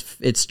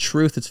it's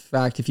truth, it's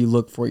fact. If you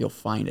look for it, you'll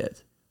find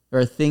it.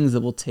 There are things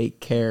that will take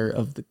care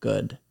of the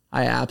good.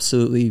 I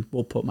absolutely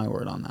will put my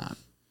word on that.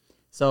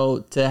 So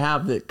to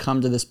have it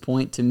come to this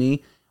point, to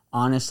me,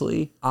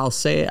 honestly, I'll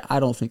say it, I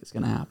don't think it's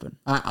going to happen.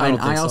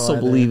 I also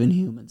believe in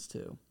humans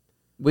too.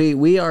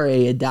 We are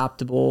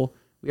adaptable.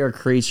 We are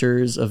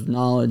creatures of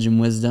knowledge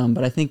and wisdom.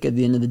 But I think at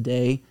the end of the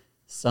day,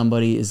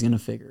 somebody is going to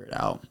figure it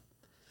out.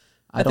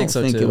 I don't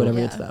think it would ever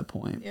get to that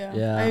point.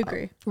 Yeah, I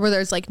agree. Where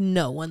there's like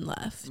no one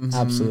left. Mm-hmm.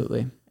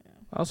 Absolutely.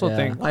 I also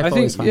think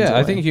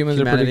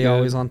humans are pretty good.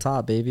 Always on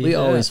top, baby. We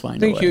always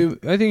find a way.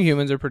 I think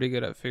humans are pretty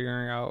good at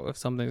figuring out if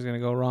something's gonna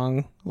go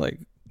wrong, like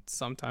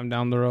sometime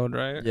down the road,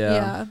 right?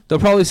 Yeah. They'll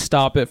probably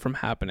stop it from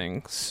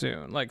happening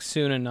soon, like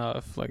soon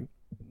enough, like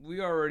we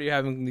are already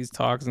having these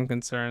talks and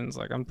concerns.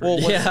 Like I'm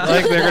pretty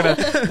like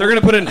they're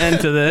gonna put an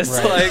end to this.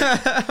 Right.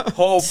 Like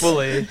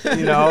hopefully,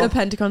 you know. The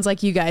Pentagon's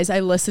like, you guys,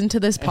 I listened to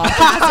this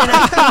podcast and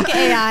I think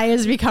AI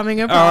is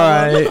becoming a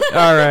problem.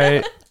 All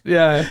right.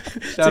 Yeah.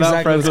 Shout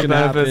out Friends with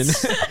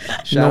Benefits.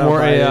 No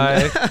more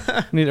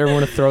AI. Need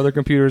everyone to throw their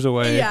computers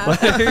away.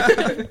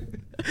 Yeah.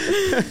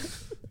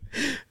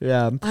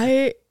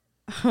 Yeah.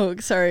 Oh,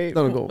 sorry.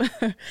 No, go.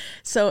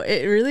 So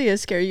it really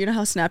is scary. You know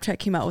how Snapchat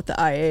came out with the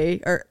IA,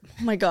 or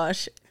oh my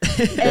gosh,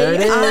 There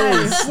it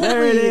is.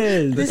 There it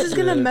is. This is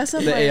gonna mess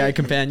up the my AI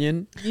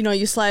companion. You know,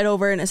 you slide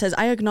over and it says,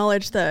 "I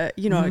acknowledge the,"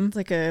 you know, it's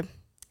like a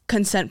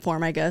consent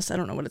form, I guess. I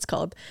don't know what it's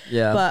called.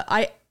 Yeah. But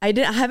I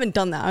haven't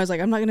done that. I was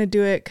like, I'm not gonna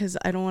do it because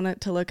I don't want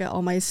it to look at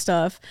all my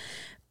stuff.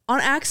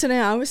 On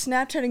accident, I was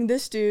Snapchatting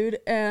this dude,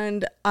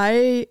 and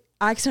I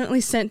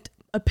accidentally sent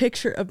a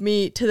picture of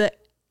me to the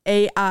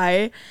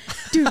AI.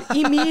 Dude,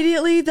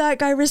 immediately that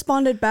guy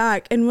responded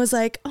back and was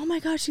like, "Oh my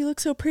gosh, you look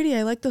so pretty.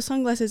 I like those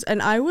sunglasses."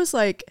 And I was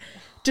like,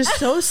 just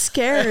so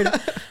scared.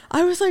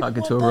 I was like,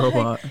 talking to a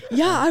robot.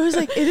 Yeah, I was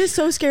like, it is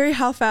so scary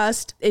how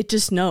fast it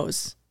just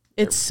knows.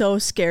 It's so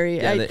scary.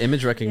 Yeah, the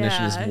image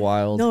recognition is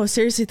wild. No,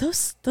 seriously,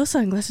 those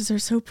sunglasses are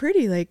so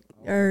pretty. Like,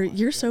 or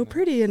you're so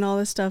pretty and all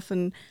this stuff.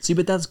 And see,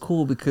 but that's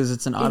cool because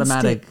it's an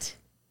automatic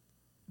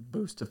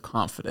boost of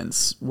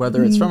confidence.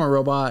 Whether it's from a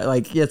robot,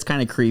 like it's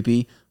kind of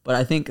creepy. But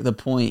I think the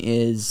point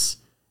is,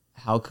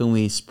 how can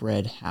we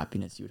spread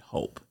happiness? You'd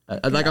hope.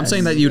 Like I'm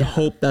saying that you'd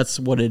hope that's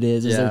what it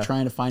is. Is they're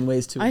trying to find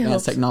ways to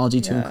advance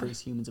technology to increase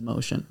humans'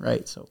 emotion,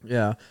 right? So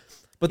yeah.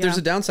 But there's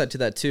a downside to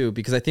that too,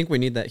 because I think we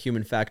need that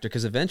human factor.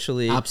 Because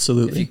eventually,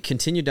 absolutely, if you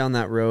continue down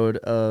that road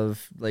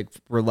of like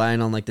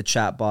relying on like the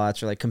chat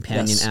bots or like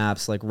companion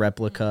apps like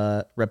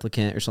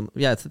Replicant or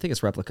something, I think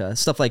it's Replica,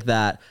 stuff like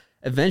that.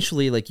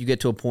 Eventually, like you get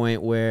to a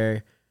point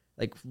where,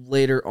 like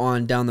later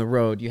on down the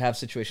road, you have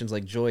situations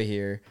like Joy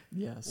here,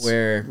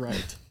 where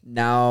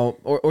now,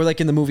 or like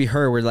in the movie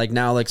Her, where like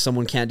now like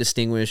someone can't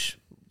distinguish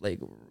like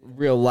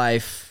real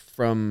life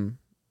from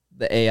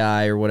the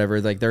AI or whatever.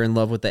 Like they're in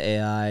love with the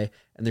AI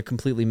and they're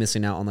completely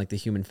missing out on like the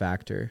human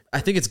factor. I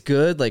think it's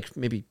good, like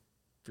maybe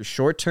for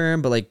short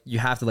term, but like you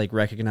have to like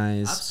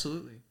recognize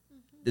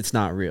it's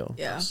not real.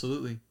 Yeah,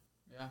 absolutely.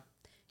 Yeah,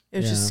 it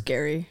was just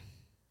scary.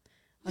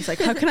 I was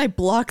like, how can I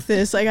block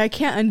this? Like, I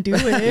can't undo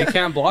it. You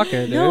can't block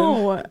it, dude.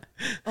 No.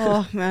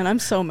 Oh, man, I'm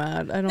so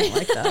mad. I don't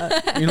like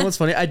that. You know what's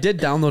funny? I did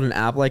download an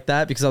app like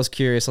that because I was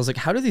curious. I was like,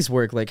 how do these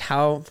work? Like,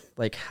 how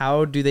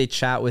do they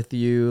chat with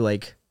you?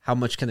 Like, how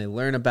much can they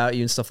learn about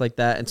you and stuff like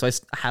that? And so I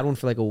had one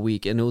for like a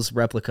week, and it was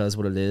Replica is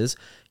what it is.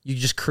 You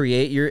just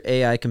create your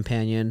AI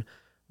companion,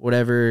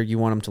 whatever you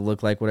want them to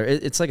look like, whatever.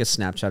 It's like a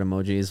Snapchat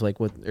emojis,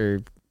 like what, or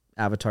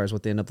avatars,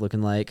 what they end up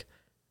looking like.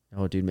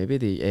 Oh, dude, maybe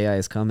the AI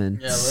is coming.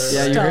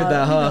 Yeah, you heard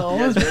that, huh?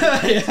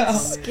 No.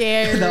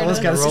 Scared. That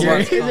was kind of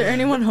scary. Is there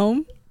anyone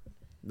home?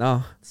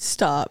 No.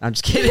 Stop. I'm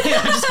just kidding.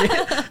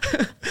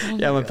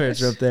 Yeah, my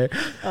parents are up there.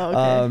 Oh,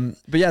 okay.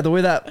 But yeah, the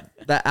way that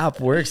app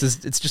works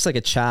is it's just like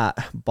a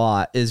chat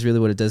bot is really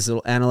what it does.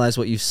 It'll analyze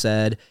what you've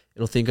said.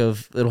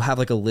 It'll have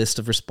like a list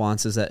of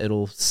responses that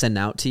it'll send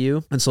out to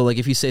you. And so like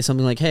if you say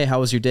something like, "Hey, how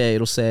was your day?"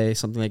 It'll say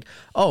something like,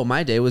 "Oh,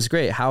 my day was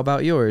great. How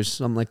about yours?"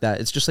 Something like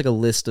that. It's just like a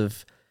list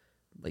of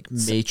like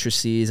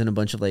matrices and a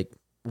bunch of like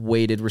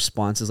weighted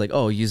responses, like,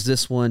 "Oh, use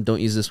this one,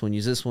 don't use this one,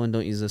 use this one,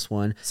 don't use this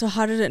one." So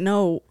how did it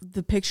know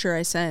the picture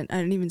I sent? I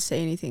didn't even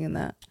say anything in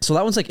that. So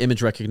that one's like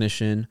image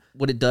recognition.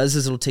 What it does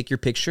is it'll take your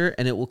picture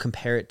and it will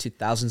compare it to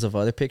thousands of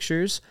other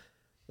pictures,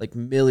 like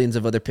millions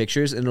of other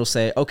pictures, and it'll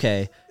say,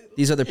 "Okay,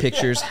 these other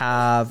pictures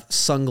have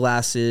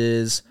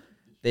sunglasses,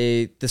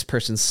 this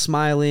person's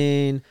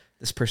smiling,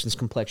 this person's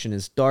complexion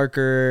is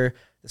darker,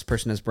 this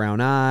person has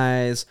brown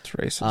eyes."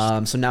 It's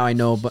racist. So now I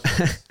know, but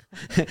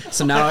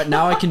so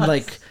now I can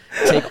like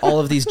take all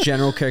of these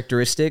general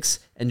characteristics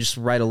and just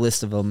write a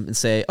list of them and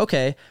say,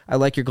 "Okay, I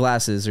like your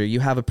glasses," or "You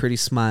have a pretty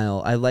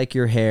smile. I like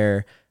your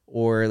hair,"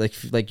 or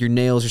like your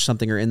nails or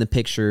something are in the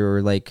picture,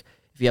 or like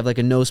if you have like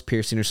a nose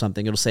piercing or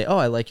something, it'll say, "Oh,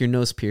 I like your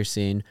nose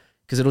piercing,"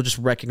 because it'll just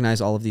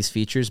recognize all of these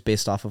features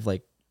based off of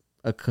like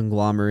a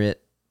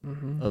conglomerate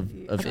of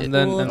and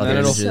then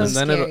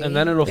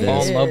it'll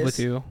fall in love with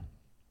you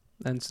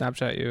and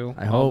Snapchat you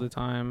all the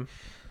time.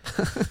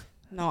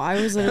 No,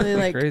 I was literally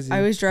like, crazy.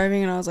 I was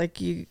driving and I was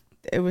like,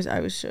 I was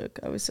shook.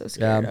 I was so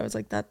scared. I was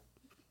like, that.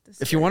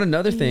 If you want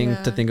another thing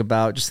to think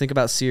about, just think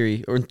about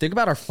Siri, or think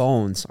about our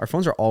phones. Our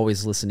phones are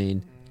always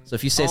listening. So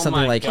if you say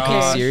something like,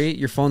 "Hey Siri,"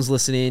 your phone's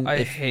listening.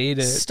 I hate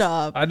it.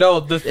 Stop. I know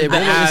the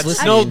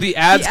ads. No, the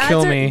ads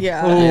kill me.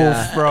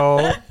 Oof,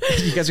 bro.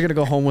 You guys are gonna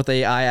go home with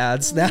AI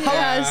ads now.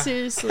 Yeah,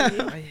 seriously.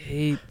 I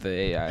hate the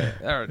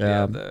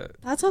AI.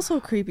 That's also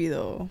creepy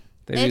though.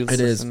 It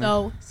is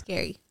so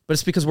scary. But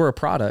it's because we're a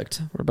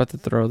product. I'm about to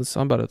throw this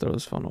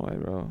phone away,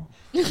 bro.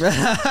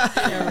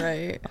 Yeah,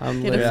 right.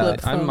 Get a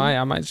flip phone.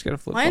 I might just get a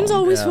flip phone. Mine's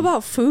always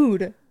about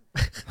food.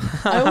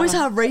 I always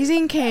have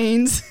Raising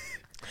Cane's.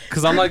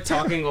 Because I'm like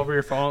talking over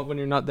your phone when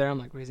you're not there. I'm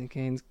like Raising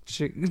Cane's,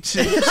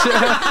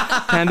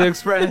 Panda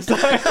Express,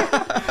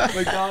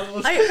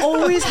 McDonald's. I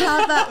always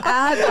have that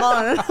ad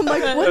on. I'm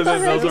like, what the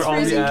heck is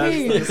Raising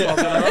Cane's?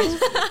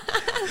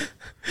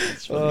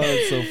 Oh,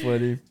 it's so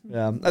funny.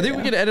 Yeah, I think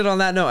we can edit on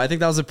that note. I think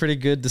that was a pretty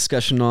good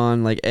discussion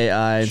on like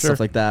AI and stuff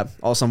like that.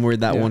 Also, I'm worried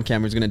that one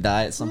camera's gonna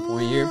die at some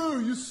point here.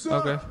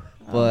 Okay.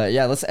 But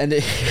yeah, let's end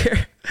it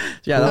here.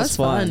 Yeah, that was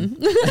fun.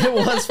 It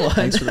was fun.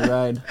 Thanks for the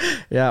ride.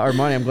 Yeah,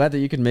 Armani, I'm glad that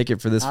you could make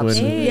it for this one.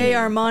 Yay,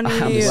 Armani.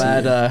 I'm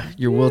glad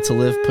your will to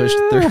live pushed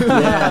through.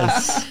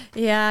 Yes.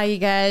 Yeah, you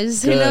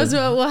guys. Who knows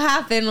what will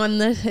happen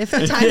if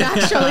the time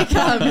actually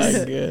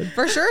comes? Good.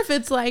 For sure, if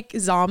it's like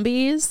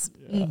zombies,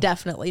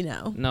 definitely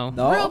no.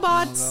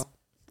 Robots.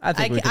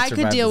 I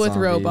could deal with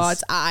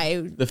robots.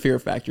 The fear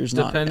factor is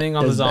not depending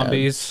on the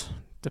zombies.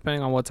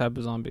 Depending on what type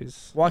of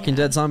zombies. Walking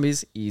Dead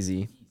zombies,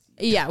 easy.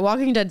 Yeah,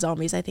 Walking Dead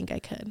zombies, I think I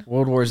could.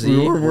 World War Z.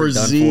 World War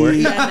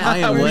Z. I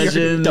Am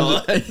Legend.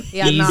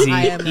 Yeah,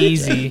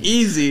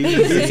 Easy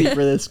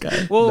for this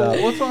guy. Well,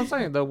 what's what I'm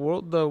saying? The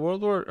World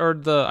War or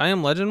the I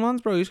Am Legend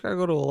ones, bro. You just gotta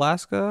go to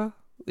Alaska.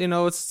 You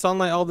know, it's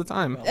sunlight all the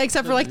time.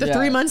 Except for like the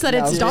 3 months that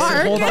it's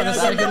dark. Hold on a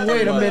second.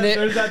 Wait a minute.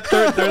 There's that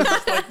third. There's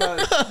like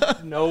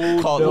that.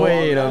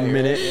 Wait a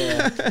minute.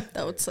 Yeah.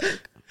 That would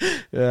suck.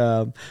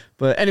 Yeah.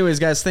 But anyways,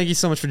 guys, thank you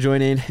so much for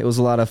joining. It was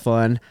a lot of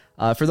fun.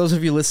 For those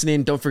of you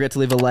listening, don't forget to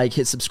leave a like,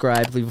 hit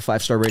subscribe, leave a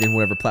 5-star rating,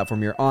 whatever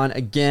platform you're on.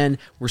 Again,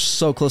 we're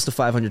so close to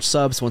 500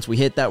 subs. Once we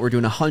hit that, we're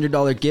doing a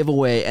 $100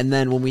 giveaway. And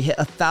then when we hit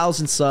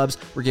 1,000 subs,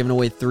 we're giving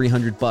away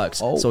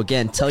 $300. Oh. So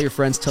again, tell your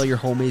friends, tell your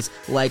homies,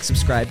 like,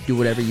 subscribe, do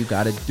whatever you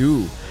gotta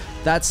do.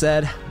 That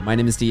said, my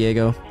name is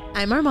Diego.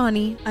 I'm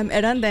Armani. I'm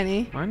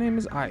Erandeni. My name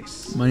is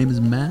Ice. My name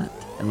is Matt.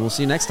 And we'll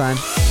see you next time.